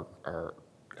that. Our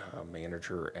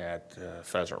manager at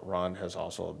Pheasant Run has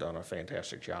also done a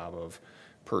fantastic job of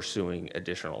pursuing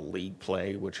additional league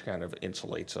play, which kind of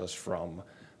insulates us from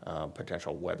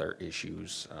potential weather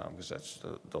issues, because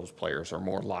those players are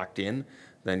more locked in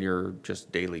than your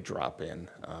just daily drop-in.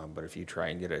 But if you try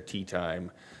and get a tee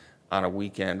time on a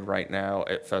weekend right now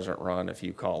at Pheasant Run, if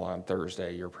you call on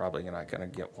Thursday, you're probably not going to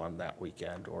get one that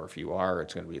weekend. Or if you are,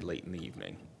 it's going to be late in the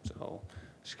evening. So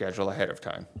schedule ahead of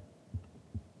time.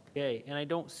 Okay, and I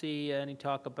don't see any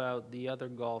talk about the other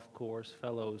golf course,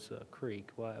 Fellows Creek.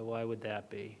 Why would that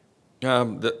be?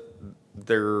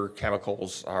 Their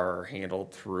chemicals are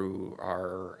handled through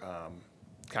our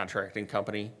contracting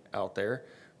company out there,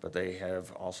 but they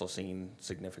have also seen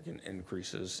significant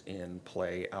increases in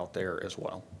play out there as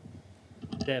well.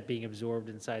 That being absorbed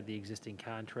inside the existing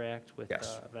contract with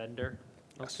Yes. the vendor?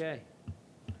 Yes. Okay.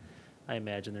 I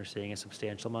imagine they're seeing a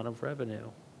substantial amount of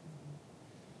revenue.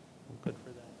 Well, good for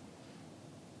them.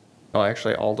 No,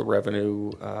 actually, all the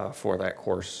revenue for that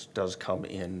course does come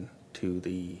in to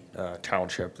the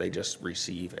township. They just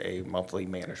receive a monthly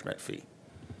management fee.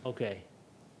 Okay.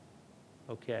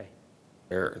 Okay.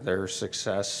 Their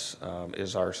success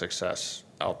is our success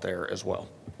out there as well.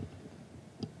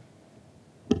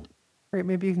 Great,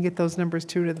 maybe you can get those numbers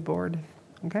too to the board.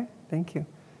 Okay, thank you.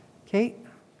 Kate?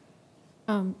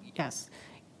 Yes.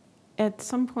 At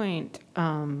some point,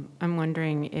 I'm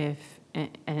wondering if,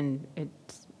 and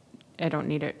I don't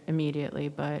need it immediately,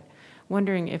 but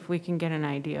wondering if we can get an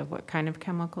idea of what kind of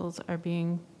chemicals are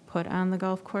being put on the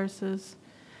golf courses.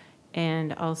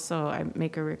 And also, I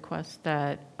make a request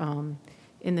that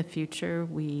in the future,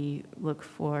 we look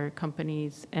for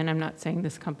companies, and I'm not saying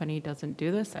this company doesn't do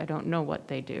this, I don't know what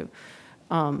they do,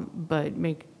 but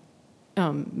make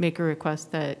a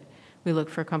request that we look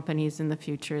for companies in the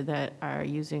future that are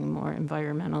using more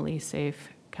environmentally safe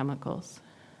chemicals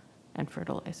and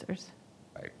fertilizers.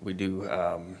 Right. We do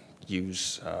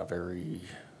use very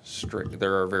strict,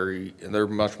 there are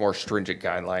much more stringent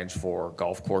guidelines for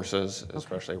golf courses,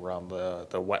 especially around the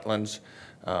wetlands,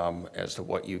 as to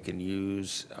what you can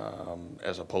use,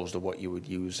 as opposed to what you would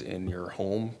use in your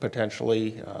home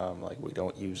potentially. Like we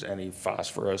don't use any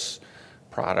phosphorus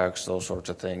products, those sorts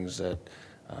of things that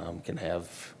can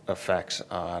have effects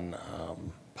on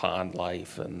pond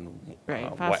life and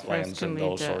wetlands and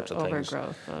those sorts of things.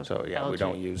 So yeah, we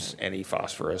don't use any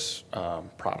phosphorus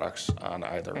products on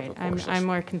either of the courses. I'm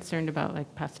more concerned about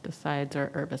like pesticides or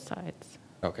herbicides.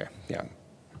 Okay, yeah.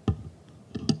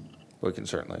 We can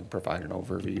certainly provide an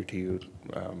overview to you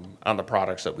on the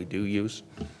products that we do use.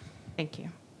 Thank you.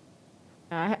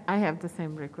 I have the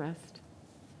same request.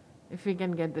 If we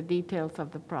can get the details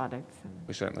of the products.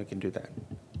 We certainly can do that.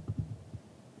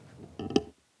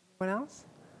 Anyone else?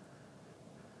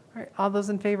 All right, all those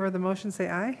in favor of the motion say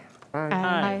aye. Aye.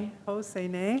 Aye. Opposed, say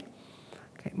nay.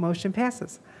 Okay, motion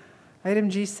passes. Item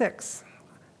G6,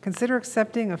 consider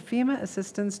accepting a FEMA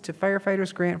assistance to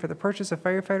firefighters grant for the purchase of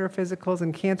firefighter physicals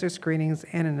and cancer screenings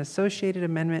and an associated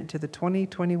amendment to the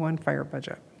 2021 fire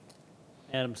budget.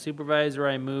 Madam Supervisor,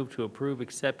 I move to approve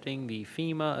accepting the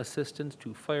FEMA assistance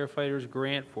to firefighters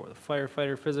grant for the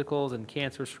firefighter physicals and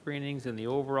cancer screenings in the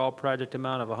overall project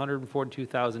amount of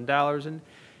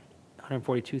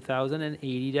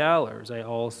 $142,080. I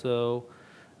also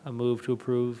move to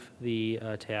approve the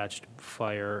attached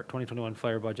 2021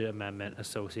 fire budget amendment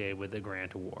associated with the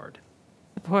grant award.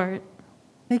 Support.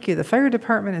 Thank you. The Fire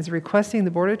Department is requesting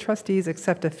the Board of Trustees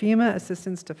accept a FEMA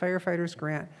Assistance to Firefighters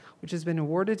Grant, which has been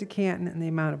awarded to Canton in the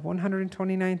amount of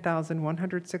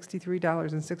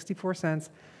 $129,163.64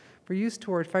 for use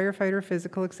toward firefighter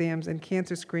physical exams and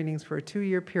cancer screenings for a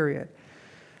 2-year period.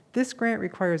 This grant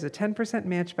requires a 10%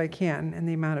 match by Canton in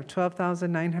the amount of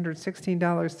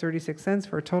 $12,916.36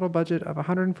 for a total budget of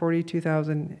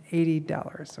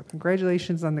 $142,080. So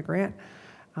congratulations on the grant.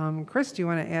 Chris, do you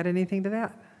want to add anything to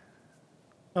that?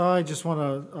 I just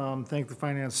want to thank the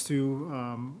finance too.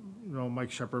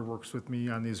 Mike Shepard works with me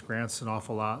on these grants an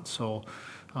awful lot, so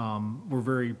we're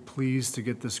very pleased to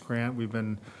get this grant. We've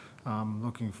been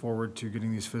looking forward to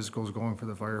getting these physicals going for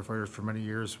the firefighters for many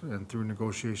years, and through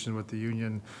negotiation with the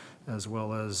union, as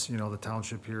well as the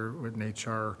township here with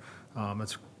HR,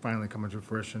 it's finally coming to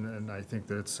fruition, and I think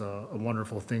that it's a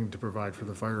wonderful thing to provide for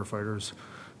the firefighters.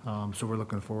 So we're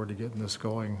looking forward to getting this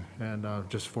going, and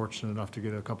just fortunate enough to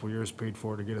get a couple years paid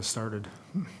for to get us started.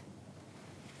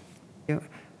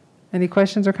 Any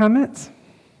questions or comments?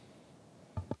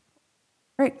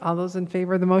 Great. All those in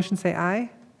favor of the motion say aye.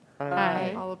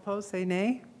 Aye. All opposed say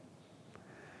nay.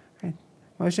 All right.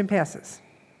 Motion passes.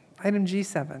 Item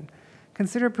G7,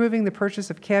 consider approving the purchase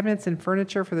of cabinets and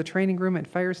furniture for the training room at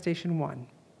Fire Station 1.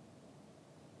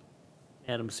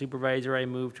 Madam Supervisor, I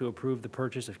move to approve the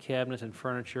purchase of cabinets and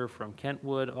furniture from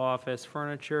Kentwood Office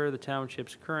Furniture, the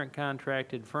township's current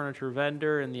contracted furniture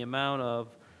vendor, in the amount of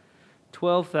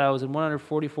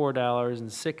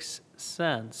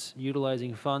 $12,144.06,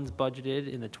 utilizing funds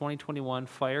budgeted in the 2021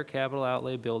 Fire Capital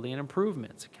Outlay Building and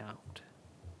Improvements account.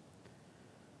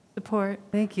 Support.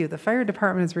 Thank you. The fire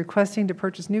department is requesting to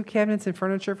purchase new cabinets and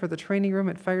furniture for the training room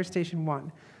at Fire Station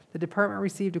 1. The department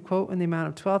received a quote in the amount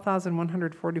of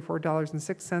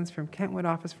 $12,144.06 from Kentwood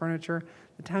Office Furniture,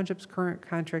 the township's current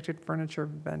contracted furniture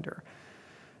vendor.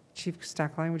 Chief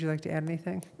Stockline, would you like to add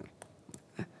anything?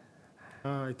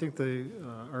 I think the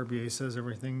RBA says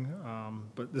everything,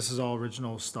 but this is all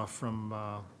original stuff from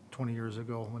 20 years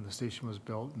ago when the station was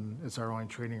built, and it's our only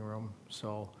training room.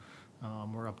 So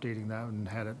we're updating that and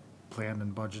had it planned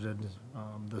and budgeted,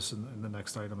 this in the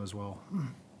next item as well.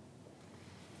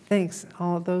 Thanks.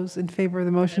 All of those in favor of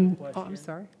the motion? Oh, I'm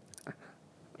sorry.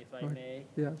 If I may.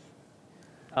 Yes.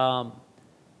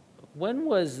 When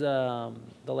was the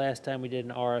last time we did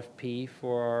an RFP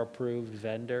for our approved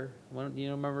vendor? When, do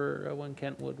you remember when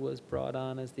Kentwood was brought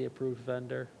on as the approved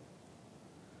vendor?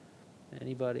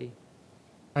 Anybody?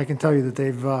 I can tell you that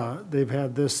they've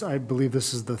had this, I believe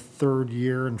this is the third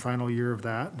year and final year of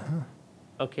that.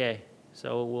 Okay,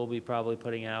 so we'll be probably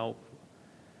putting out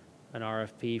an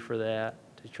RFP for that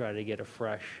to try to get a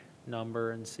fresh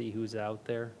number and see who's out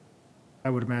there. I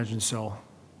would imagine so.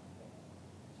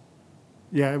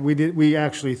 Yeah, we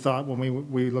actually thought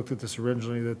when we looked at this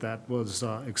originally that was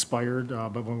expired,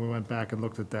 but when we went back and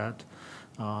looked at that,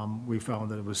 we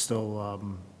found that it was still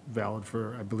valid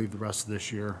for, I believe, the rest of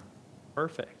this year.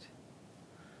 Perfect.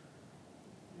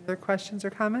 Any other questions or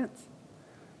comments?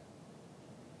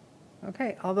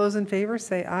 Okay, all those in favor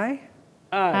say aye.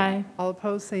 Aye. All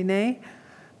opposed say nay.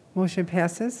 Motion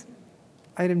passes.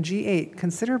 Item G8,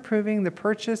 consider approving the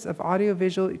purchase of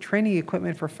audiovisual training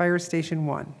equipment for Fire Station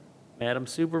 1. Madam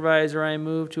Supervisor, I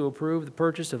move to approve the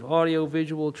purchase of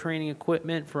audio-visual training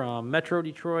equipment from Metro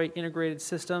Detroit Integrated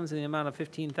Systems in the amount of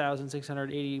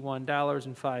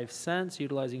 $15,681.05,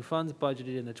 utilizing funds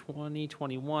budgeted in the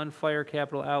 2021 Fire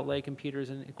Capital Outlay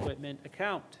Computers and Equipment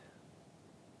account.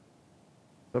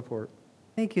 Support.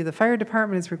 Thank you. The fire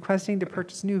department is requesting to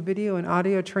purchase new video and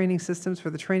audio training systems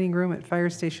for the training room at Fire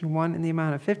Station 1 in the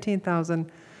amount of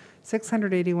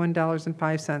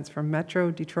 $15,681.05 from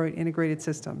Metro Detroit Integrated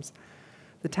Systems.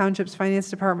 The township's finance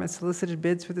department solicited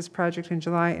bids for this project in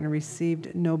July and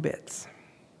received no bids.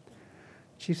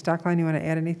 Chief Stockline, you want to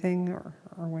add anything, or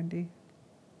Wendy?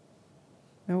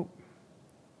 Nope.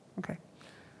 Okay.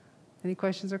 Any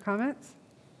questions or comments?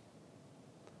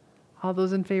 All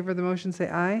those in favor of the motion say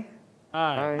aye.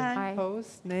 Aye. Aye.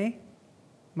 Opposed? Nay.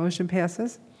 Motion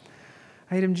passes.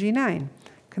 Item G9,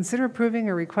 consider approving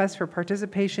a request for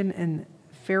participation in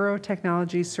Faro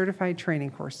Technologies Certified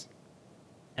Training Course.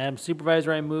 Madam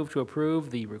Supervisor, I move to approve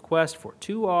the request for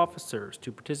 2 officers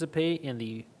to participate in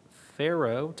the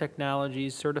Faro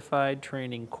Technologies Certified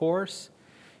Training Course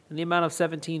in the amount of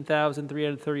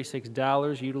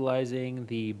 $17,336, utilizing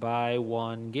the buy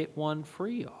one, get one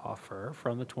free offer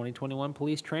from the 2021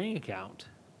 police training account.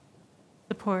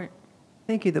 Support.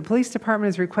 Thank you. The police department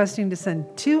is requesting to send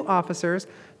 2 officers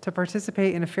to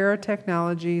participate in a Faro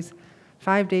Technologies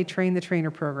 5-day Train the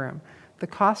Trainer program. The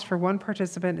cost for one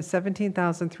participant is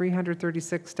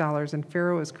 $17,336, and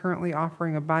Faro is currently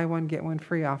offering a buy one, get one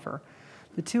free offer.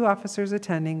 The 2 officers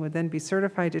attending would then be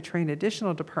certified to train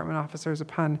additional department officers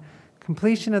upon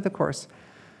completion of the course.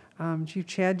 Chief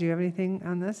Chad, do you have anything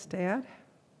on this to add?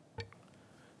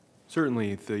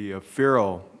 Certainly. The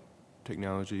Faro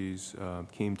Technologies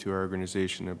came to our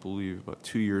organization, I believe, about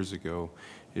 2 years ago.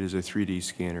 It is a 3D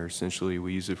scanner. Essentially,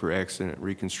 we use it for accident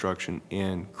reconstruction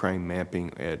and crime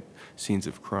mapping at scenes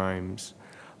of crimes.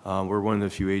 We're one of the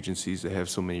few agencies that have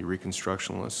so many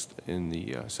reconstructionists in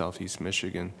the southeast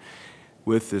Michigan.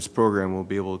 With this program, we'll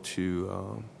be able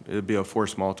to, it'll be a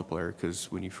force multiplier,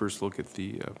 because when you first look at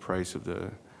the price of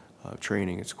the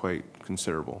training, it's quite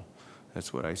considerable.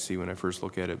 That's what I see when I first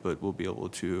look at it, but we'll be able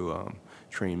to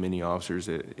train many officers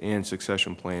and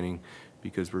succession planning,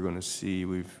 because we're going to see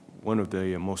one of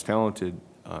the most talented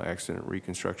accident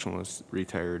reconstructionists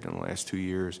retired in the last 2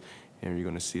 years, and you're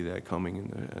going to see that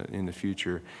coming in the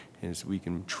future. As we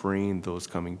can train those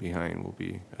coming behind, we'll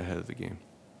be ahead of the game.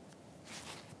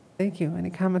 Thank you. Any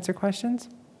comments or questions?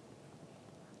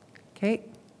 Kate?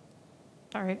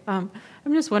 Sorry. I'm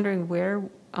just wondering, where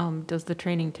does the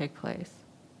training take place?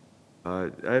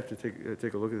 I have to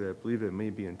take a look at that. I believe it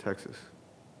may be in Texas.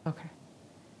 Okay.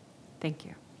 Thank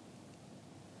you.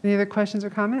 Any other questions or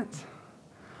comments?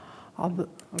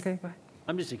 Okay, go ahead.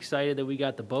 I'm just excited that we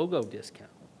got the BOGO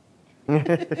discount.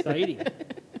 Exciting.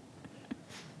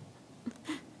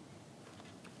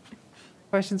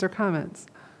 Questions or comments?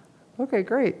 Okay,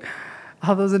 great.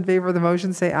 All those in favor of the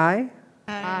motion say aye.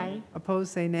 Aye.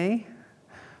 Opposed say nay.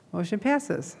 Motion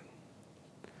passes.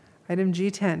 Item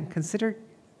G10, consider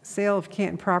sale of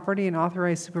Canton property and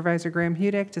authorize Supervisor Graham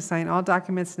Hudak to sign all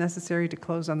documents necessary to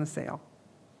close on the sale.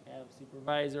 Have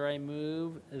Supervisor, I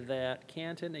move that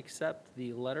Canton accept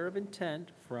the letter of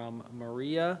intent from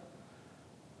Maria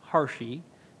Harsh,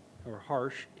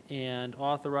 and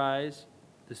authorize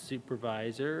the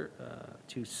supervisor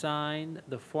to sign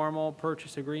the formal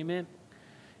purchase agreement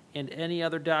and any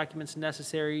other documents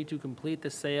necessary to complete the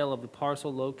sale of the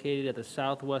parcel located at the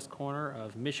southwest corner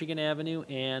of Michigan Avenue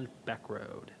and Beck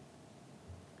Road.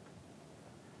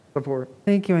 Support.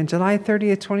 Thank you. On July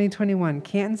 30th, 2021,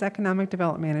 Canton's Economic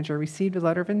Development Manager received a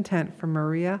letter of intent from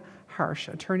Maria Harsh,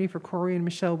 attorney for Corey and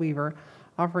Michelle Weaver,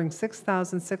 offering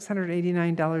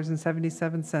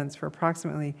 $6,689.77 for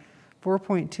approximately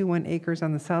 4.21 acres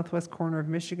on the southwest corner of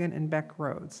Michigan and Beck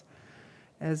Roads,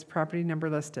 as property number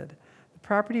listed. The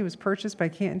property was purchased by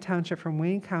Canton Township from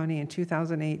Wayne County in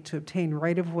 2008 to obtain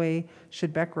right-of-way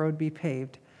should Beck Road be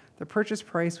paved. The purchase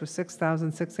price was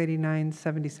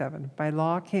 $6,689.77. By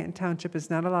law, Canton Township is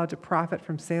not allowed to profit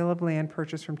from sale of land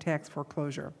purchased from tax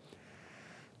foreclosure.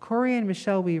 Corey and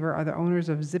Michelle Weaver are the owners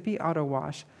of Zippy Auto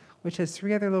Wash, which has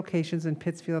 3 other locations in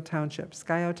Pittsfield Township,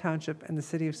 Scio Township, and the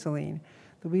city of Saline.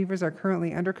 The Weavers are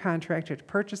currently under contract to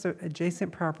purchase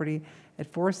adjacent property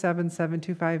at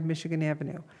 47725 Michigan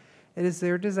Avenue. It is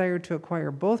their desire to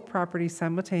acquire both properties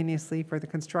simultaneously for the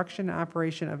construction and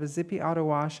operation of a Zippy Auto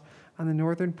Wash on the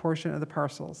northern portion of the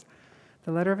parcels.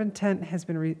 The letter of intent has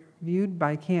been reviewed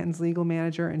by Canton's legal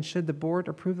manager, and should the board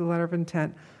approve the letter of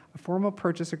intent, a formal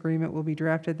purchase agreement will be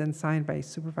drafted then signed by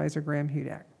Supervisor Graham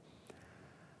Hudak.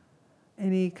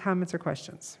 Any comments or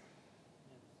questions?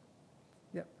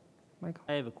 Yep, Michael.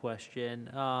 I have a question,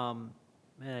 and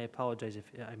I apologize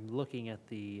if I'm looking at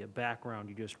the background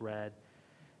you just read.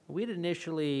 We'd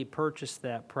initially purchased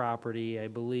that property, I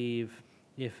believe,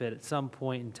 if at some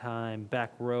point in time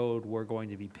Beck Road were going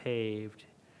to be paved,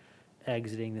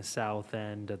 exiting the south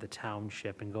end of the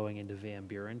township and going into Van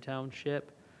Buren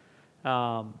Township.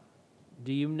 Do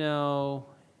you know,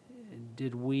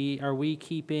 are we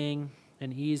keeping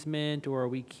an easement, or are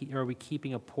we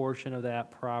keeping a portion of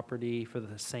that property for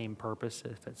the same purpose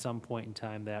if at some point in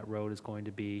time that road is going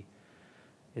to be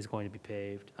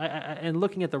paved? And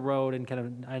looking at the road and kind of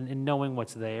and knowing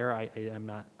what's there, I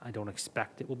don't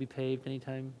expect it will be paved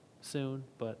anytime soon.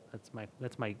 But that's my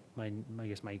I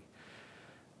guess my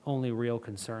only real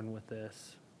concern with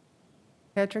this.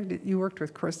 Patrick, you worked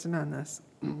with Kristen on this.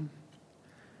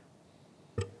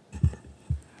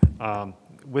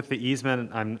 With the easement,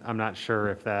 I'm not sure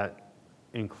if that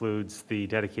includes the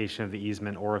dedication of the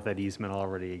easement or if that easement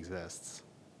already exists.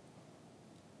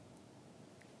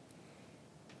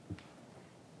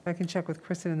 I can check with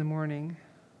Kristen in the morning.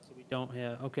 So we don't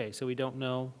have, okay, so we don't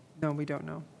know. No, we don't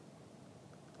know.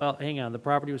 Well, hang on, the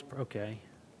property was, okay.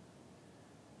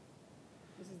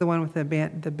 This is the one with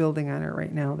the building on it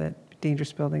right now, that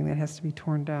dangerous building that has to be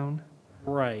torn down.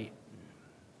 Right.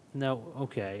 No,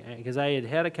 okay, because I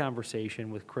had a conversation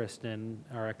with Kristen,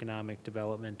 our economic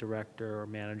development director or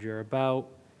manager, about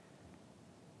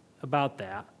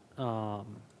that,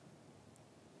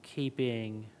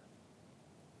 keeping,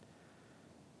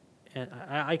 and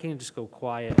I can just go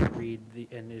quiet and read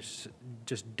and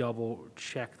just double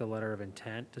check the letter of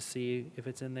intent to see if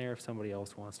it's in there, if somebody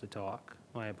else wants to talk.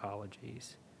 My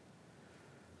apologies.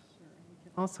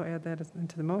 Also add that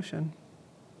into the motion.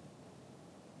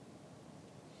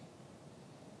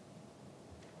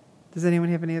 Does anyone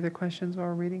have any other questions while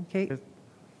we're reading? Kate? Go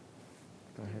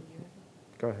ahead.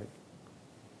 Go ahead.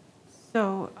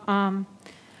 So I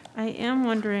am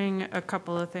wondering a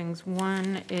couple of things.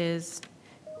 One is,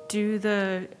 do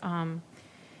the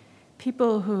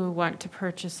people who want to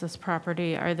purchase this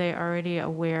property, are they already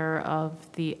aware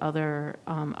of the other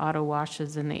auto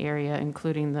washes in the area,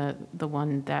 including the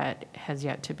one that has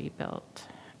yet to be built?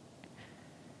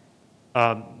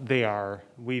 They are.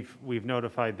 We've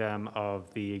notified them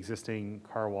of the existing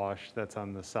car wash that's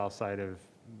on the south side of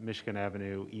Michigan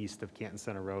Avenue, east of Canton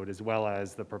Center Road, as well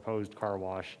as the proposed car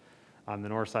wash on the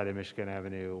north side of Michigan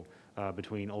Avenue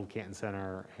between Old Canton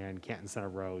Center and Canton Center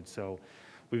Road. So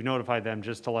we've notified them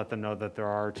just to let them know that there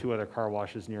are 2 other car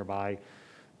washes nearby,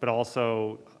 but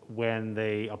also when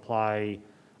they apply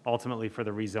ultimately for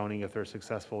the rezoning, if they're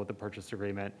successful with the purchase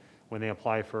agreement, when they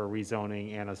apply for a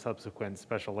rezoning and a subsequent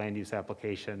special land use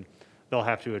application, they'll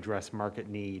have to address market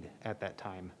need at that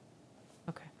time.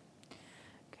 Okay.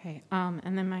 Okay.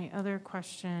 And then my other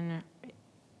question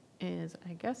is,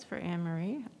 I guess, for Anne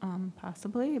Marie,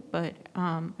 possibly, but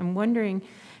I'm wondering,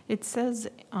 it says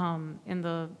in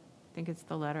the, I think it's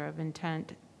the letter of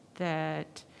intent,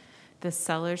 that the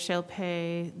seller shall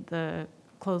pay the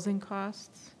closing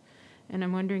costs. And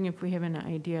I'm wondering if we have an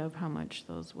idea of how much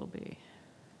those will be.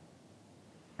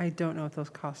 I don't know what those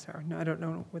costs are. No, I don't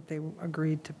know what they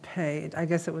agreed to pay. I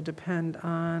guess it would depend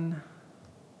on,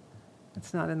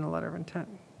 it's not in the letter of intent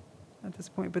at this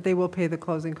point, but they will pay the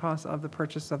closing costs of the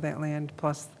purchase of that land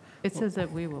plus. It says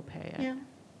that we will pay it. Yeah.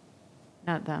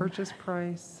 Not them. Purchase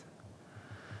price,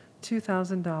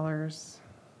 $2,000.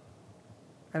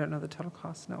 I don't know the total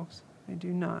cost, no, I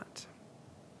do not.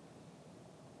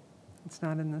 It's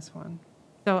not in this one.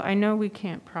 So I know we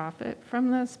can't profit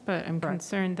from this, but I'm Right.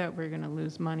 concerned that we're going to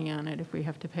lose money on it if we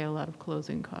have to pay a lot of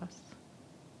closing costs.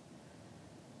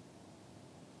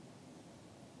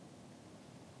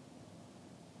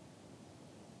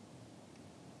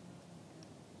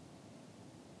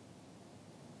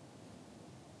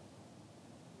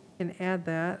 Can add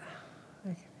that.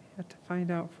 I have to find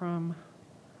out from,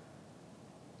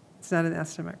 it's not an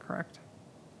estimate, correct?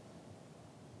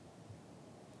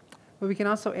 But we can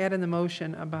also add in the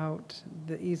motion about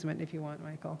the easement if you want,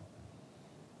 Michael.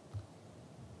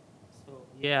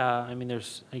 Yeah, I mean,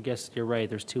 I guess you're right,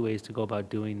 there's two ways to go about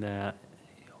doing that.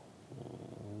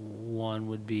 One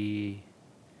would be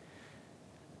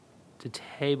to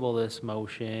table this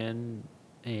motion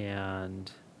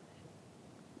and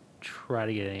try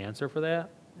to get an answer for that,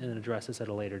 and then address this at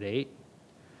a later date.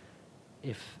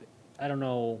 I don't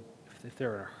know, if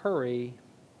they're in a hurry,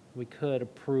 we could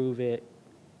approve it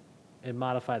and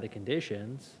modify the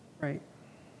conditions. Right.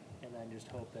 And then just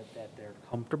hope that they're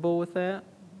comfortable with that.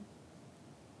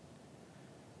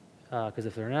 Because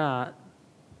if they're not,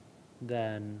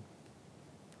 then,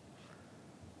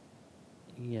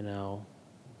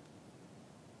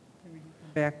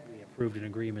 Back. we approved an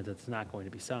agreement that's not going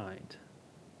to be signed.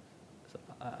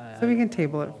 So we can don't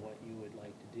table know it. what you would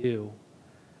like to do.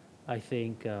 I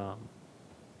think, Let's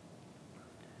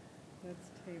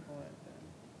table it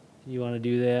then. you want to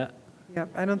do that? Yep,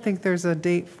 I don't think there's a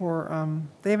date for,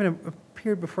 they haven't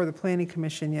appeared before the planning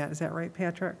commission yet, is that right,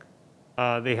 Patrick?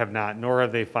 They have not, nor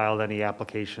have they filed any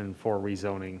application for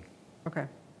rezoning. Okay.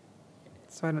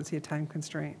 So I don't see a time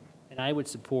constraint. And I would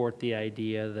support the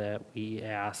idea that we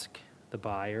ask the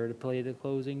buyer to pay the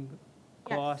closing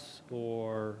costs,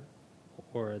 or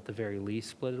at the very least,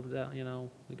 split it down,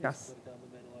 we can Yes. split it down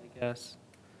the middle, I guess.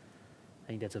 I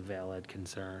think that's a valid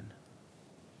concern.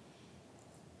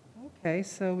 Okay,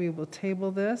 so we will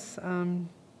table this. Can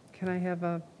I have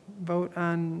a vote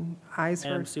on ayes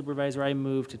Madam for? Supervisor, I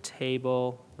move to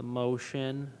table the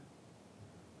motion.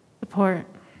 Support.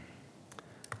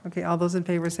 Okay, all those in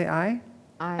favor say aye.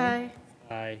 Aye.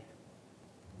 Aye.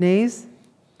 Nays?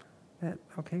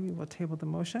 Okay, we will table the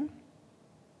motion.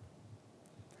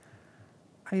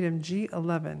 Item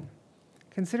G11,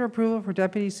 consider approval for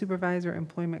deputy supervisor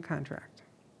employment contract.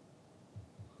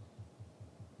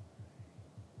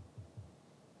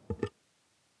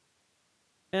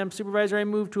 Madam Supervisor, I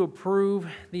move to approve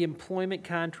the employment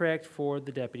contract for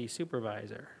the deputy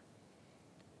supervisor.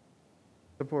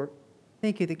 Support.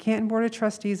 Thank you. The Canton Board of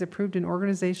Trustees approved an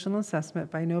organizational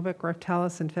assessment by Novak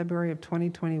Raftalis in February of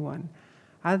 2021.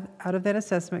 Out of that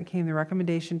assessment came the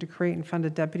recommendation to create and fund a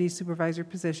deputy supervisor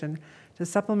position to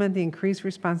supplement the increased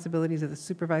responsibilities of the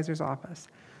supervisor's office.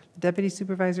 The deputy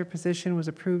supervisor position was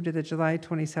approved at the July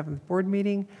 27th board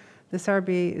meeting. This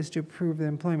RBA is to approve the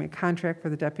employment contract for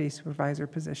the deputy supervisor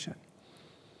position.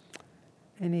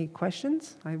 Any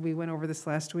questions? We went over this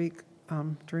last week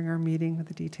during our meeting with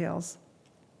the details.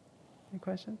 Any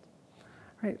questions?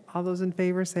 All right, all those in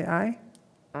favor say aye.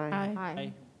 Aye.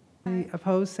 Aye. Any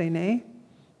opposed, say nay.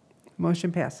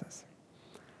 Motion passes.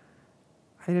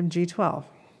 Item G12,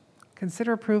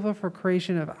 consider approval for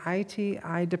creation of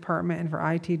ITI department and for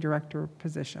IT director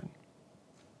position.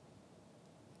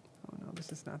 Oh no,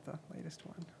 this is not the latest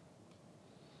one.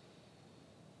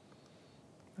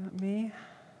 Not me.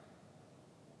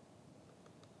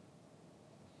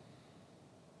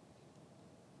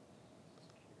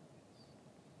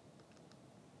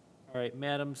 All right,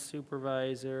 Madam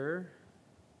Supervisor.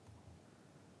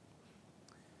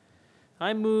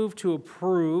 I move to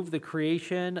approve the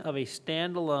creation of a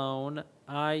standalone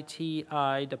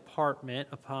ITI department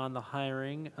upon the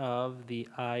hiring of the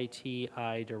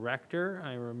ITI director.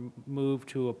 I move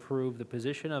to approve the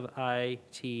position of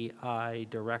ITI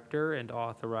director and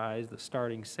authorize the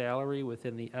starting salary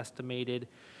within the estimated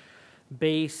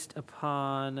based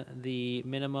upon the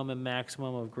minimum and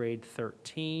maximum of grade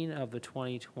 13 of the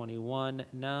 2021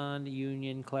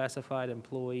 non-union classified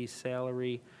employee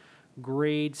salary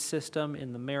grade system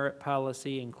in the merit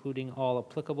policy, including all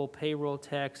applicable payroll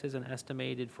taxes and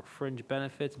estimated for fringe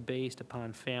benefits based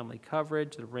upon family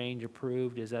coverage. The range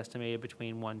approved is estimated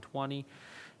between $120,000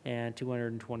 and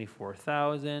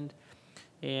 $224,000.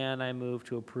 and I move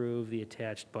to approve the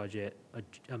attached budget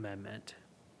amendment.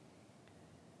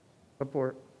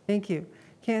 Support. Thank you.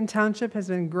 Canton Township has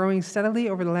been growing steadily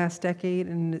over the last decade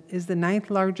and is the 9th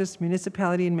largest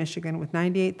municipality in Michigan with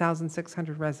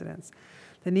 98,600 residents.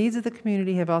 The needs of the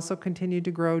community have also continued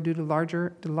to grow due to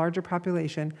larger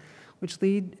population, which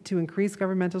lead to increased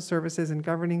governmental services and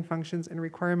governing functions and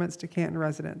requirements to Canton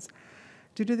residents.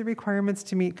 Due to the requirements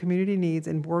to meet community needs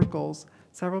and board goals,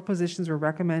 several positions were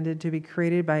recommended to be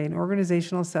created by an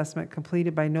organizational assessment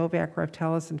completed by Novak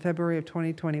Raftelis in February of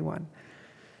 2021.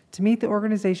 To meet the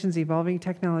organization's evolving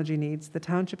technology needs, the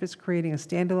township is creating a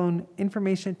standalone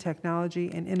Information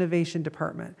Technology and Innovation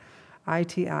Department,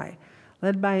 ITI,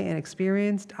 led by an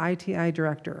experienced ITI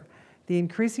director. The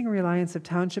increasing reliance of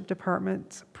township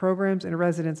departments, programs, and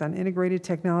residents on integrated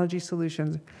technology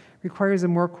solutions requires a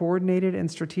more coordinated and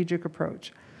strategic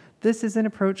approach. This is an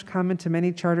approach common to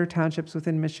many charter townships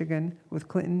within Michigan, with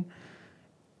Clinton,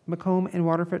 Macomb, and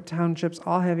Waterford townships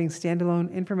all having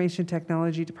standalone information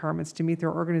technology departments to meet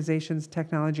their organization's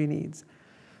technology needs.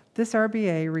 This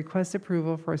RBA requests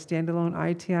approval for a standalone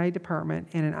ITI department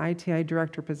and an ITI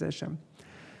director position.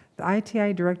 The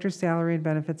ITI director's salary and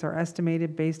benefits are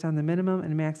estimated based on the minimum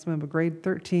and maximum of grade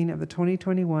 13 of the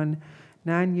 2021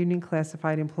 non-union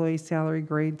classified employee salary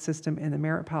grade system in the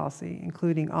merit policy,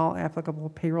 including all applicable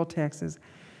payroll taxes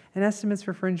and estimates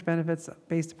for fringe benefits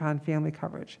based upon family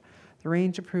coverage. The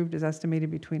range approved is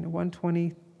estimated between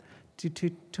 120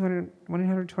 to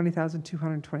 120,000 to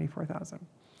 224,000.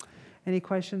 Any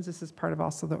questions? This is part of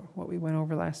also what we went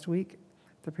over last week,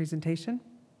 the presentation.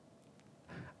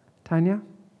 Tanya?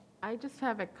 I just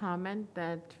have a comment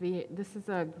that this is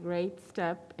a great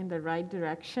step in the right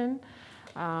direction,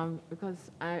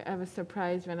 because I was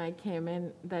surprised when I came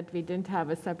in that we didn't have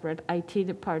a separate IT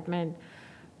department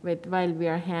while we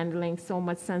are handling so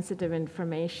much sensitive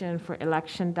information for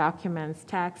election documents,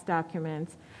 tax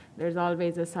documents. There's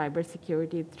always a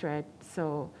cybersecurity threat.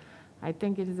 So I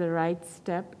think it is the right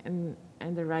step in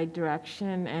the right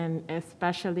direction, and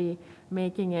especially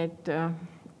making it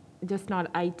just not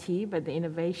IT, but the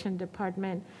innovation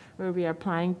department, where we are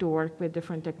planning to work with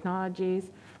different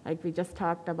technologies, like we just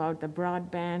talked about the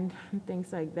broadband and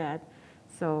things like that.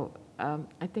 So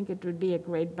I think it would be a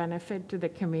great benefit to the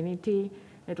community.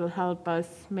 It'll help us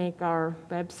make our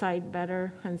website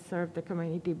better and serve the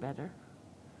community better.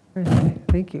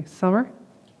 Thank you. Summer?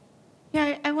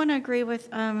 Yeah, I want to agree with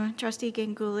Trustee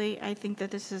Ganguly. I think that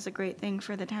this is a great thing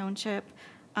for the township.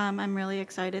 I'm really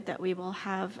excited that we will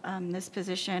have this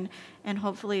position, and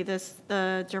hopefully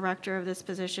the director of this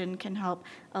position can help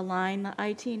align the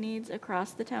IT needs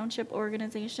across the township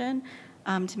organization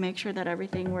to make sure that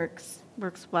everything works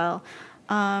well.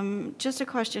 Just a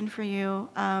question for you.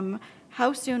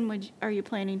 How soon are you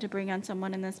planning to bring on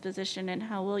someone in this position, and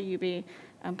how will you be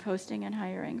posting and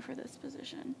hiring for this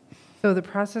position? So the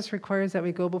process requires that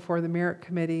we go before the merit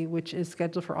committee, which is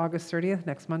scheduled for August 30th,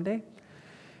 next Monday.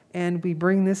 And we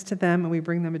bring this to them, and we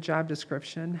bring them a job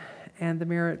description, and the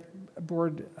merit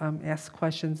board asks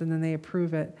questions, and then they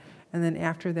approve it, and then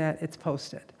after that, it's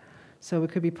posted. So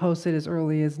it could be posted as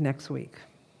early as next week.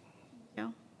 Yeah.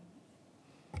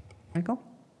 Michael?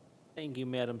 Thank you,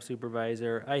 Madam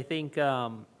Supervisor. I think,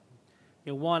 one,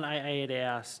 I had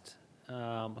asked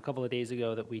a couple of days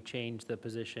ago that we change the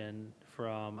position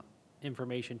from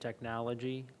information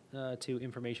technology to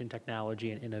information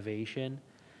technology and innovation.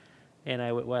 And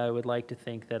I would like to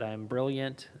think that I'm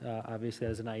brilliant. Obviously,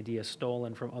 that is an idea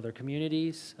stolen from other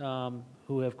communities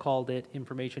who have called it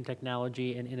information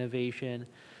technology and innovation.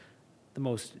 The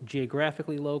most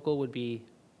geographically local would be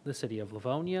the city of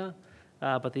Livonia.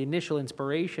 But the initial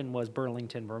inspiration was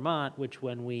Burlington, Vermont, which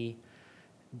when we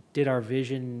did our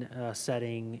vision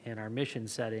setting and our mission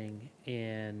setting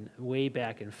way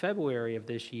back in February of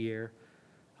this year,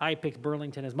 I picked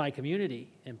Burlington as my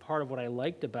community. And part of what I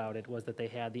liked about it was that they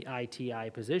had the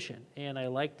ITI position. And I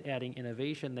liked adding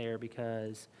innovation there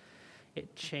because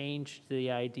it changed the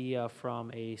idea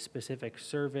from a specific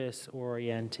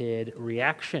service-oriented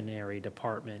reactionary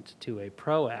department to a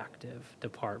proactive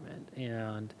department.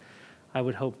 And I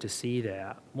would hope to see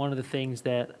that. One of the things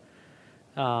that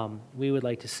we would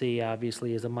like to see,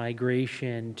 obviously, is a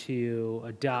migration to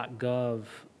a .gov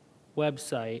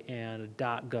website and a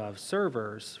 .gov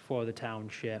servers for the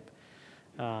township,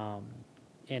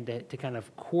 and to kind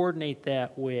of coordinate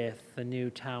that with the new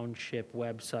township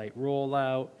website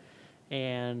rollout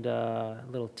and a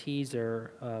little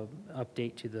teaser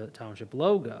update to the township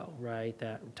logo, right?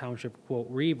 That township quote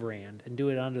rebrand, and do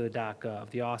it under the .gov,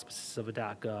 the auspices of a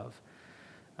 .gov.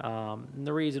 And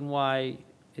the reason why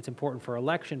it's important for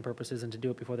election purposes and to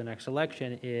do it before the next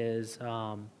election is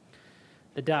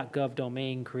the .gov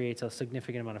domain creates a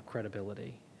significant amount of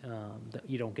credibility that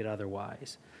you don't get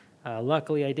otherwise.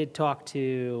 Luckily, I did talk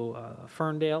to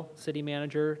Ferndale city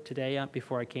manager today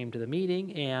before I came to the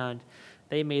meeting, and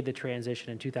they made the transition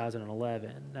in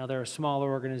 2011. Now, they're a smaller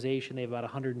organization. They have about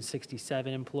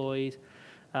 167 employees,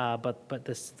 but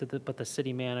the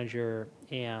city manager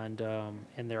and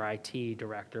their IT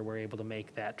director were able to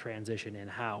make that transition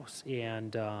in-house.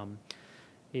 And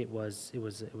it was a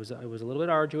little bit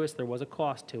arduous. There was a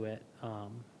cost to it,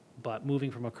 but moving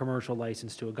from a commercial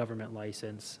license to a government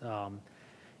license,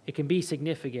 it can be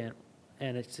significant,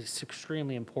 and it's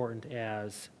extremely important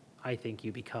as I think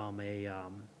you become a,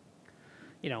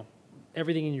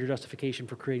 everything in your justification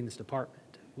for creating this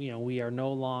department. We are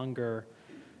no longer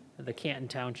the Canton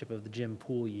Township of the Jim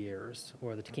Poole years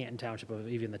or the Canton Township of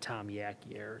even the Tom Yak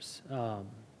years.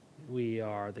 We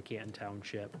are the Canton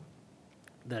Township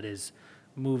that is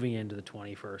moving into the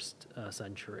 21st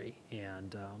century,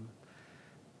 and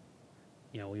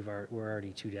we're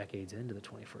already 2 decades into the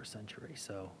 21st century,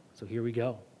 so here we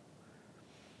go.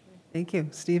 Thank you.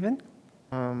 Stephen?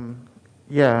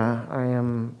 Yeah, I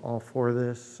am all for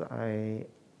this. I,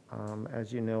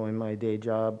 as you know, in my day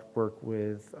job, work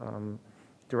with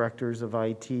directors of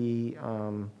IT,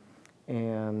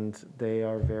 and they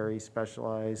are very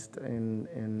specialized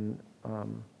in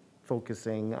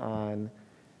focusing on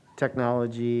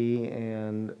technology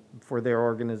and for their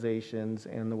organizations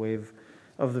and the wave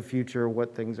of the future,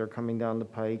 what things are coming down the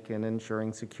pike and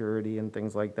ensuring security and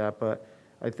things like that. But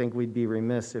I think we'd be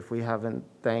remiss if we haven't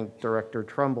thanked Director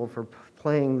Trumbull for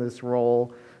playing this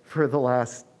role for the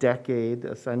last decade,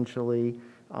 essentially.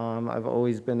 I've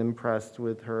always been impressed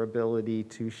with her ability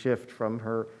to shift from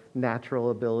her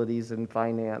natural abilities in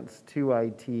finance to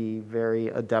IT very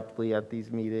adeptly at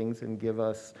these meetings and give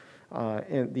us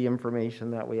the information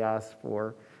that we ask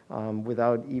for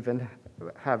without even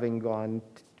having gone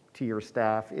to your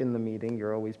staff in the meeting.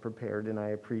 You're always prepared, and I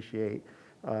appreciate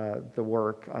the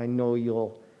work. I know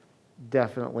you'll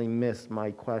definitely miss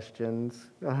my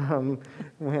questions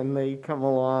when they come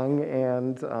along,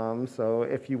 and so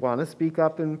if you want to speak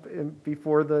up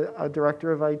before the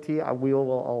director of IT, we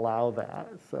will allow that.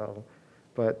 So,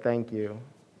 but thank you.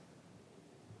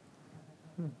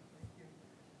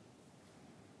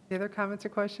 Any other comments or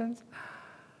questions?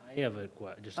 I have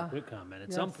just a quick comment.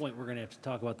 At some point, we're going to have to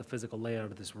talk about the physical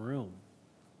layout of this room.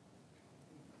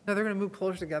 No, they're going to move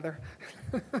closer together.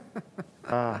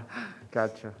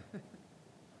 Gotcha.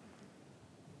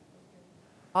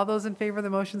 All those in favor of the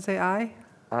motion say aye.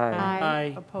 Aye.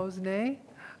 Aye. Opposed, nay.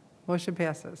 Motion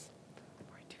passes.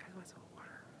 Do you guys want some water?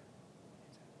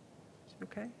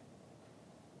 Okay.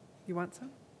 You want some?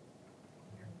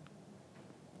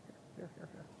 Here.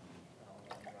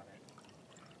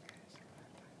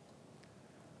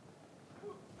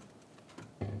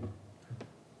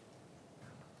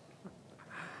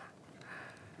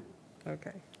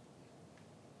 Okay.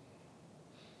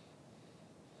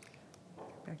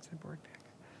 Back to the board pack.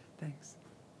 Thanks.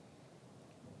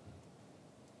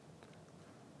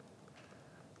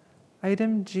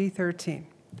 Item G13.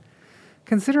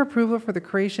 Consider approval for the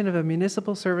creation of a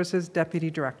Municipal Services Deputy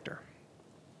Director.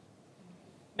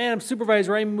 Madam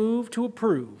Supervisor, I move to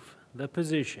approve the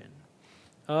position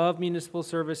of Municipal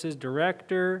Services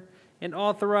Director and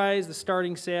authorize the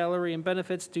starting salary and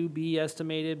benefits to be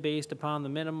estimated based upon the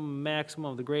minimum and maximum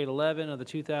of the grade 11 of the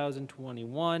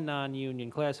 2021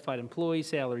 non-union classified employee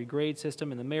salary grade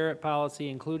system and the merit policy,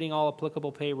 including all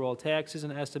applicable payroll taxes,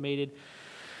 and estimated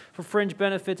for fringe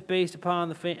benefits based upon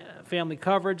the family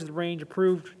coverage. The range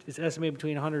approved is estimated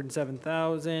between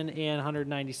 $107,000 and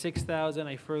 $196,000.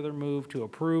 I further move to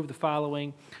approve the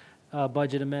following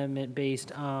budget amendment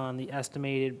based on the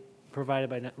estimated provided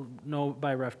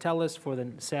by Ref Tellis for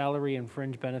the salary and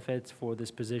fringe benefits for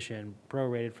this position,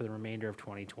 prorated for the remainder of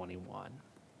 2021.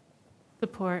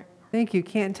 Support. Thank you.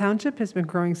 Canton Township has been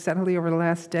growing steadily over the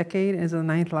last decade and is the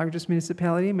 9th largest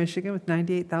municipality in Michigan with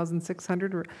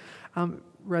 98,600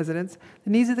 residents. The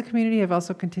needs of the community have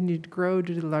also continued to grow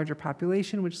due to the larger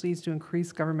population, which leads to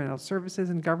increased governmental services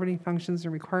and governing functions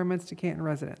and requirements to Canton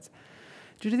residents.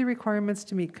 Due to the requirements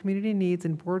to meet community needs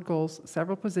and board goals,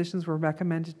 several positions were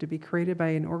recommended to be created by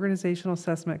an organizational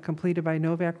assessment completed by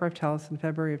Novak Ref Tellis in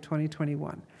February of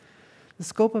 2021. The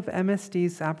scope of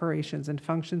MSD's operations and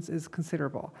functions is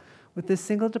considerable, with this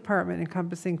single department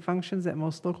encompassing functions that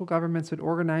most local governments would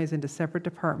organize into separate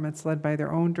departments led by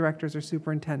their own directors or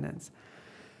superintendents.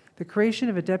 The creation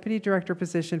of a deputy director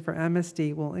position for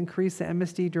MSD will increase the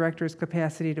MSD director's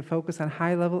capacity to focus on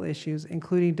high-level issues,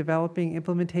 including developing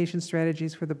implementation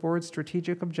strategies for the board's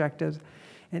strategic objectives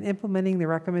and implementing the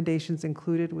recommendations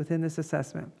included within this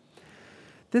assessment.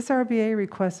 This RBA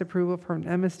requests approval for an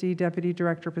MSD Deputy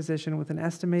Director position with an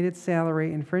estimated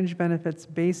salary and fringe benefits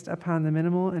based upon the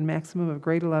minimal and maximum of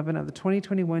grade 11 of the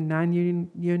 2021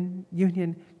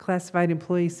 non-union classified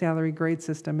employee salary grade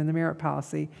system in the merit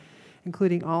policy,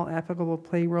 including all applicable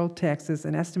payroll taxes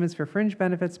and estimates for fringe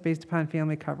benefits based upon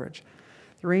family coverage.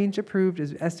 The range approved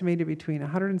is estimated between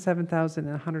 $107,000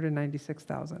 and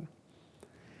 $196,000.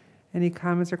 Any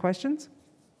comments or questions?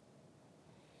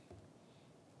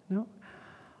 No?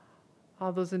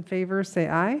 All those in favor say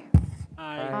aye.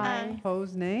 Aye.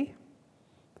 Opposed, nay.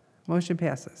 Motion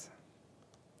passes.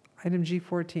 Item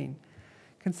G14,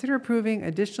 consider approving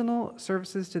additional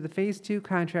services to the Phase 2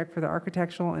 contract for the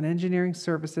architectural and engineering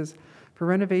services for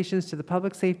renovations to the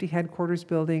Public Safety Headquarters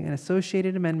building and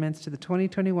associated amendments to the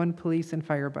 2021 police and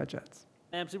fire budgets.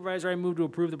 Madam Supervisor, I move to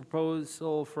approve the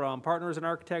proposal from Partners in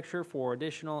Architecture for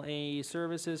additional AE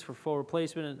services for full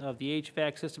replacement of the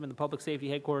HVAC system in the Public Safety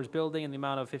Headquarters building in the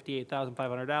amount of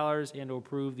 $58,500, and to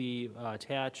approve the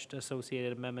attached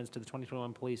associated amendments to the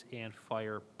 2021 police and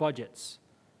fire budgets.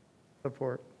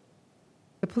 Support.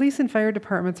 The police and fire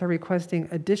departments are requesting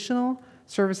additional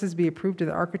services be approved to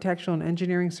the architectural and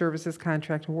engineering services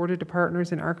contract awarded to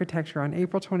Partners in Architecture on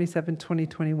April 27,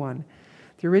 2021.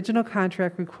 The original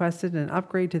contract requested an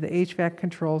upgrade to the HVAC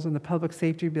controls in the public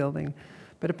safety building,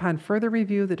 but upon further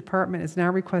review, the department is now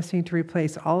requesting to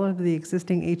replace all of the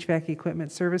existing HVAC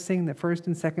equipment servicing the first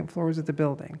and second floors of the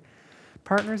building.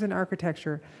 Partners in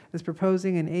Architecture is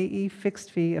proposing an AE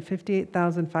fixed fee of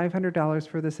 $58,500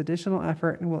 for this additional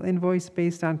effort and will invoice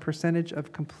based on percentage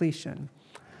of completion.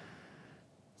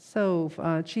 So,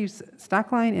 Chiefs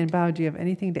Stockline and Bow, do you have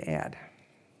anything to add?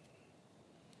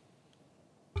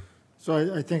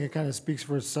 So I think it kind of speaks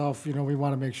for itself. You know, we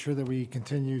want to make sure that we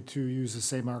continue to use the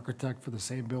same architect for the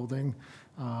same building.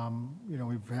 You know,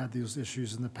 we've had these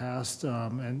issues in the past,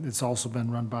 and it's also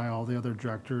been run by all the other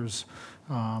directors.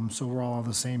 So we're all on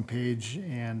the same page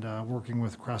and working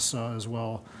with Cressa as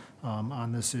well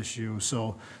on this issue.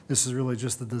 So this is really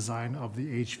just the design of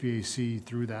the HVAC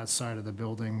through that side of the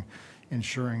building,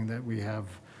 ensuring that we have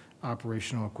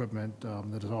operational equipment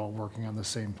that is all working on the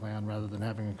same plan rather than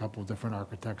having a couple of different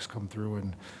architects come through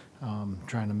and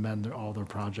trying to mend all their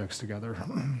projects together.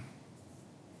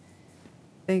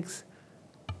 Thanks.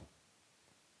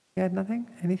 You had nothing?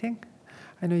 Anything?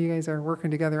 I know you guys are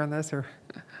working together on this, or,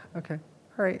 okay,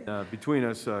 all right. Between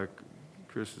us,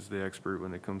 Chris is the expert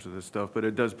when it comes to this stuff, but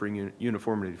it does bring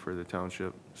uniformity for the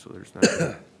township, so there's not.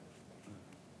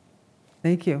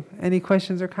 Thank you. Any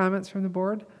questions or comments from the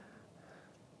board?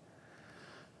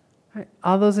 All right.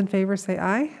 All those in favor say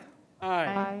aye.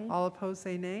 Aye. All opposed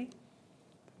say nay.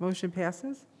 Motion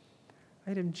passes.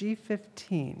 Item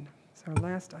G15 is our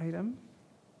last item.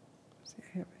 Let's see,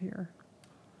 I have it here.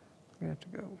 We're going to have to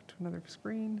go to another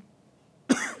screen.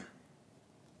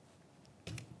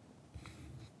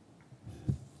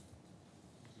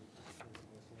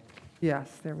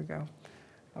 Yes, there we go.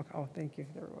 Okay. Oh, thank you.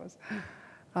 There it was.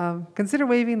 Consider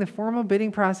waiving the formal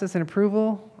bidding process and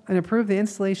approve the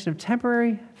installation of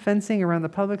temporary fencing around the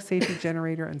public safety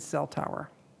generator and cell tower.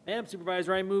 Madam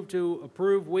Supervisor, I move to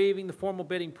approve waiving the formal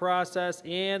bidding process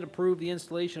and approve the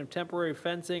installation of temporary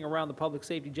fencing around the public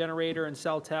safety generator and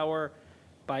cell tower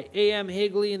by A.M.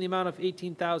 Higley in the amount of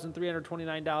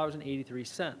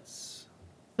 $18,329.83.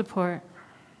 Support.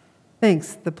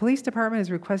 Thanks. The police department is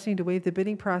requesting to waive the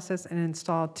bidding process and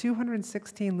install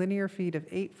 216 linear feet of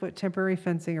 8-foot temporary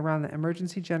fencing around the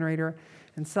emergency generator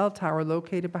and cell tower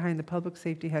located behind the public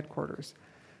safety headquarters.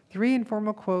 3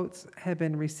 informal quotes have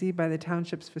been received by the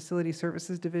township's facility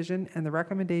services division, and the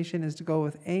recommendation is to go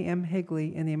with A.M.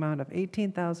 Higley in the amount of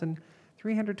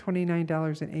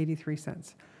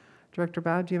 $18,329.83. Director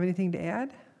Bob, do you have anything to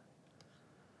add?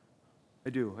 I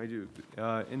do.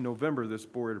 In November, this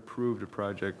board approved a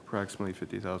project approximately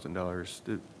 $50,000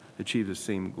 to achieve the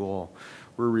same goal.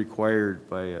 We're required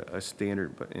by a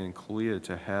standard in CALEA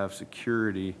to have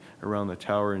security around the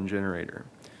tower and generator.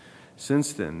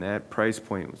 Since then, that price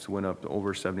point went up to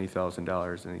over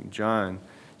 $70,000. I think John,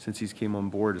 since he's came on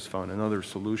board, has found another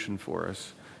solution for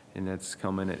us, and that's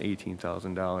come in at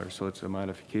 $18,000. So it's a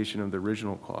modification of the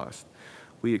original cost.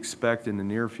 We expect in the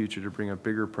near future to bring a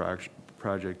bigger project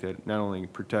that not only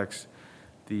protects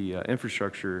the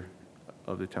infrastructure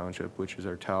of the township, which is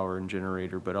our tower and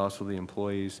generator, but also the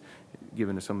employees,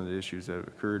 given some of the issues that have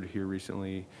occurred here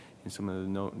recently and some of the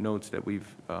notes that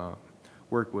we've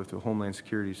worked with Homeland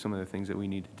Security, some of the things that we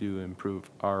need to do to improve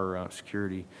our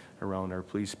security around our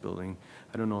police building.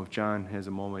 I don't know if John has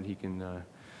a moment he can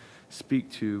speak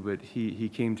to, but he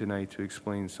came tonight to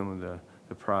explain some of the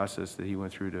process that he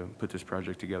went through to put this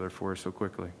project together for us so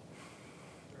quickly.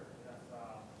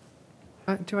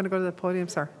 Do you want to go to the podium,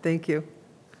 sir? Thank you.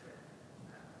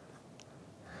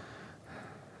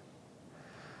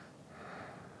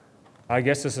 I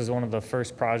guess this is one of the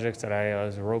first projects that I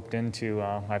was roped into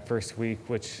my first week,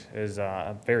 which is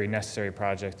a very necessary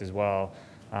project as well.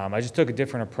 I just took a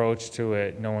different approach to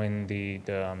it, knowing the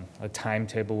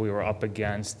timetable we were up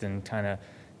against, and kind of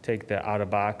take the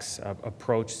out-of-box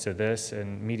approach to this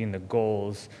and meeting the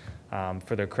goals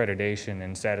for the accreditation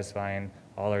and satisfying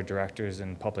all our directors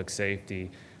in public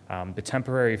safety. The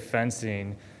temporary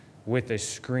fencing with a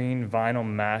screen vinyl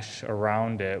mesh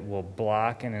around it will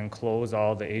block and enclose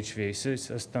all the HVAC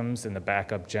systems and the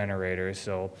backup generators.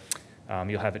 So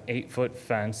you'll have an 8-foot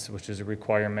fence, which is a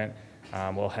requirement.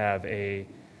 We'll have a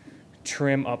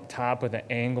trim up top with an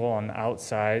angle on the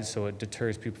outside, so it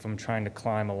deters people from trying to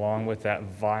climb, along with that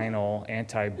vinyl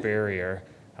anti-barrier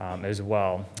as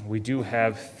well. We do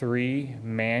have 3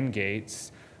 man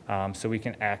gates so we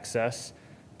can access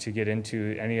to get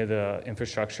into any of the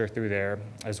infrastructure through there,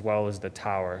 as well as the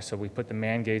tower. So we put the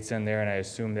man gates in there, and I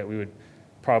assume that we would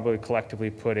probably collectively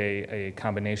put a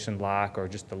combination lock or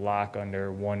just the lock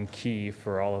under one key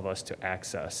for all of us to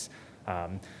access.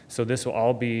 So this will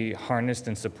all be harnessed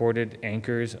and supported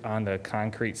anchors on the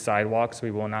concrete sidewalk, so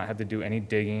we will not have to do any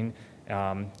digging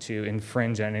to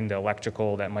infringe on any of the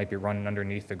electrical that might be running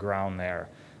underneath the ground there.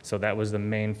 So that was the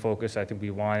main focus I think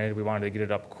we wanted. We wanted to get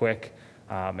it up quick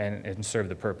and serve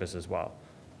the purpose as well.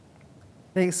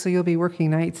 Thanks. So you'll be working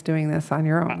nights doing this on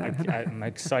your own then? I'm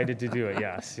excited to do it,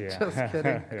 yes. Yeah. Just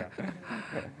kidding. Yeah.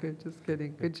 Good, just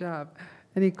kidding. Good job.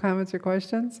 Any comments or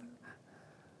questions?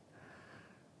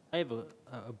 I have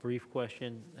a brief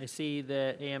question. I see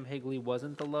that A.M. Higley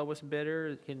wasn't the lowest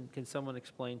bidder. Can someone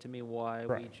explain to me why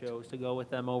we chose to go with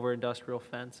them over industrial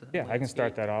fence? Yeah, I can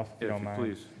start that off if you don't mind.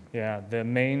 Please. Yeah, the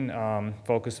main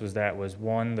focus was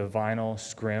one, the vinyl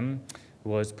scrim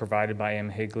was provided by A.M.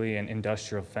 Higley, and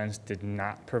industrial fence did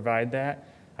not provide that.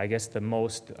 I guess the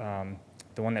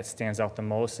one that stands out the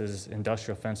most is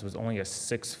industrial fence was only a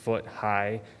 6-foot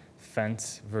high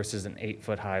fence versus an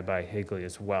 8-foot high by Higley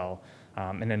as well.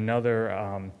 And another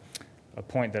a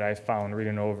point that I found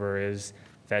reading over is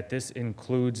that this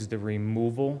includes the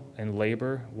removal and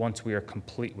labor once we are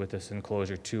complete with this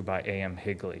enclosure too by A.M.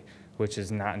 Higley, which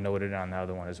is not noted on the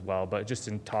other one as well. But just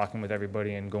in talking with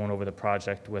everybody and going over the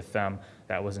project with them,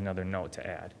 that was another note to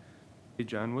add. Hey,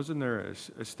 John, wasn't there an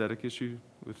aesthetic issue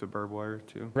with the barbed wire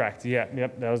too? Correct, yeah,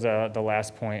 yep, that was the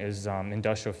last point is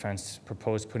industrial fence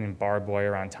proposed putting barbed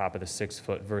wire on top of the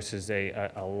 6-foot versus a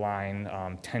line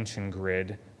tension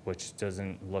grid, which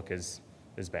doesn't look as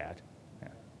bad. Yeah.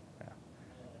 Yeah.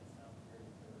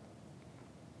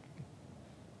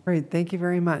 Great, thank you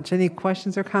very much. Any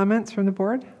questions or comments from the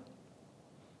board?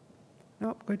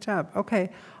 Nope, good job.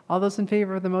 Okay, all those in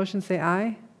favor of the motion say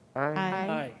aye. Aye.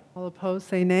 Aye. All opposed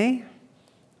say nay.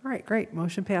 All right, great,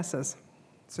 motion passes.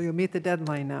 So you'll meet the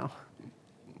deadline now.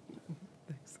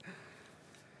 Thanks.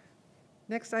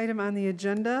 Next item on the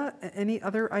agenda, any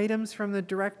other items from the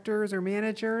directors or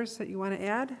managers that you want to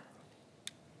add?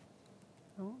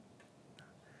 No?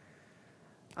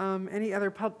 Any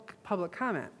other public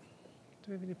comment?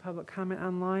 Do we have any public comment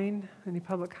online? Any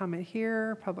public comment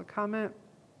here? Public comment?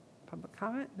 Public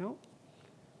comment? No?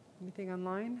 Anything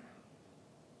online?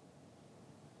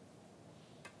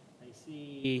 I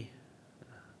see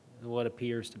what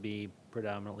appears to be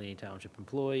predominantly township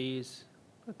employees,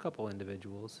 a couple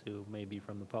individuals who may be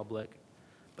from the public,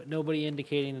 but nobody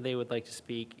indicating that they would like to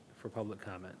speak for public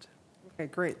comment. Okay,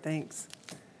 great, thanks.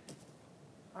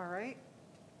 All right.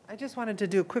 I just wanted to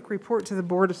do a quick report to the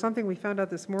board of something we found out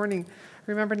this morning.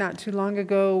 Remember, not too long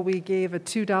ago, we gave a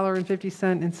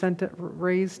 $2.50 incentive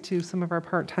raise to some of our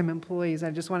part-time employees.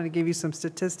 I just wanted to give you some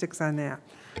statistics on that.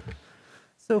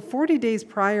 So 40 days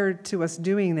prior to us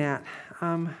doing that,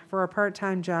 for our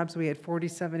part-time jobs, we had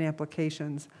 47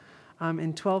 applications,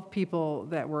 and 12 people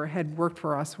that had worked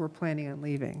for us were planning on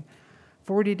leaving.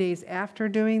 40 days after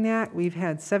doing that, we've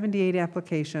had 78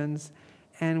 applications,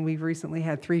 and we've recently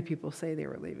had 3 people say they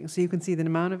were leaving. So you can see the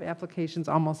amount of applications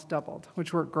almost doubled,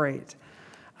 which worked great.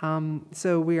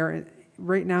 So we are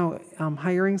right now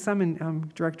hiring some,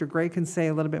 and Director Gray can say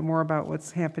a little bit more about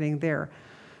what's happening there.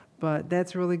 But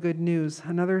that's really good news.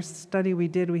 Another study we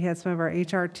did, we had some of our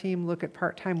HR team look at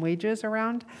part-time wages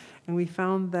around, and we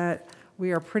found that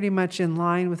we are pretty much in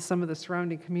line with some of the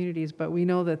surrounding communities, but we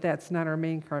know that that's not our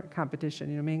main competition.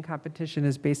 You know, main competition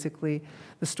is basically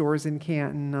the stores in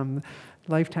Canton,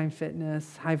 Lifetime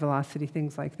Fitness, High Velocity,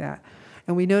 things like that.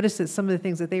 And we noticed that some of the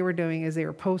things that they were doing is they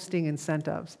were posting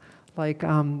incentives, like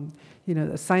you know,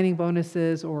 the signing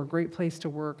bonuses or a great place to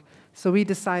work. So we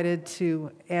decided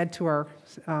to add to our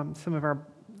some of our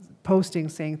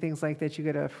postings saying things like that you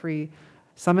get a free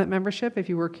Summit membership if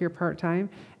you work here part-time,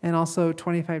 and also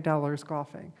 $25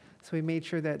 golfing. So we made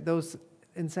sure that those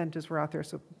incentives were out there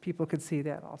so people could see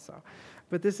that also.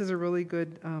 But this is a really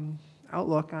good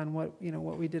outlook on what,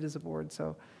 what we did as a board.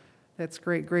 So that's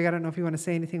great. Greg, I don't know if you want to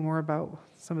say anything more about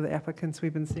some of the applicants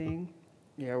we've been seeing.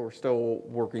 Yeah, we're still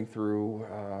working through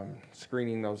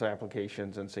screening those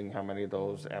applications and seeing how many of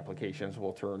those applications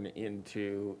will turn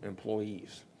into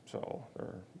employees. So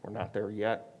we're not there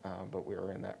yet, but we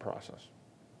are in that process.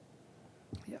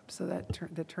 Yep, so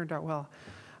that turned out well.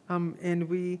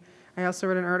 And I also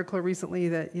read an article recently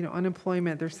that,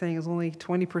 unemployment, they're saying, is only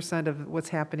 20% of what's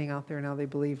happening out there now, they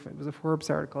believe. It was a Forbes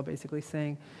article basically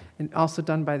saying, and also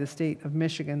done by the state of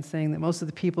Michigan, saying that most of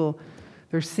the people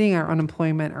they're seeing our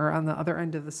unemployment are on the other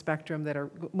end of the spectrum that are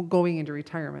going into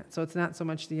retirement. So it's not so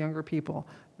much the younger people,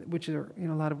 which are, a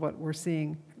lot of what we're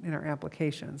seeing in our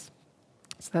applications.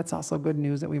 So that's also good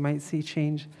news that we might see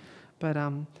change. But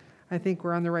I think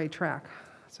we're on the right track.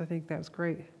 So I think that was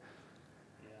great.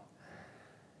 Yeah.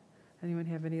 Anyone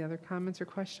have any other comments or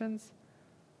questions?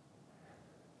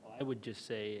 Well, I would just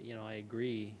say, I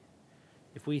agree.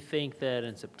 If we think that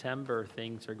in September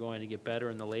things are going to get better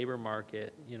in the labor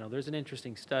market, there's an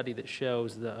interesting study that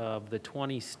shows of the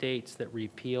 20 states that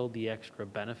repealed the extra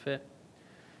benefit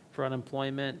for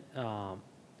unemployment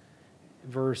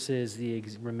versus the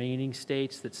remaining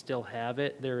states that still have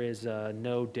it, there is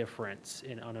no difference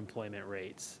in unemployment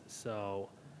rates. So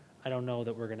I don't know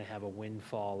that we're going to have a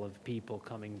windfall of people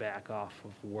coming back off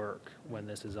of work when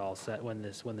this is all set, when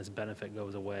this benefit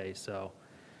goes away. So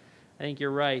I think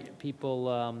you're right.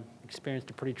 People experienced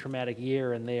a pretty traumatic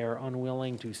year, and they are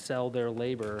unwilling to sell their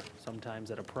labor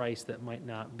sometimes at a price that might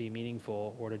not be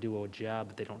meaningful, or to do a job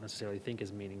that they don't necessarily think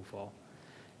is meaningful.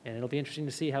 And it'll be interesting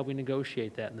to see how we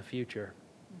negotiate that in the future.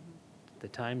 The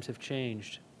times have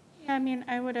changed. Yeah,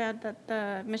 I would add that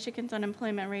the Michigan's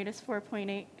unemployment rate is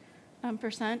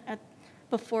 4.8%.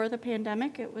 Before the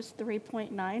pandemic, it was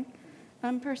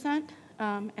 3.9%.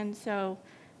 And so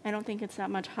I don't think it's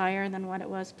that much higher than what it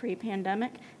was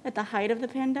pre-pandemic. At the height of the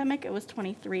pandemic, it was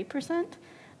 23%.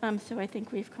 So I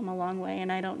think we've come a long way,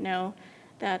 and I don't know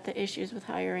that the issues with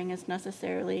hiring is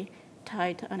necessarily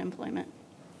tied to unemployment.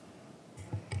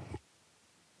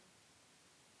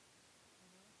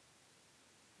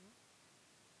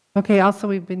 Okay, also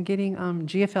we've been getting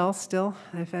GFL still,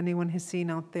 if anyone has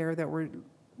seen out there that we're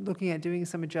looking at doing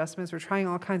some adjustments. We're trying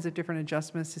all kinds of different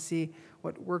adjustments to see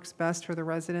what works best for the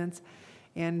residents.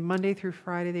 And Monday through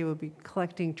Friday, they will be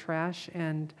collecting trash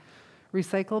and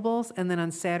recyclables. And then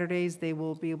on Saturdays, they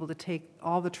will be able to take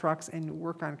all the trucks and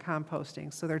work on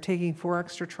composting. So they're taking 4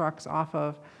 extra trucks off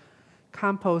of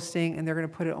composting, and they're going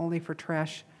to put it only for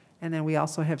trash. And then we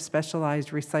also have specialized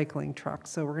recycling trucks.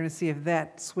 So we're going to see if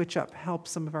that switch up helps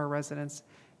some of our residents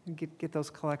and get those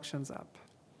collections up.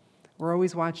 We're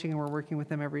always watching, and we're working with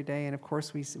them every day. And of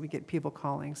course, we get people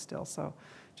calling still. So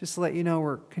just to let you know,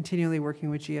 we're continually working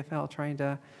with GFL, trying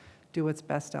to do what's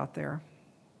best out there.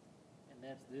 And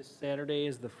that's this Saturday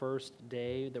is the first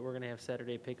day that we're going to have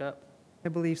Saturday pickup? I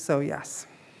believe so, yes.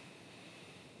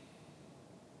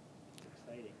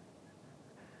 Exciting.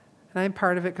 And I'm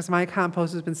part of it because my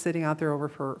compost has been sitting out there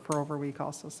for over a week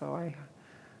also. So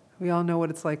we all know what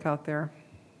it's like out there.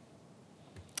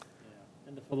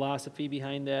 And the philosophy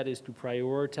behind that is to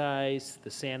prioritize the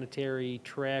sanitary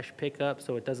trash pickup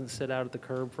so it doesn't sit out at the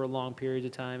curb for a long period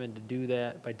of time, and to do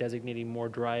that by designating more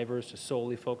drivers to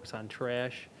solely focus on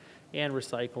trash and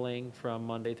recycling from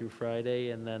Monday through Friday.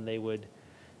 And then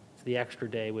the extra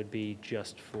day would be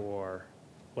just for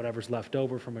whatever's left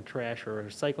over from a trash or a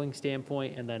recycling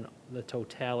standpoint, and then the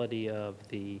totality of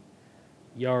the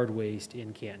yard waste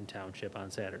in Canton Township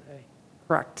on Saturday.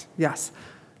 Correct, yes.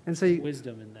 And so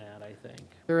Wisdom in that, I think.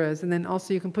 There is. And then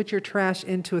also you can put your trash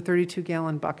into a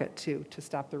 32-gallon bucket too to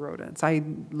stop the rodents. I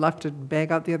left a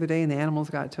bag out the other day and the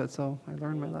animals got to it, so I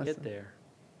learned my lesson. Get there.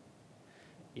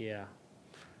 Yeah.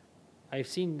 I've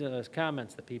seen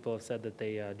comments that people have said that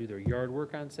they do their yard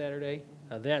work on Saturday.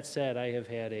 That said, I have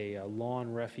had a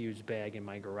lawn refuse bag in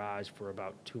my garage for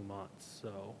about 2 months.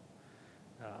 So,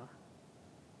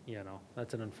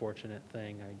 that's an unfortunate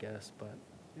thing, I guess, but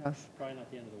yes, probably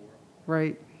not the end of the world.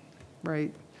 Right,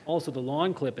 right. Also, the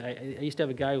lawn clip, I used to have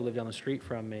a guy who lived down the street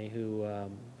from me who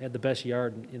had the best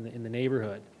yard in the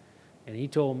neighborhood. And he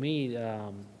told me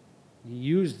he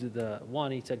used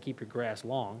he said keep your grass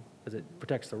long because it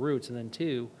protects the roots. And then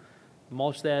 2,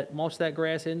 mulch that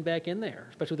grass back in there,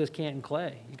 especially with this Canton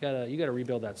clay. You gotta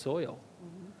rebuild that soil.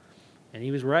 Mm-hmm. And he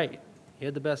was right. He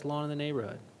had the best lawn in the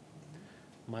neighborhood.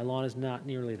 Mm-hmm. My lawn is not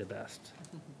nearly the best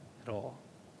at all.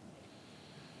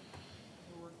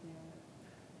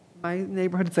 My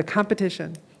neighborhood, it's a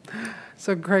competition.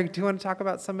 So Greg, do you want to talk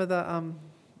about some of the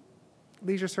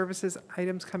leisure services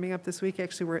items coming up this week?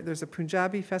 Actually, there's a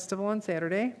Punjabi festival on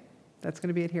Saturday. That's going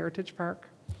to be at Heritage Park.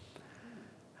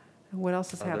 And what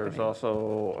else is happening? There's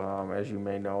also, as you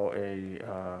may know,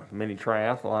 a mini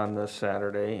triathlon this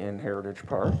Saturday in Heritage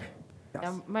Park.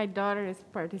 My daughter is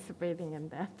participating in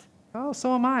that. Oh,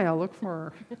 so am I. I'll look for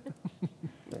her.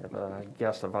 We have a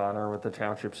guest of honor with the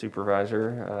township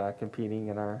supervisor competing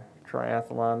in our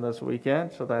triathlon this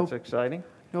weekend, so that's exciting.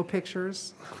 No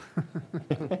pictures.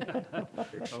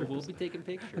 Oh, we'll be taking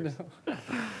pictures.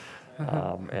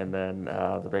 And then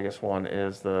the biggest one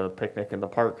is the picnic in the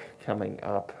park coming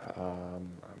up. I'm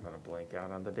going to blank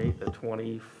out on the date, the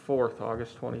 24th,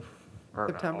 August 24th.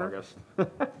 September?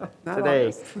 Not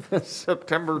Today,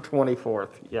 September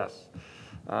 24th, yes.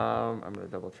 I'm going to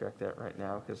double check that right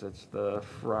now because it's the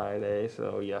Friday.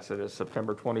 So yes, it is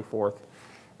September 24th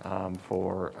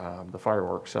for the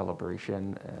fireworks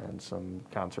celebration and some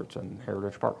concerts in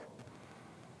Heritage Park.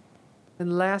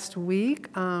 And last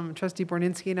week, Trustee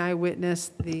Borninski and I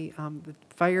witnessed the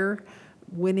fire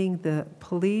winning the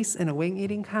police in a wing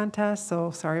eating contest.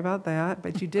 So sorry about that,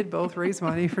 but you did both raise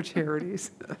money for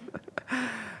charities.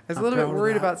 I was a little bit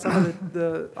worried about some of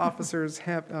the officers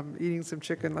eating some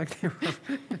chicken like they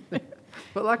were.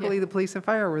 But luckily, the police and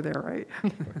fire were there, right?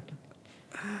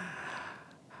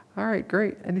 All right,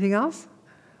 great. Anything else?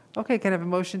 Okay, can I have a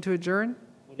motion to adjourn?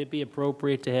 Would it be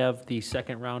appropriate to have the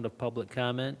second round of public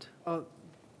comment? Oh,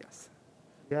 yes.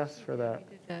 Yes, for that.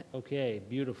 Okay,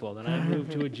 beautiful. Then I move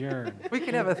to adjourn. We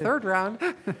can have a third round.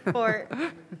 Or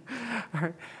All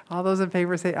right. All those in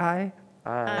favor say aye.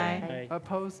 Aye.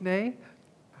 Opposed, nay.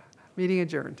 Meeting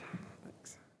adjourned.